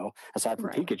one, aside from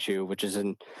Right. Pikachu, he's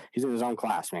in his own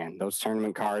class, man. Those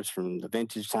tournament cards from the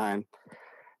vintage time,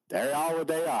 they're all what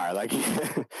they are. Like,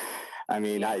 I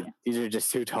mean, these are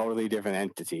just two totally different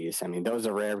entities. I mean, those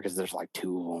are rare because there's like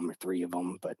 2 of them or 3 of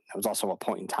them, but it was also a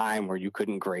point in time where you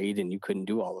couldn't grade and you couldn't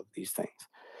do all of these things.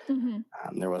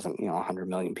 There wasn't, 100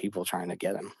 million people trying to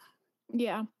get them.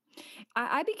 Yeah.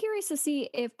 I'd be curious to see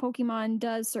if Pokemon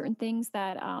does certain things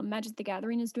that Magic the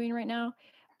Gathering is doing right now.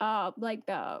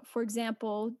 For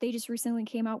example, they just recently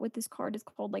came out with this card. It's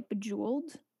called like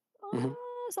Bejeweled.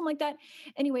 Something like that.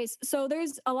 Anyways, so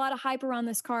there's a lot of hype around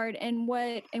this card, and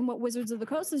what Wizards of the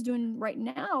Coast is doing right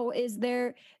now is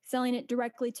they're selling it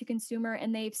directly to consumer,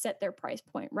 and they've set their price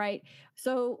point, right?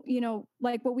 So,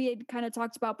 like what we had kind of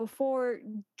talked about before,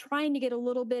 trying to get a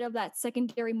little bit of that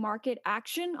secondary market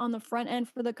action on the front end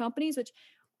for the companies, which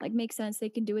like makes sense. They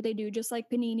can do what they do, just like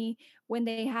Panini when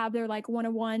they have their like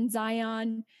 101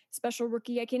 Zion special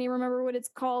rookie. I can't even remember what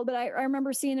it's called, but I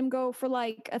remember seeing them go for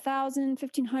like 1,000,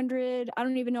 1,500. I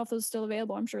don't even know if those are still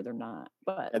available. I'm sure they're not.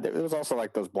 But there was also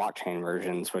like those blockchain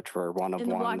versions, which were one of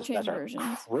ones that are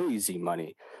crazy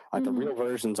money. Like the real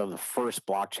versions of the first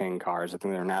blockchain cards. I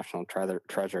think they're national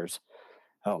treasures.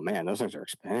 Oh man, those things are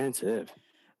expensive.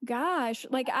 Gosh,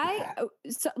 like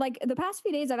the past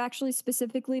few days, I've actually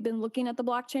specifically been looking at the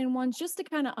blockchain ones just to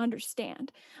kind of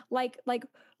understand, what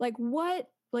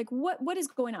is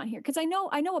going on here? Because I know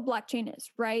what blockchain is,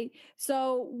 right?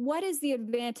 So, what is the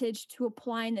advantage to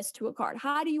applying this to a card?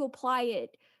 How do you apply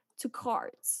it to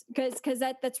cards? Because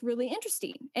that's really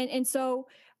interesting, and so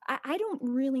I don't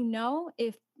really know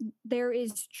if there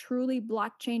is truly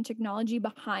blockchain technology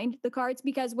behind the cards,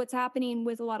 because what's happening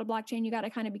with a lot of blockchain, you got to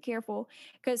kind of be careful,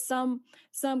 because some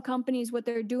companies, what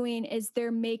they're doing is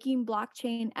they're making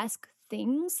blockchain-esque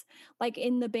things. Like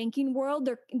in the banking world,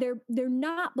 they're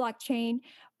not blockchain,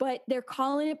 but they're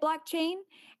calling it blockchain.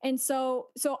 And so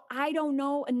I don't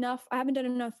know enough. I haven't done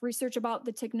enough research about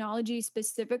the technology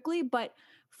specifically, but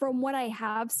from what I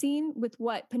have seen with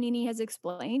what Panini has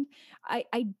explained,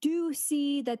 I do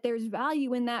see that there's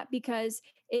value in that, because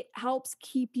it helps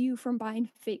keep you from buying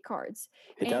fake cards.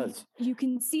 It does. You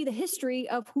can see the history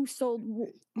of who sold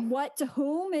what to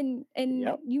whom, and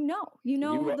Yep. you know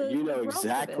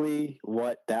exactly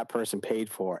what that person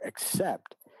paid for,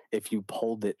 except if you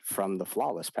pulled it from the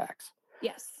flawless packs.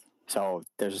 Yes. So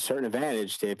there's a certain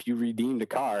advantage to if you redeem the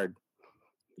card,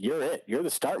 you're the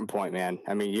starting point, man.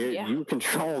 I mean, you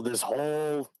control this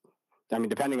whole. I mean,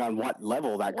 depending on what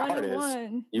level that card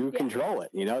is, you control it.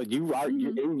 You are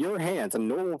in your hands. A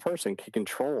normal person can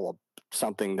control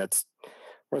something that's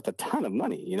worth a ton of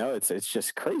money. It's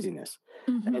just craziness.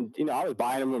 And I was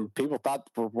buying them when people thought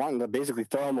were wanting to basically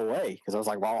throw them away, because I was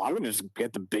like, well, I'm going to just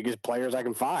get the biggest players I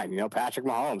can find. Patrick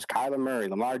Mahomes, Kyler Murray,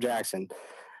 Lamar Jackson,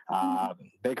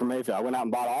 Baker Mayfield. I went out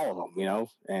and bought all of them.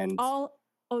 And all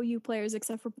OU players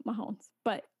except for Mahomes,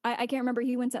 but I can't remember.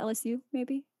 He went to LSU,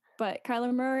 maybe. But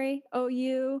Kyler Murray,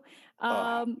 OU,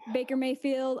 Baker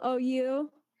Mayfield, OU.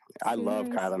 I love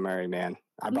Kyler Murray, man.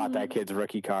 I bought that kid's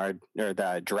rookie card, or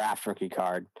the draft rookie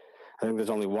card. I think there's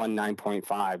only one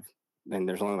 9.5, and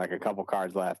there's only like a couple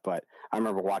cards left. But I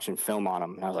remember watching film on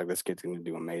him, and I was like, this kid's going to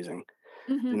do amazing.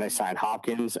 And they signed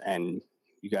Hopkins, and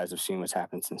you guys have seen what's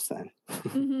happened since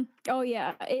then. Oh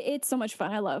yeah, it's so much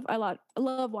fun. I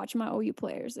love watching my OU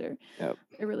players. They're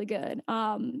really good.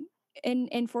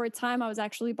 And for a time, I was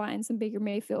actually buying some Baker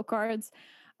Mayfield cards,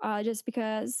 just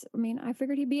because, I mean, I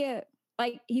figured he'd be it.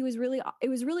 Like, it was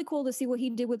really cool to see what he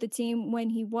did with the team when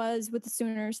he was with the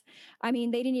Sooners. I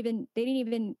mean, they didn't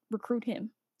even recruit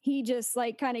him. He just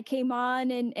like kind of came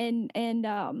on and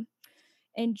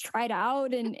tried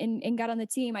out and got on the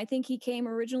team. I think he came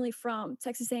originally from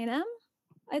Texas A&M,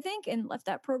 and left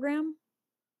that program.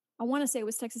 I want to say it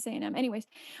was Texas A&M. Anyways,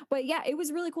 but yeah, it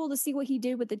was really cool to see what he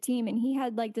did with the team. And he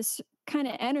had like this kind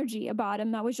of energy about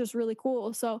him that was just really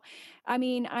cool. So, I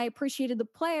mean, I appreciated the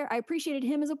player. I appreciated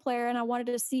him as a player, and I wanted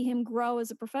to see him grow as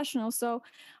a professional. So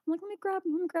I'm like, let me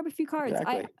grab a few cards.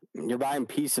 Exactly. You're buying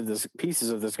pieces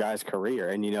of this guy's career.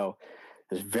 And,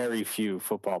 there's very few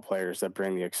football players that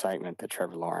bring the excitement that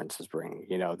Trevor Lawrence is bringing.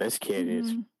 This kid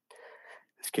is...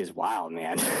 This kid's wild,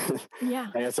 man. Yeah.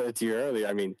 Like I said to you earlier,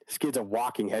 I mean, this kid's a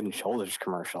walking Head and Shoulders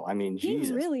commercial. I mean, Jesus.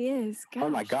 He really is. Gosh, oh,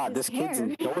 my God. This kid's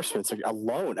endorsements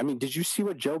alone. I mean, did you see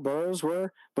what Joe Burrows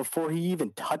were before he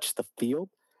even touched the field?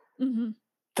 The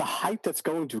hype that's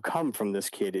going to come from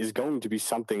this kid is going to be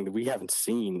something that we haven't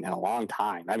seen in a long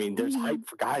time. I mean, there's hype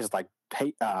for guys like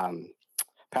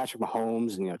Patrick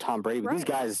Mahomes and Tom Brady. But these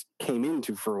guys came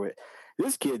into for it.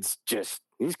 This kid's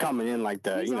he's coming in like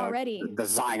the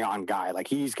Zion guy. Like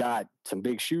he's got some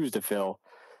big shoes to fill,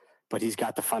 but he's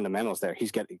got the fundamentals there.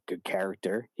 He's got a good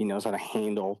character. He knows how to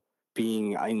handle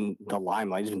being in the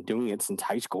limelight. He's been doing it since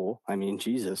high school. I mean,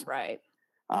 Jesus. Right.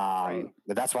 But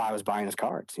that's why I was buying his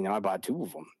cards. I bought 2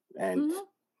 of them. And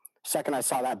second I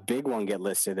saw that big one get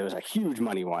listed, there was a huge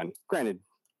money one. Granted,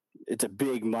 it's a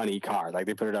big money card. Like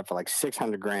they put it up for like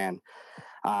 $600,000.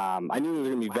 I knew there was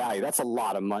going to be value. That's a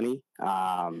lot of money.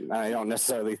 I don't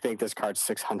necessarily think this card's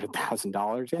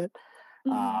 $600,000 yet.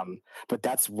 But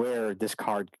that's where this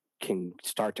card can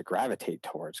start to gravitate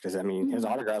towards. Because his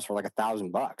autographs were like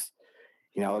 $1,000.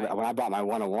 When I bought my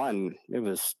 101, it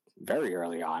was very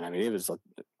early on. It was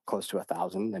close to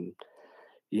 1,000. And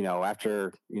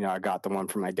after I got the one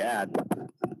from my dad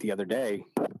the other day,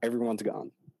 everyone's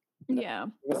gone. Yeah,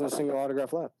 there wasn't a single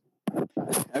autograph left.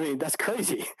 That's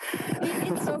crazy.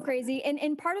 It's so crazy.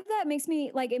 And part of that makes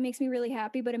me really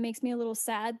happy, but it makes me a little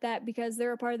sad that because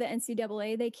they're a part of the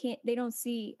NCAA, they don't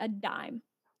see a dime.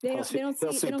 They don't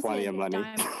see plenty of money.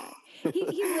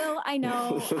 He will. I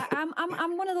know.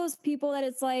 I'm one of those people that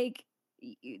it's like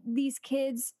these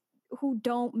kids who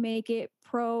don't make it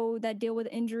pro, that deal with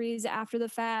injuries after the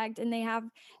fact, and they have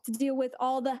to deal with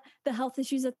all the health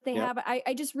issues that they have.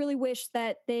 I just really wish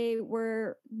that they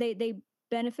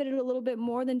benefited a little bit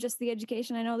more than just the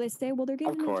education. I know they say, well, they're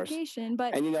getting an education,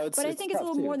 but I think it's a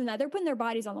little more than that. They're putting their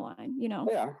bodies on the line,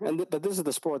 Yeah, but this is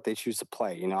the sport they choose to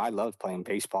play. I love playing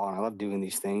baseball and I love doing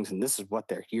these things, and this is what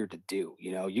they're here to do.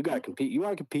 You got to compete. You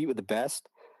want to compete with the best.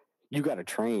 You got to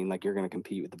train like you're going to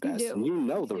compete with the best, and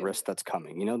the risk that's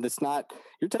coming. That's not,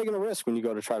 you're taking a risk when you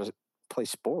go to try to play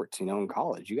sports. In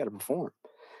college, you got to perform,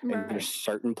 and there's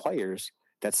certain players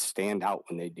that stand out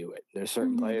when they do it. There's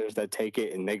certain players that take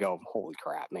it and they go, holy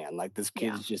crap, man. Like this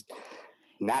kid is just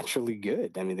naturally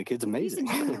good. The kid's amazing.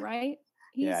 He's a junior, right?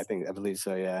 I believe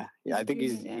so. Yeah. I think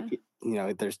he's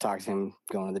there's talks of him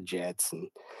going to the Jets and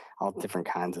all different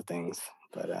kinds of things.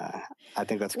 But I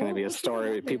think that's going to be a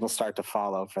story people start to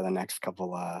follow for the next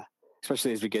couple,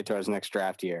 especially as we get to our next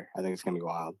draft year. I think it's going to be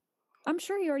wild. I'm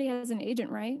sure he already has an agent,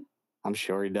 right? I'm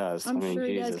sure he does. I'm sure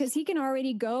he does, because he can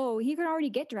already go. He could already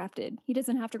get drafted. He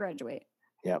doesn't have to graduate.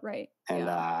 Yep. Right. And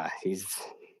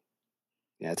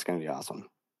it's going to be awesome.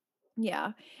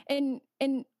 Yeah. And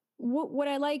what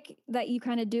I like that you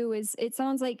kind of do is, it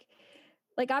sounds like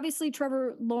obviously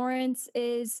Trevor Lawrence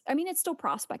is, it's still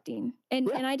prospecting. And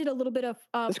I did a little bit of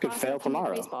this could fail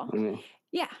tomorrow. Baseball.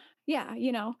 Yeah.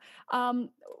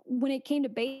 When it came to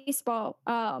baseball,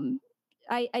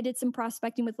 I did some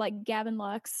prospecting with like Gavin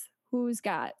Lux, who's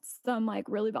got some like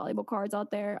really valuable cards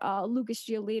out there. Lucas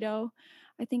Giolito,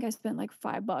 I think I spent like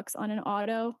 $5 on an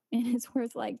auto and it's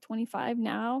worth like 25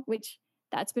 now, which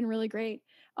that's been really great.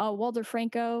 Walter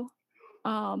Franco,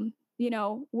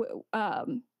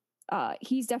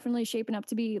 he's definitely shaping up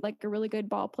to be like a really good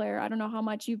ball player. I don't know how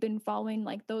much you've been following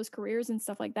like those careers and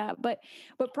stuff like that, but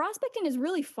prospecting is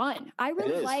really fun. I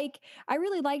really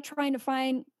like trying to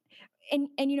find, and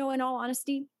in all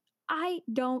honesty, I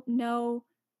don't know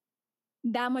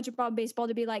that much about baseball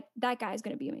to be like, that guy's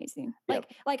going to be amazing.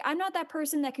 Like I'm not that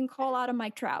person that can call out a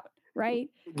Mike Trout, right?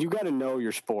 You got to know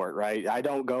your sport, right? I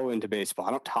don't go into baseball.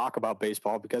 I don't talk about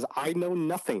baseball because I know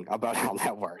nothing about how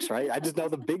that works, right? I just know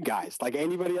the big guys. Like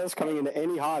anybody else coming into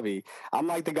any hobby, I'm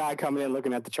like the guy coming in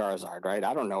looking at the Charizard, right?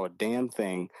 I don't know a damn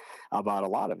thing about a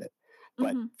lot of it.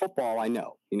 But football, I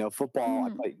know.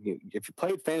 Football, if you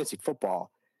played fantasy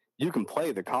football, you can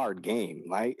play the card game,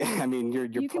 right?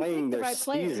 You're playing their season.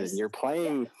 Players. You're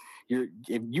playing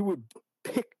if you would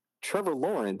pick Trevor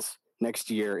Lawrence next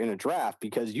year in a draft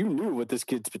because you knew what this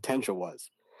kid's potential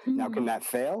was. Now, can that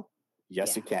fail?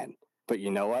 Yes, it can. But you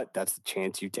know what? That's the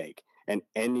chance you take. And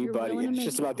anybody, it's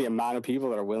just about the amount of people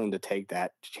that are willing to take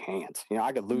that chance.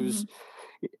 I could lose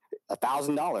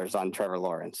 $1,000 on Trevor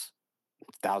Lawrence.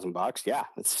 $1,000, yeah,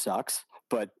 it sucks,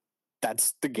 but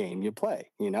that's the game you play.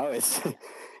 It's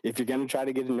if you're going to try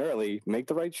to get in early, make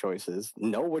the right choices,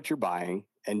 know what you're buying,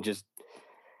 and just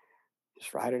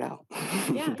ride it out.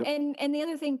 Yeah, and the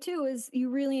other thing too is you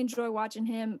really enjoy watching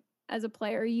him as a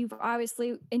player. You've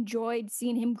obviously enjoyed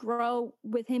seeing him grow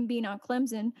with him being on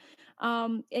Clemson,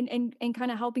 and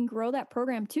kind of helping grow that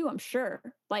program too. I'm sure,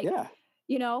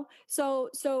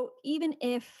 So even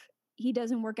if he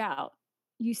doesn't work out,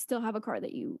 you still have a card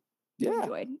that you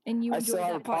enjoyed, and you. I still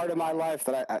have a part of my life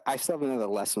that I still have another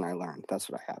lesson I learned. That's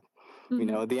what I have.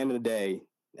 At the end of the day,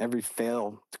 every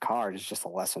failed card is just a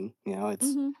lesson.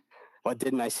 It's what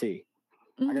didn't I see?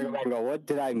 I gotta go back and go, what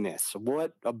did I miss?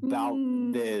 What about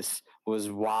this was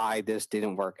why this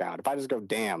didn't work out? If I just go,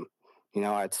 damn,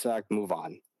 it's like, move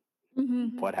on.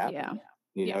 What happened?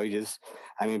 Yeah. You just,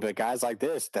 but guys like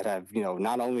this that have,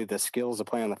 not only the skills to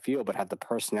play on the field, but have the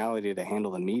personality to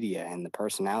handle the media and the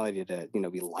personality to,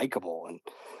 be likable. And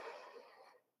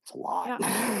it's a lot.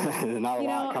 Yeah. Not a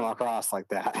lot come across like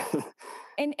that.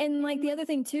 And like the other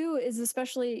thing too is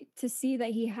especially to see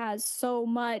that he has so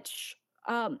much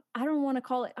I don't want to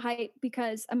call it hype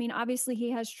because obviously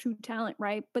he has true talent,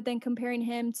 right? But then comparing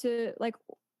him to like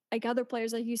other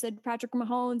players, like you said, Patrick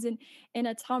Mahomes and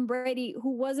a Tom Brady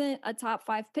who wasn't a top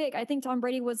 5 pick. I think Tom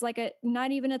Brady was like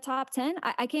not even a top 10.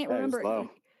 I can't remember.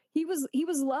 He was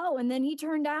low, and then he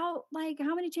turned out like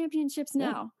how many championships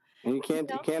now? And you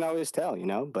can't always tell,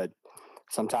 but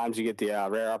sometimes you get the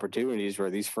rare opportunities where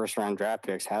these first round draft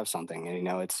picks have something,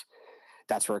 and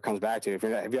that's where it comes back to. If you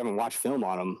haven't watched film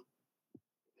on them,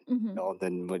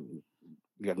 then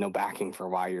you have no backing for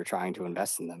why you're trying to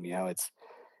invest in them.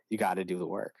 You got to do the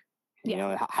work.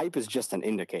 Hype is just an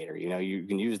indicator. You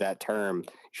can use that term.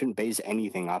 You shouldn't base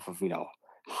anything off of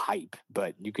hype,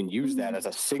 but you can use that as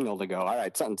a signal to go, all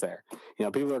right, something's there.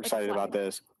 People are excited about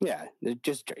this. Yeah, it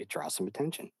draws some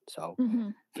attention. So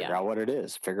figure out what it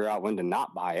is. Figure out when to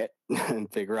not buy it,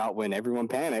 and figure out when everyone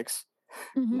panics.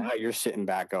 Now you're sitting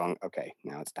back going, okay,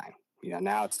 now it's time.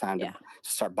 Now it's time to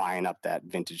start buying up that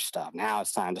vintage stuff. Now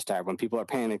it's time to start when people are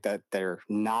panicked that their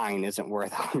 9 isn't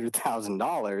worth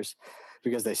 $100,000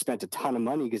 because they spent a ton of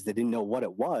money because they didn't know what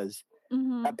it was.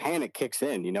 That panic kicks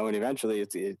in, and eventually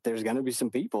there's going to be some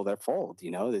people that fold,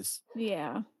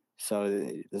 So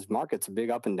this market's a big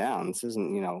up and down. This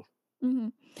isn't,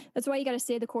 That's why you got to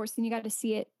stay the course, and you got to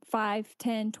see it 5,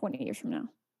 10, 20 years from now.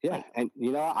 Yeah. And,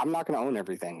 I'm not going to own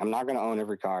everything. I'm not going to own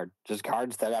every card. Just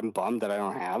cards that I'm bummed that I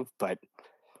don't have, but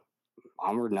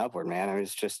onward and upward, man.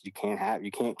 It's just, you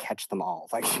can't catch them all.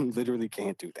 Like, you literally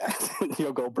can't do that.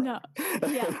 You'll go broke. No.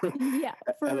 Yeah.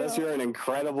 Unless you're an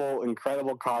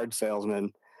incredible card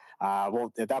salesman.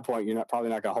 Well, at that point, you're probably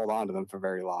not going to hold on to them for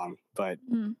very long, but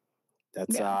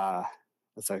that's a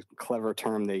clever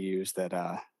term they use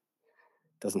that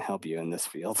doesn't help you in this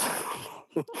field.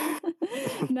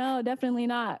 No, definitely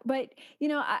not. But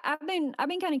I've been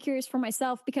kind of curious for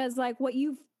myself because like what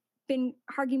you've been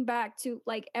harking back to,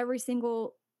 like every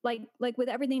single like with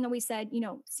everything that we said,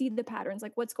 see the patterns,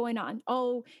 like what's going on.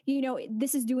 Oh,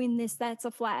 this is doing this. That's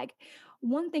a flag.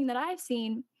 One thing that I've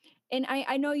seen, and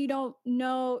I know you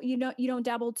don't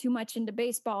dabble too much into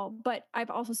baseball, but I've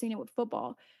also seen it with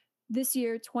football. This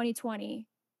year, 2020,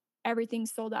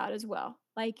 everything's sold out as well.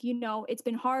 Like, it's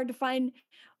been hard to find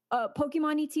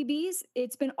Pokemon ETBs.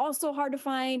 It's been also hard to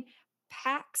find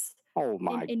packs. Oh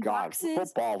my God.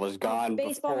 Football was gone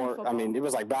before. It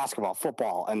was like basketball,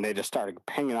 football, and they just started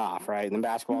pinging off, right? And then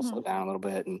basketball slowed down a little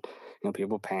bit and,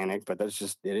 people panicked, but it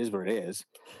is what it is.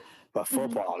 But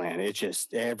football, man, it's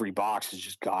just, every box has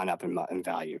just gone up in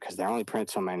value because they only print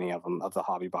so many of them, of the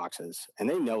hobby boxes, and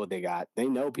they know what they got. They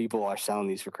know people are selling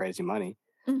these for crazy money.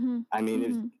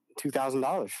 It's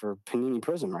 $2,000 for Panini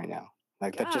Prism right now.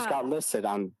 Like that just got listed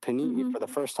on Panini for the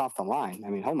first off the line.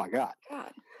 Oh my God.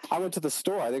 I went to the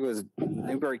store. I think it was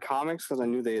Newbury Comics because I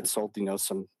knew they had sold,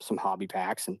 some hobby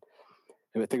packs, and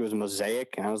I think it was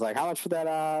Mosaic. And I was like, "How much for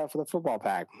that? For the football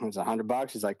pack?" It was $100.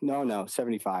 He's like, "No,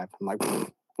 75." I'm like,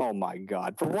 "Oh my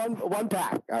God, for one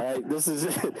pack! All right, this is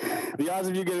it. The odds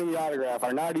of you getting the autograph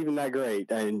are not even that great,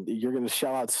 and you're going to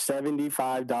shell out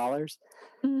 $75."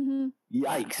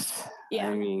 Yikes!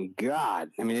 Yeah. God.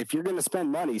 If you're going to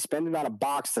spend money, spend it on a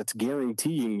box that's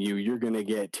guaranteeing you're going to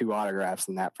get 2 autographs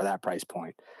in that for that price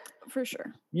point. For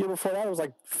sure. Year before that, it was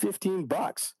like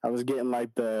 $15. I was getting like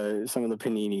some of the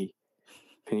Panini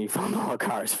football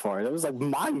cards for it. It was like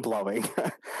mind blowing.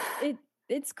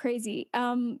 It's crazy.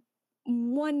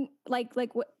 One like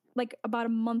about a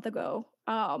month ago,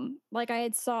 I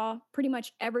had saw pretty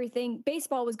much everything.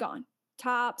 Baseball was gone.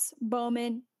 Topps,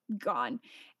 Bowman, gone.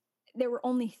 There were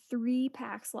only 3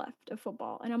 packs left of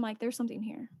football. And I'm like, there's something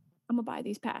here. I'm going to buy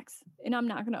these packs and I'm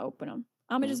not going to open them.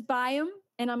 I'm going to just buy them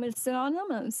and I'm going to sit on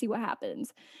them and see what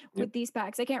happens with these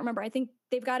packs. I can't remember. I think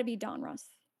they've got to be Donruss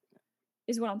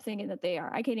is what I'm thinking that they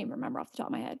are. I can't even remember off the top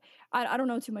of my head. I don't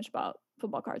know too much about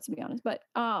football cards, to be honest, but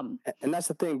and that's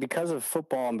the thing, because of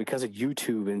football and because of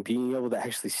YouTube and being able to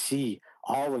actually see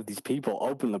all of these people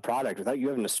open the product without you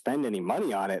having to spend any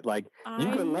money on it, like you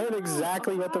can learn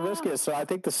exactly what the risk is. So I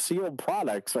think the sealed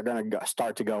products are going to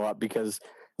start to go up because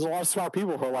there's a lot of smart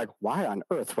people who are like, why on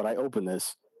earth would I open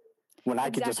this when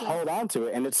I could just hold on to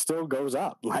it and it still goes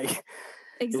up? Like,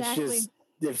 exactly. It's just,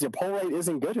 if the pull rate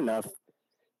isn't good enough,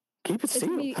 keep it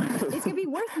sealed. It's going to be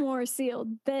worth more sealed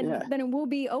than it will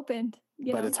be opened.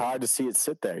 you but know? it's hard to see it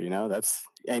sit there,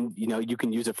 and you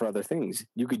can use it for other things.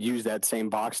 You could use that same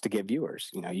box to get viewers,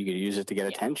 you could use it to get Yeah.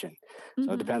 attention. So it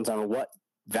Mhm. depends on what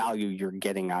value you're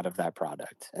getting out of that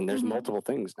product. And there's Mhm. multiple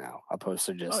things now opposed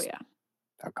to Oh, just yeah.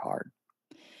 a card.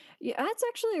 Yeah, that's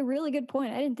actually a really good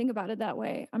point. I didn't think about it that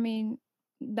way. I mean,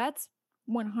 that's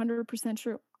 100%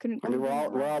 true. Couldn't I mean, couldn't agree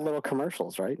we're more. all little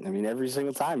commercials, right? I mean, every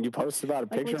single time you post about a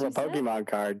Like picture what of a you said, Pokemon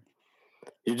card,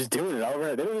 you're just doing it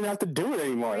over. They don't even have to do it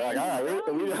anymore. They're like, all right,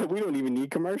 brand we don't even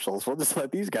need commercials. We'll just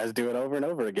let these guys do it over and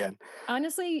over again.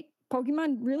 honestly,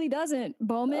 Pokemon really doesn't.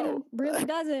 Bowman No. really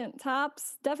doesn't.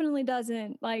 Tops definitely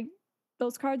doesn't. Like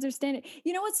those cards are standing.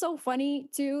 You know what's so funny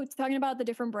too? Talking about the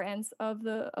different brands of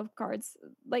cards,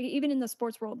 like even in the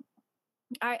sports world.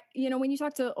 When you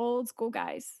talk to old school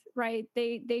guys, right?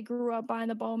 They grew up buying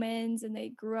the Bowmans and they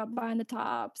grew up buying the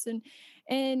Tops and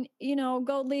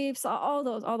Gold Leafs, all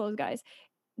those guys.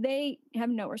 They have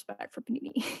no respect for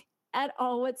Panini at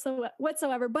all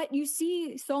whatsoever. But you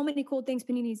see so many cool things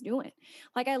Panini's doing.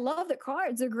 Like I love the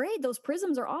cards; they're great. Those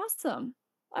prisms are awesome.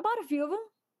 I bought a few of them.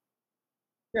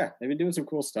 Yeah, they've been doing some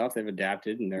cool stuff. They've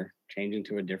adapted and they're changing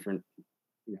to a different,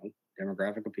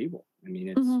 demographic of people. I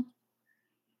mean, Hmm.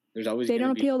 there's always They going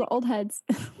don't to be. appeal to old heads.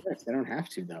 Yes, they don't have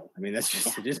to though. I mean, that's just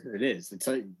Yeah. it is what it is. It's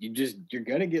like you're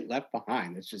gonna get left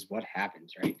behind. That's just what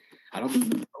happens, right? I don't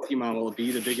think Pokemon will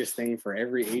be the biggest thing for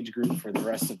every age group for the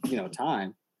rest of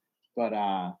time, but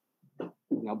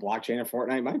blockchain or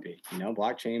Fortnite might be.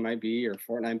 Blockchain might be or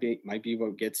Fortnite might be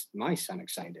what gets my son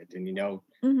excited. And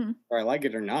Hmm. whether I like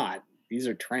it or not, these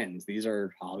are trends. These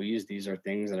are hobbies. These are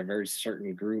things that a very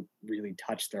certain group really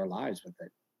touch their lives with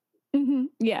it. Hmm.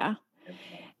 Yeah.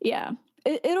 Yeah.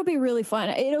 It'll be really fun.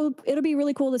 It'll be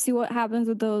really cool to see what happens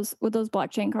with those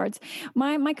blockchain cards.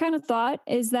 My kind of thought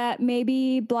is that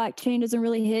maybe blockchain doesn't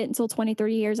really hit until 20,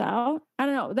 30 years out. I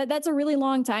don't know. That's a really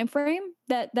long time frame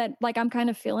that like I'm kind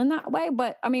of feeling that way,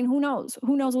 but I mean, who knows?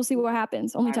 Who knows? We'll see what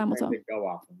happens. Only time will tell. They go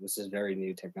off of. This is very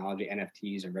new technology.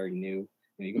 NFTs are very new.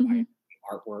 You can Hmm. buy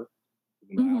artwork,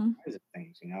 you can buy all Hmm. kinds of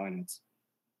things, and it's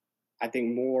I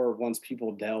think more once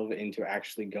people delve into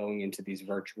actually going into these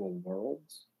virtual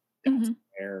worlds, that's Hmm.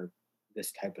 where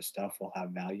this type of stuff will have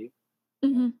value.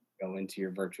 Hmm. Go into your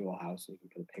virtual house, you can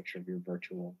put a picture of your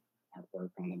virtual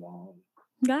artwork on the wall,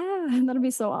 Yeah, that'll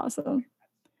be so awesome.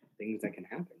 things that can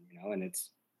happen, and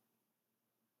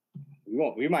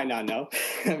we might not know.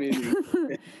 I mean,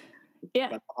 Yeah.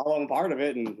 but follow part of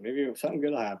it, and maybe something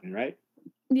good will happen, right?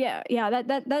 Yeah,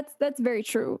 that's very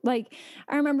true. Like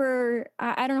I remember,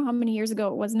 I don't know how many years ago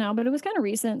it was now, but it was kind of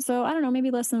recent. So I don't know,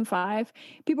 maybe less than 5.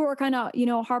 People were kind of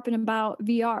harping about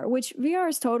VR, which VR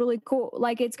is totally cool.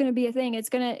 Like it's going to be a thing. It's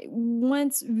going to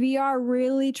once VR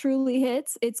really truly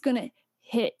hits, it's going to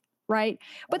hit. Right.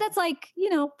 But that's like,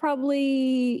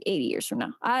 probably 80 years from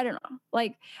now. I don't know.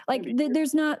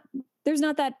 There's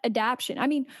not that adaption. I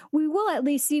mean, we will at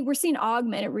least we're seeing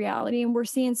augmented reality and we're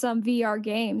seeing some VR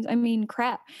games. I mean,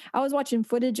 crap. I was watching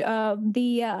footage of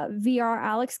the VR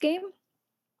Alex game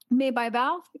made by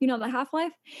Valve, the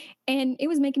Half-Life, and it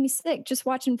was making me sick just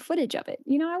watching footage of it.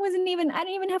 I didn't even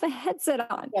have a headset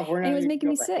on, Yeah, we're and it not was even making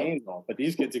me gonna sick. handle, but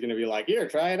these kids are going to be like, "Here,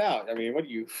 try it out." I mean, what are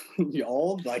you, you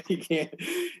old? Like you can't.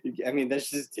 I mean,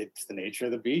 that's just it's the nature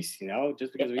of the beast,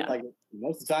 Just because we Yeah. like it,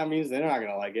 most of the time means they're not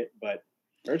going to like it. But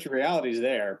virtual reality is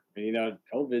there, and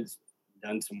COVID's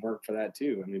done some work for that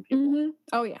too. I mean, people. Hmm.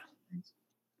 Oh yeah. It's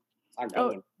not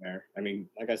going there. I mean,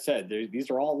 like I said, these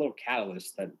are all little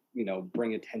catalysts that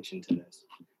bring attention to this.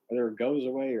 Whether it goes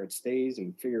away or it stays,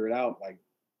 and figure it out. Like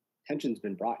attention's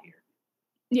been brought here.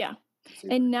 Yeah.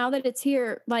 And now that it's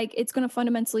here, like it's going to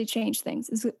fundamentally change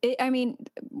things. I mean,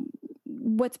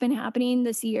 what's been happening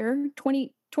this year,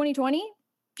 2020,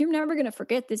 you're never going to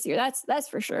forget this year. That's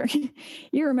for sure.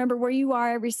 You remember where you are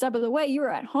every step of the way. You were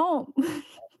at home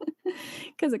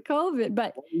because of COVID.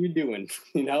 But what were you doing?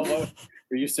 What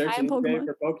were you searching eBay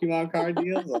for Pokemon card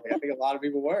deals? Like, I think a lot of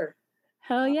people were.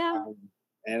 Hell yeah.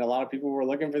 And a lot of people were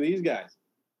looking for these guys.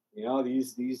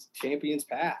 These champions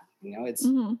path. It's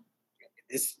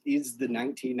this is the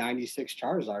 1996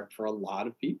 Charizard for a lot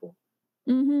of people.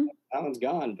 Mm-hmm. That one's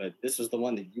gone, but this is the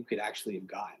one that you could actually have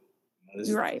gotten. This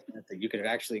is right. That you could have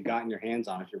actually gotten your hands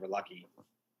on if you were lucky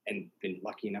and been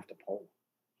lucky enough to pull.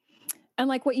 And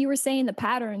like what you were saying, the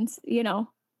patterns,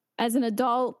 as an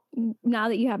adult, now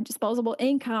that you have disposable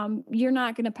income, you're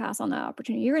not going to pass on that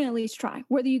opportunity. You're going to at least try.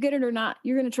 Whether you get it or not,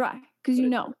 you're going to try because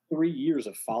 3 years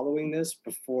of following this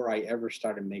before I ever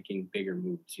started making bigger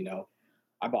moves.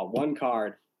 I bought one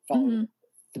card, followed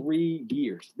 3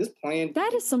 years. This plan.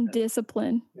 That is some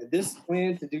discipline. This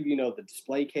plan to do, the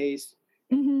display case,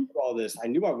 all this. I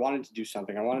knew I wanted to do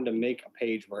something. I wanted to make a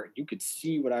page where you could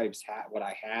see what I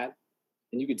had,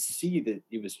 and you could see that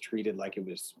it was treated like it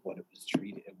was what it was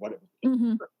treated, what it was.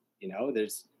 Hmm.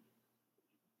 There's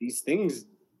these things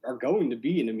are going to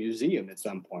be in a museum at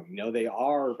some point. They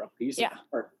are a piece of Yeah.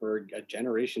 art for a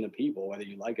generation of people, whether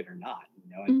you like it or not.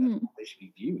 And that's Hmm. how they should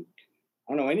be viewed.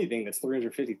 I don't know anything that's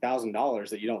 $350,000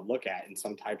 that you don't look at in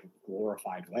some type of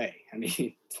glorified way. I mean,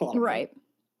 it's a lot of money. Right.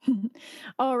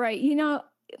 All right.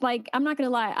 Like, I'm not going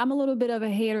to lie. I'm a little bit of a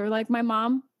hater. Like my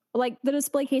mom, like the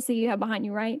display case that you have behind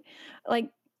you, right? Like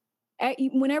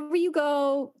whenever you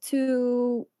go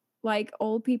to like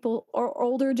old people or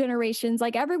older generations,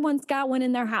 like everyone's got one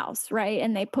in their house, right?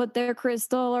 And they put their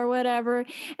crystal or whatever.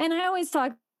 And I always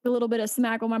talk a little bit of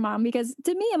smack with my mom because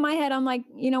to me in my head, I'm like,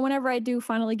 whenever I do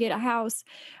finally get a house,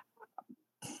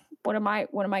 what am I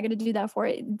going to do that for?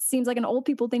 It seems like an old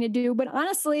people thing to do, but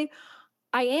honestly,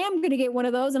 I am going to get one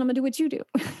of those and I'm going to do what you do.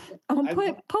 I'm going to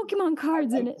I put Pokemon I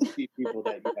cards in like it. to see people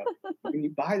that when you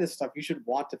buy this stuff, you should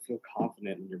want to feel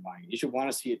confident in your buying. You should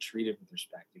want to see it treated with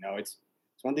respect.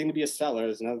 It's one thing to be a seller.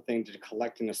 It's another thing to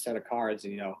collecting a set of cards.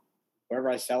 And whoever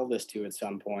I sell this to at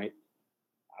some point,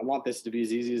 I want this to be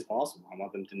as easy as possible. I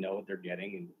want them to know what they're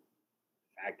getting, and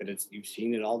the fact that you've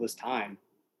seen it all this time.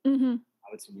 Hmm. Now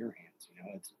it's in your hands.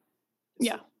 It's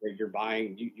Yeah. something that you're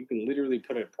buying. You can literally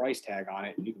put a price tag on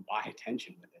it, and you can buy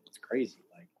attention with it. It's crazy.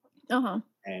 Uh-huh.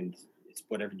 And it's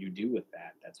whatever you do with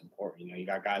that that's important. You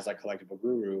got guys like Collectible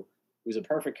Guru, who's a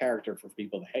perfect character for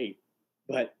people to hate,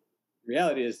 but the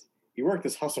reality is he worked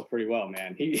this hustle pretty well,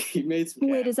 man. He made some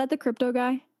Wait, cash. is that the crypto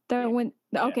guy that Yeah, went?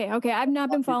 yeah. Okay. I've not A lot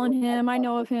been of people following talk him. I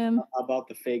know of him. about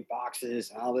the fake boxes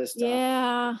and all this stuff.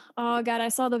 Yeah. Oh God, I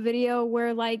saw the video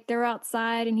where like they're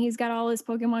outside and he's got all his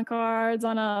Pokemon cards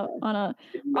on a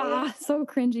Didn't know it, so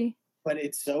cringy. but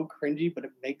it's so cringy, but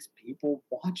it makes people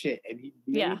watch it, and he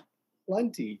Yeah. made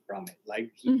plenty from it.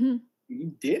 Like Hmm. he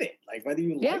did it, like whether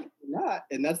you Yeah. like it or not.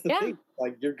 And that's the Yeah. thing.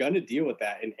 Like you're gonna deal with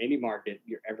that in any market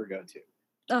you ever go to.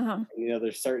 Uh-huh.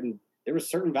 And, there was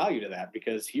certain value to that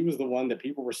because he was the one that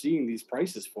people were seeing these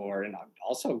prices for, and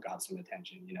also got some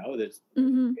attention. There's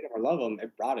Hmm. hate him or love him,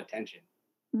 it brought attention.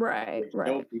 Right. He showed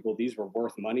Right. people these were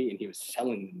worth money, and he was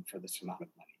selling them for this amount of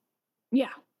money.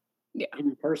 Yeah. Yeah.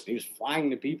 In person, he was flying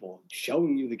to people,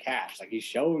 showing you the cash. Like he's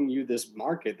showing you this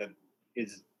market that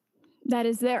is That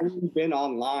is there. only been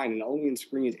online and only in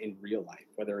screens in real life,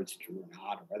 whether it's true or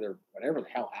not, or whatever the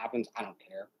hell happens, I don't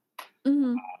care.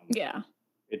 Hmm. Um, Yeah.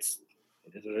 it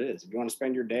is what it is. If you want to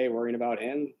spend your day worrying about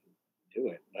him, do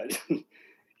it. But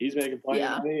he's making plenty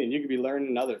Yeah. of money, and you could be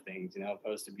learning other things,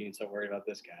 opposed to being so worried about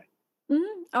this guy.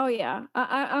 Hmm. Oh yeah.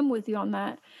 I'm with you on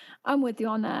that. I'm with you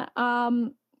on that.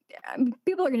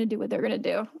 People are gonna do what they're gonna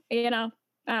do. I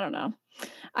don't know.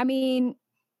 I mean,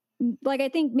 like I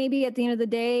think maybe at the end of the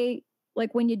day,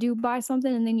 like when you do buy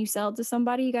something and then you sell it to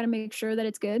somebody, you got to make sure that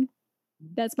it's good.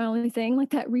 That's my only thing.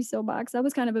 Like that resale box, that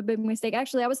was kind of a big mistake.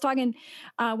 Actually, I was talking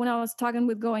when I was talking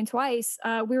with Going Twice.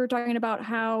 We were talking about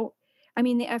how, I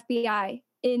mean, the FBI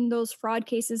in those fraud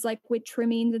cases, like with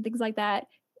trimmings and things like that,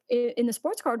 in the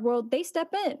sports card world, they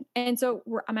step in, and so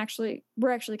we're actually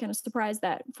kind of surprised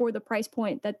that for the price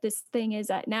point that this thing is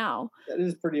at now. That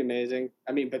is pretty amazing.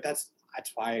 I mean, but that's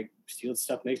why sealed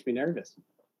stuff makes me nervous.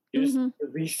 You're just Hmm.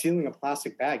 resealing a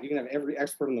plastic bag. You can have every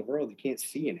expert in the world, you can't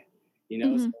see in it.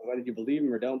 Hmm. So whether you believe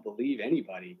him or don't believe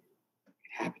anybody, it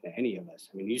can happen to any of us.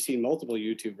 I mean, you've seen multiple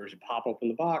YouTubers, you pop open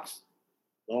the box,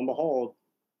 lo and behold,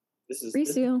 this is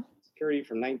Reseal. security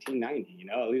from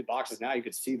 1990. These boxes now you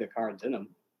could see the cards in them.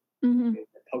 Hmm.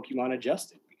 Pokemon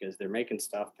adjusted because they're making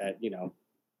stuff that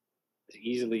is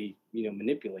easily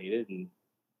manipulated, and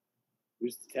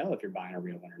who's to tell if you're buying a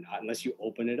real one or not unless you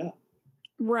open it up.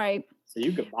 Right. So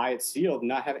you could buy it sealed and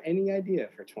not have any idea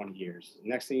for 20 years.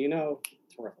 Next thing you know,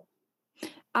 it's worthless.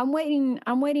 I'm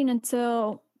waiting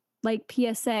until like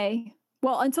PSA,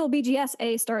 well, until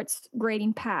BGSA starts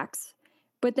grading packs,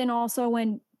 but then also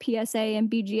when PSA and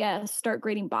BGS start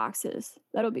grading boxes.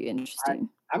 That'll be interesting.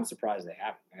 I'm surprised they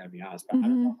haven't, I gotta be honest, but I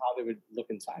don't know how they would look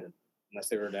inside of them unless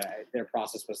their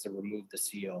process was to remove the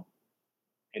seal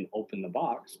and open the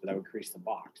box, but that would crease the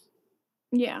box.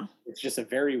 Yeah. It's just a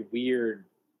very weird,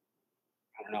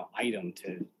 I don't know, item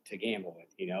to gamble with.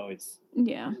 It's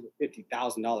Yeah. a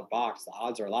 $50,000 box. The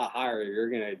odds are a lot higher you're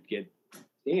gonna get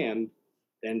scammed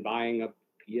than buying a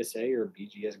PSA or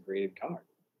BGS graded card.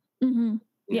 Hmm.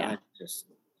 Yeah. It just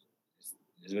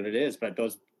is what it is. But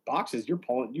those boxes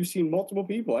you've seen multiple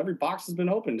people. Every box has been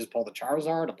opened. Just pull the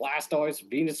Charizard, a Blastoise,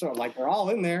 Venusaur, like they're all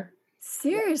in there.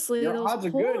 Seriously, Your those odds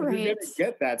are pull good. You're gonna rates.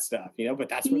 get that stuff, but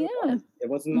that's what it Yeah. was. It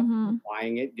wasn't Hmm.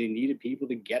 buying it. They needed people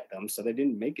to get them, so they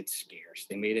didn't make it scarce.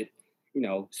 They made it,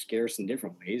 scarce in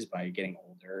different ways by getting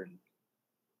older and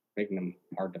making them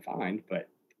hard to find. But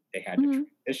they had to Mhm.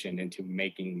 transition into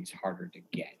making these harder to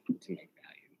get to make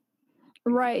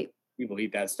value. Right. People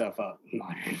eat that stuff up,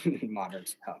 modern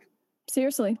stuff.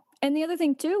 Seriously. And the other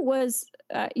thing too was,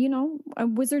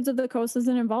 Wizards of the Coast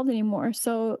isn't involved anymore.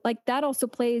 So like that also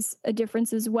plays a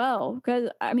difference as well. Because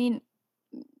I mean,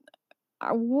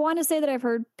 I want to say that I've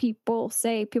heard people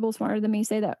smarter than me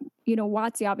say that,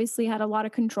 WotC obviously had a lot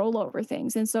of control over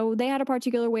things. And so they had a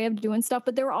particular way of doing stuff,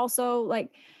 but they were also like,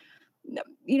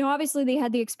 obviously they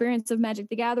had the experience of Magic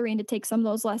the Gathering to take some of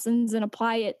those lessons and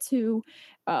apply it to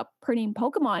printing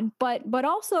Pokemon, but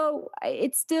also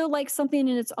it's still like something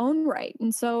in its own right.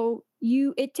 And so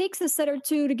it takes a set or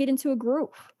two to get into a groove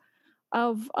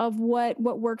of what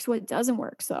works, what doesn't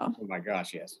work. So, Oh my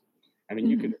gosh, yes. I mean,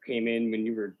 you could mhm. have came in when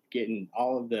you were getting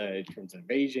all of the terms of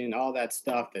evasion, all that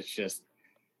stuff. That's just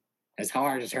it's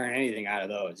hard to turn anything out of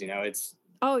those. It's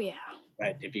Oh yeah.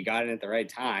 but if you got it at the right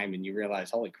time and you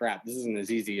realize, holy crap, this isn't as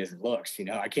easy as it looks.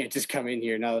 I can't just come in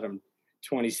here now that I'm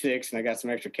 26 and I got some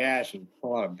extra cash and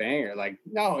pull out a banger. Like,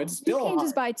 no, it's You still can't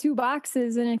just hard. buy two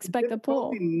boxes and The expect a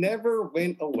difficulty pull. never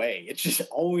went away. It just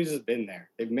always has been there.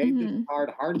 They've made this Hmm.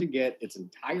 hard to get its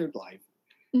entire life.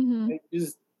 Hmm.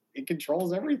 It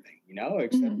controls everything,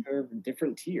 except Hmm. for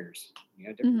different tiers.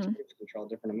 Different Hmm. tiers control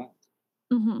different amounts.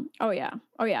 Hmm. Oh yeah.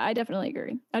 Oh yeah. I definitely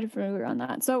agree. I definitely agree on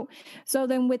that. So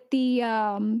then with the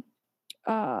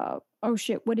oh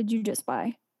shit, what did you just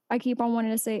buy? I keep on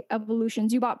wanting to say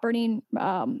evolutions. You bought Burning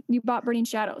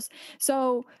Shadows.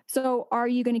 So are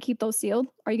you going to keep those sealed?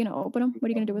 Are you going to open them? What are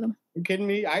you going to do with them? You kidding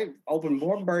me? I opened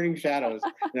more Burning Shadows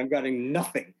and I'm getting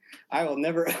nothing. I will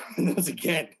never open those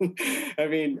again. I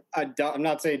mean, I'm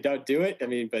not saying don't do it. I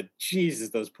mean, but Jesus,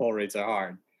 those pull rates are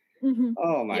hard. Hmm.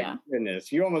 Oh my Yeah.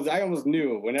 goodness. I almost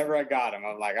knew whenever I got them,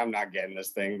 I'm like, I'm not getting this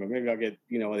thing, but maybe I'll get,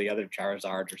 one of the other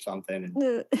Charizards or something. And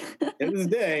to this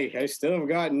day, I still have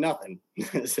got nothing.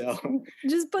 So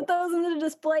Just put those in the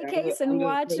display case I'm and just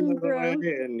watch putting them those away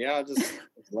grow. and yeah, just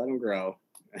let them grow.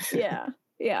 Yeah.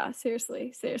 Yeah.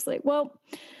 Seriously. Seriously. Well,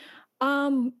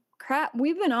 crap.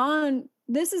 We've been on.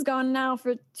 This has gone now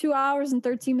for 2 hours and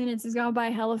 13 minutes. It's gone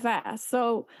by hella fast.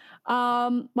 So,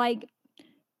 like,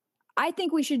 I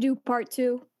think we should do part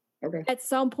two Okay. at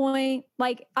some point.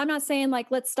 Like, I'm not saying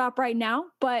like let's stop right now,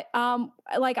 but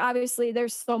like obviously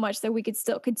there's so much that we could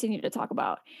still continue to talk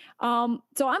about.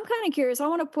 So I'm kind of curious. I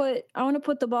want to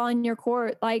put the ball in your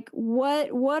court. Like,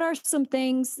 what are some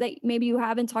things that maybe you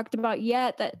haven't talked about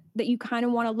yet that you kind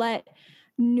of want to let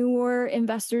newer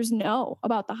investors know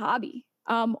about the hobby?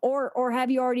 Or have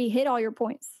you already hit all your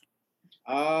points?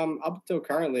 Up until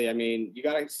currently, I mean, you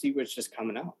gotta see what's just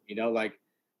coming out. Like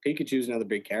Pikachu's another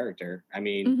big character. I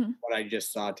mean, Hmm. what I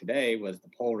just saw today was the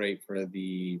pull rate for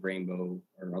the rainbow,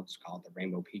 or I'll just call it the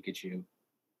rainbow Pikachu.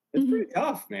 It's Hmm. pretty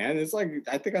tough, man. It's like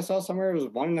I think I saw somewhere it was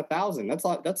 1 in 1,000.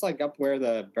 That's like up where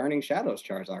the Burning Shadows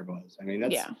Charizard was. I mean,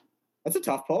 Yeah. that's a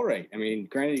tough pull rate. I mean,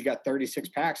 granted, you got 36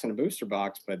 packs in a booster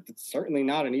box, but it's certainly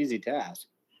not an easy task.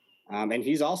 And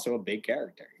he's also a big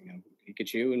character,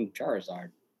 Pikachu and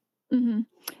Charizard. Hmm.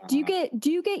 Do you Uh,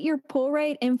 get your pull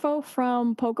rate info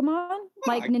from Pokemon,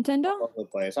 like I get all Nintendo? over the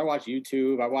place. I watch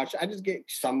YouTube. I just get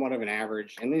somewhat of an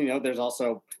average. And then, there's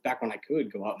also back when I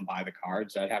could go out and buy the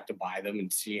cards, I'd have to buy them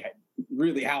and see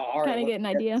really how hard it Kind of was get an to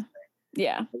get this idea. thing.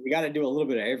 Yeah. But you got to do a little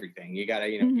bit of everything. You got to,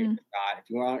 give it Hmm. a shot. If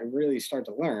you want to really start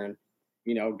to learn,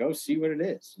 go see what it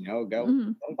is. Hmm.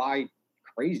 Don't buy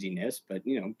craziness, but,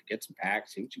 get some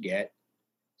packs, see what you get,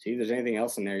 see if there's anything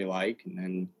else in there you like, and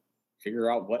then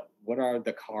figure out what are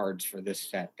the cards for this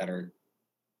set that are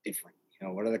different.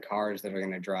 What are the cards that are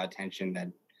going to draw attention that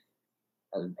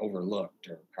are overlooked,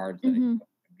 or cards that Hmm.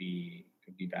 could be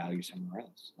value somewhere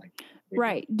else. Like,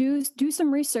 Right. Do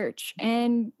some research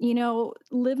and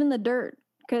live in the dirt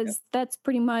yeah, because that's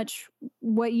pretty much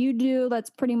what you do. That's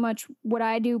pretty much what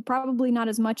I do. Probably not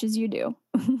as much as you do.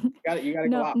 you got to go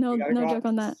No, out. no, You got to no go out joke on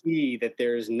and that. see that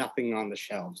there's nothing on the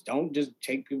shelves. Don't just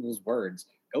take people's words.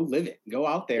 Go live it. Go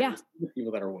out there Yeah. and see the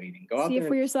people that are waiting. Go out See it there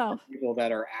for and see yourself. the people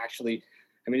that are actually.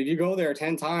 I mean, if you go there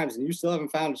 10 times and you still haven't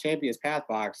found a Champion's Path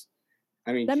box,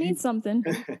 I mean, That means geez, something.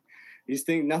 these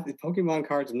things, nothing. Pokemon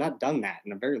cards have not done that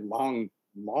in a very long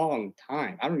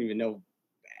time. I don't even know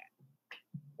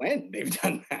when they've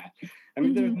done that. I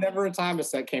mean, there's Hmm. never a time a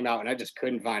set came out and I just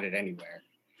couldn't find it anywhere.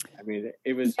 I mean,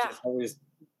 it was Yeah. just always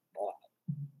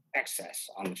excess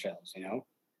on the shelves.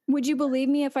 Would you believe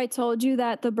me if I told you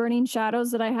that the Burning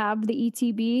Shadows that I have, the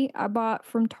ETB, I bought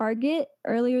from Target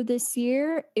earlier this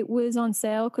year? It was on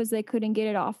sale because they couldn't get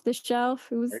it off the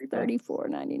shelf. It was There you go.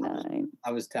 $34.99.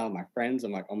 I was telling my friends,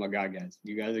 I'm like, oh my God, guys,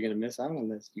 you guys are going to miss out on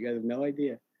this. You guys have no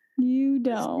idea. You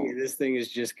This, don't. this thing has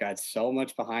just got so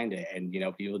much behind it. And,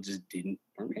 people just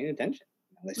weren't paying attention.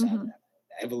 They saw Hmm.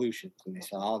 that. evolutions and they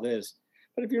saw all this.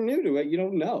 But if you're new to it, you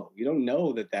don't know. You don't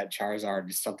know that Charizard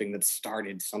is something that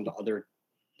started some other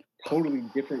totally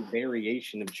different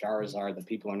variation of Charizard that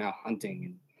people are now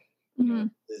hunting.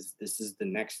 And this is the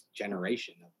next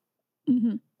generation of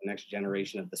the next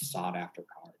generation of the sought after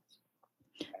cards.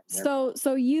 So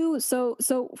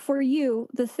for you,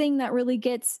 the thing that really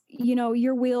gets,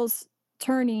 your wheels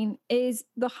turning is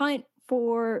the hunt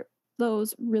for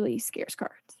those really scarce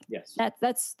cards. Yes.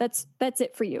 That's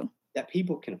it for you. That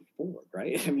people can afford,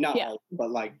 right? Not all,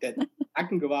 but like that I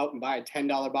can go out and buy a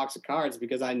 $10 box of cards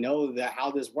because I know that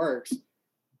how this works.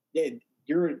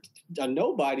 You're a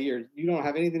nobody or you don't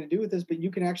have anything to do with this, but you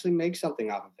can actually make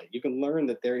something off of it. You can learn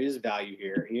that there is value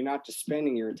here and you're not just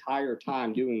spending your entire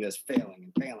time doing this failing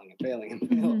and failing and failing and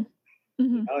failing.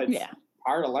 It's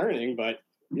part of learning, but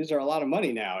these are a lot of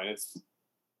money now and you just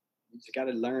got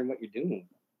to learn what you're doing.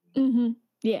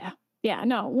 Yeah,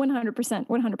 no,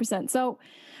 100%. So,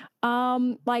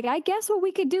 I guess what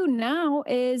we could do now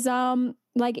is,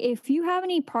 if you have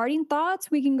any parting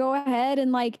thoughts, we can go ahead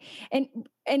and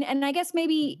and I guess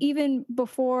maybe even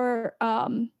before,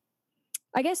 I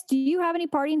guess, do you have any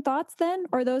parting thoughts then?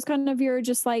 Or those kind of your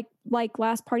just like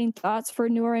last parting thoughts for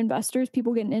newer investors,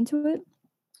 people getting into it?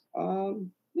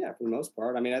 Yeah, for the most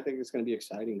part. I mean, I think it's going to be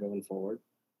exciting going forward.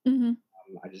 I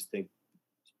just think,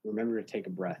 remember to take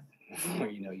a breath before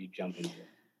you jump into it.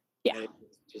 Yeah.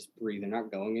 Just breathe. They're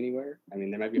not going anywhere. I mean,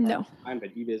 there might be hard time,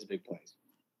 but eBay is a big place.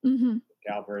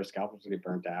 Scalpers get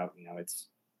burnt out. It's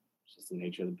just the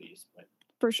nature of the beast. But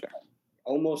for sure,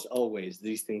 almost always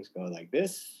these things go like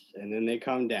this, and then they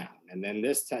come down, and then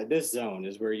this zone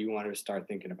is where you want to start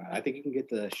thinking about it. I think you can get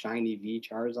the shiny V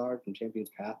Charizard from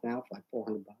Champions Path now for like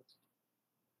 $400.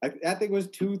 That thing was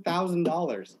 $2,000,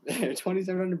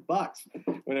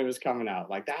 $2,700 when it was coming out.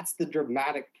 Like that's the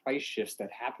dramatic price shifts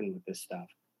that happen with this stuff.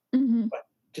 But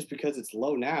just because it's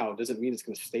low now doesn't mean it's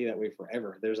going to stay that way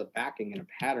forever. There's a backing and a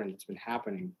pattern that's been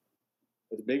happening.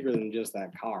 It's bigger than just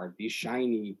that card. These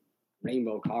shiny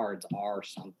rainbow cards are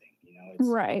something, It's,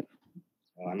 right.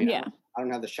 So, I mean, I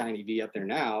don't have the shiny V up there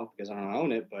now because I don't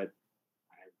own it, but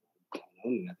I don't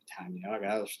own it at the time. I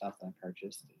got other stuff that I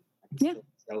purchased. And I can still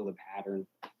show the pattern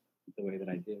the way that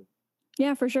I do.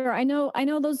 Yeah, for sure. I know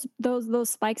those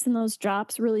spikes and those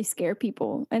drops really scare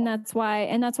people. And that's why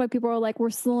people are like, we're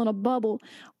still in a bubble.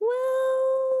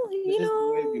 Well, this is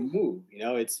the way we move,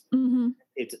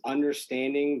 it's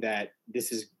understanding that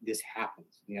this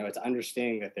happens. It's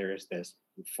understanding that there is this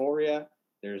euphoria,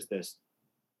 there's this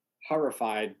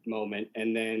horrified moment,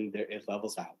 and then it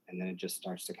levels out, and then it just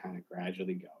starts to kind of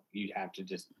gradually go. You have to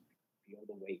just feel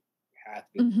the weight. You have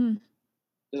to be.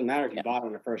 Doesn't matter if you bought it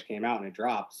when it first came out and it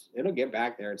drops. It'll get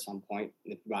back there at some point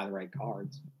if you buy the right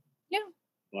cards. Yeah.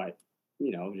 But,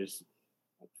 just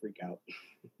freak out.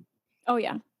 Oh,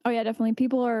 yeah, definitely.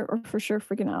 People are for sure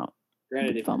freaking out.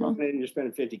 Granted, if you're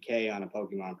spending $50K on a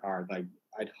Pokemon card,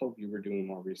 I'd hope you were doing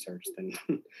more research than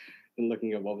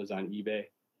looking at what was on eBay.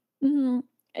 And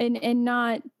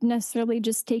not necessarily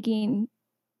just taking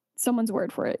someone's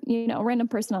word for it. Random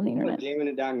person on the internet. Jamming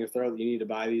it down your throat, you need to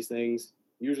buy these things.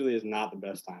 Usually is not the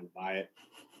best time to buy it.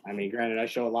 I mean, granted, I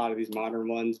show a lot of these modern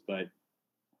ones, but I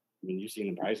mean, you've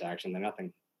seen the price action. They're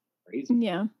nothing crazy.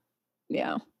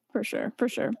 Yeah, for sure. They're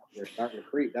starting to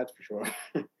creep, that's for sure.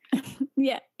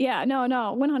 No,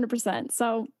 100%.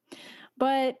 So,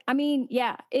 but I mean,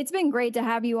 it's been great to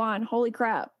have you on. Holy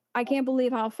crap. I can't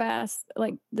believe how fast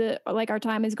our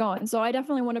time is going. So I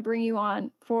definitely want to bring you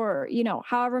on for,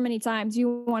 however many times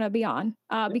you want to be on,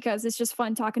 because it's just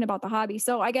fun talking about the hobby.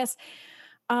 So I guess,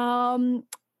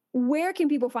 where can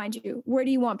people find you? Where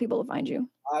do you want people to find you?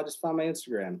 Just find my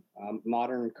Instagram,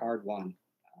 Modern Card One,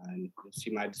 and you'll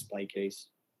see my display case.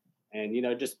 And,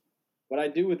 just what I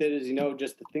do with it is,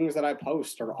 just the things that I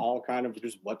post are all kind of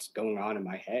just what's going on in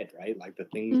my head, right? Like the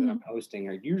things that I'm posting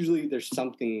are usually there's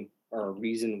something or a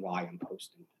reason why I'm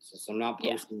posting this. So I'm not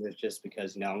posting this just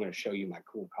because, I'm going to show you my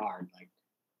cool card. Like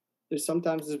there's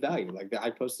value. Like I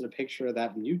posted a picture of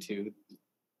that Mewtwo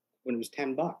when it was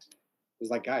 $10. It was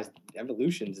like, guys,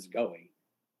 Evolutions is going.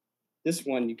 This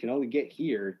one you can only get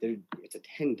here. It's a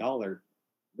 $10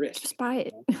 risk. Just buy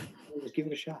it. Just give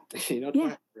it a shot. Yeah.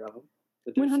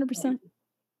 100%.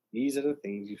 These are the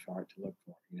things you start to look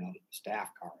for. Staff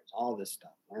cards, all this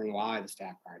stuff. Learn why the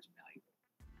staff cards are valuable.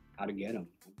 How to get them.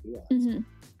 Do all that stuff.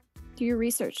 Do your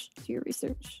research.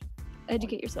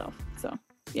 Educate yourself. So,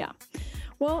 yeah.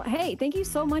 Well, hey, thank you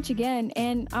so much again.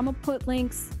 And I'm going to put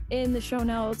links in the show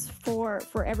notes for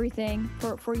everything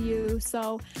for you.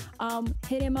 So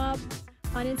hit him up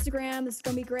on Instagram. This is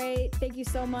going to be great. Thank you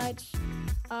so much.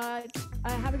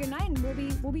 Have a good night,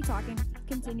 and we'll be talking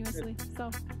continuously. So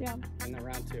yeah. And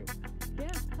round 2.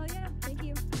 Yeah. Hell yeah. Thank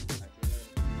you.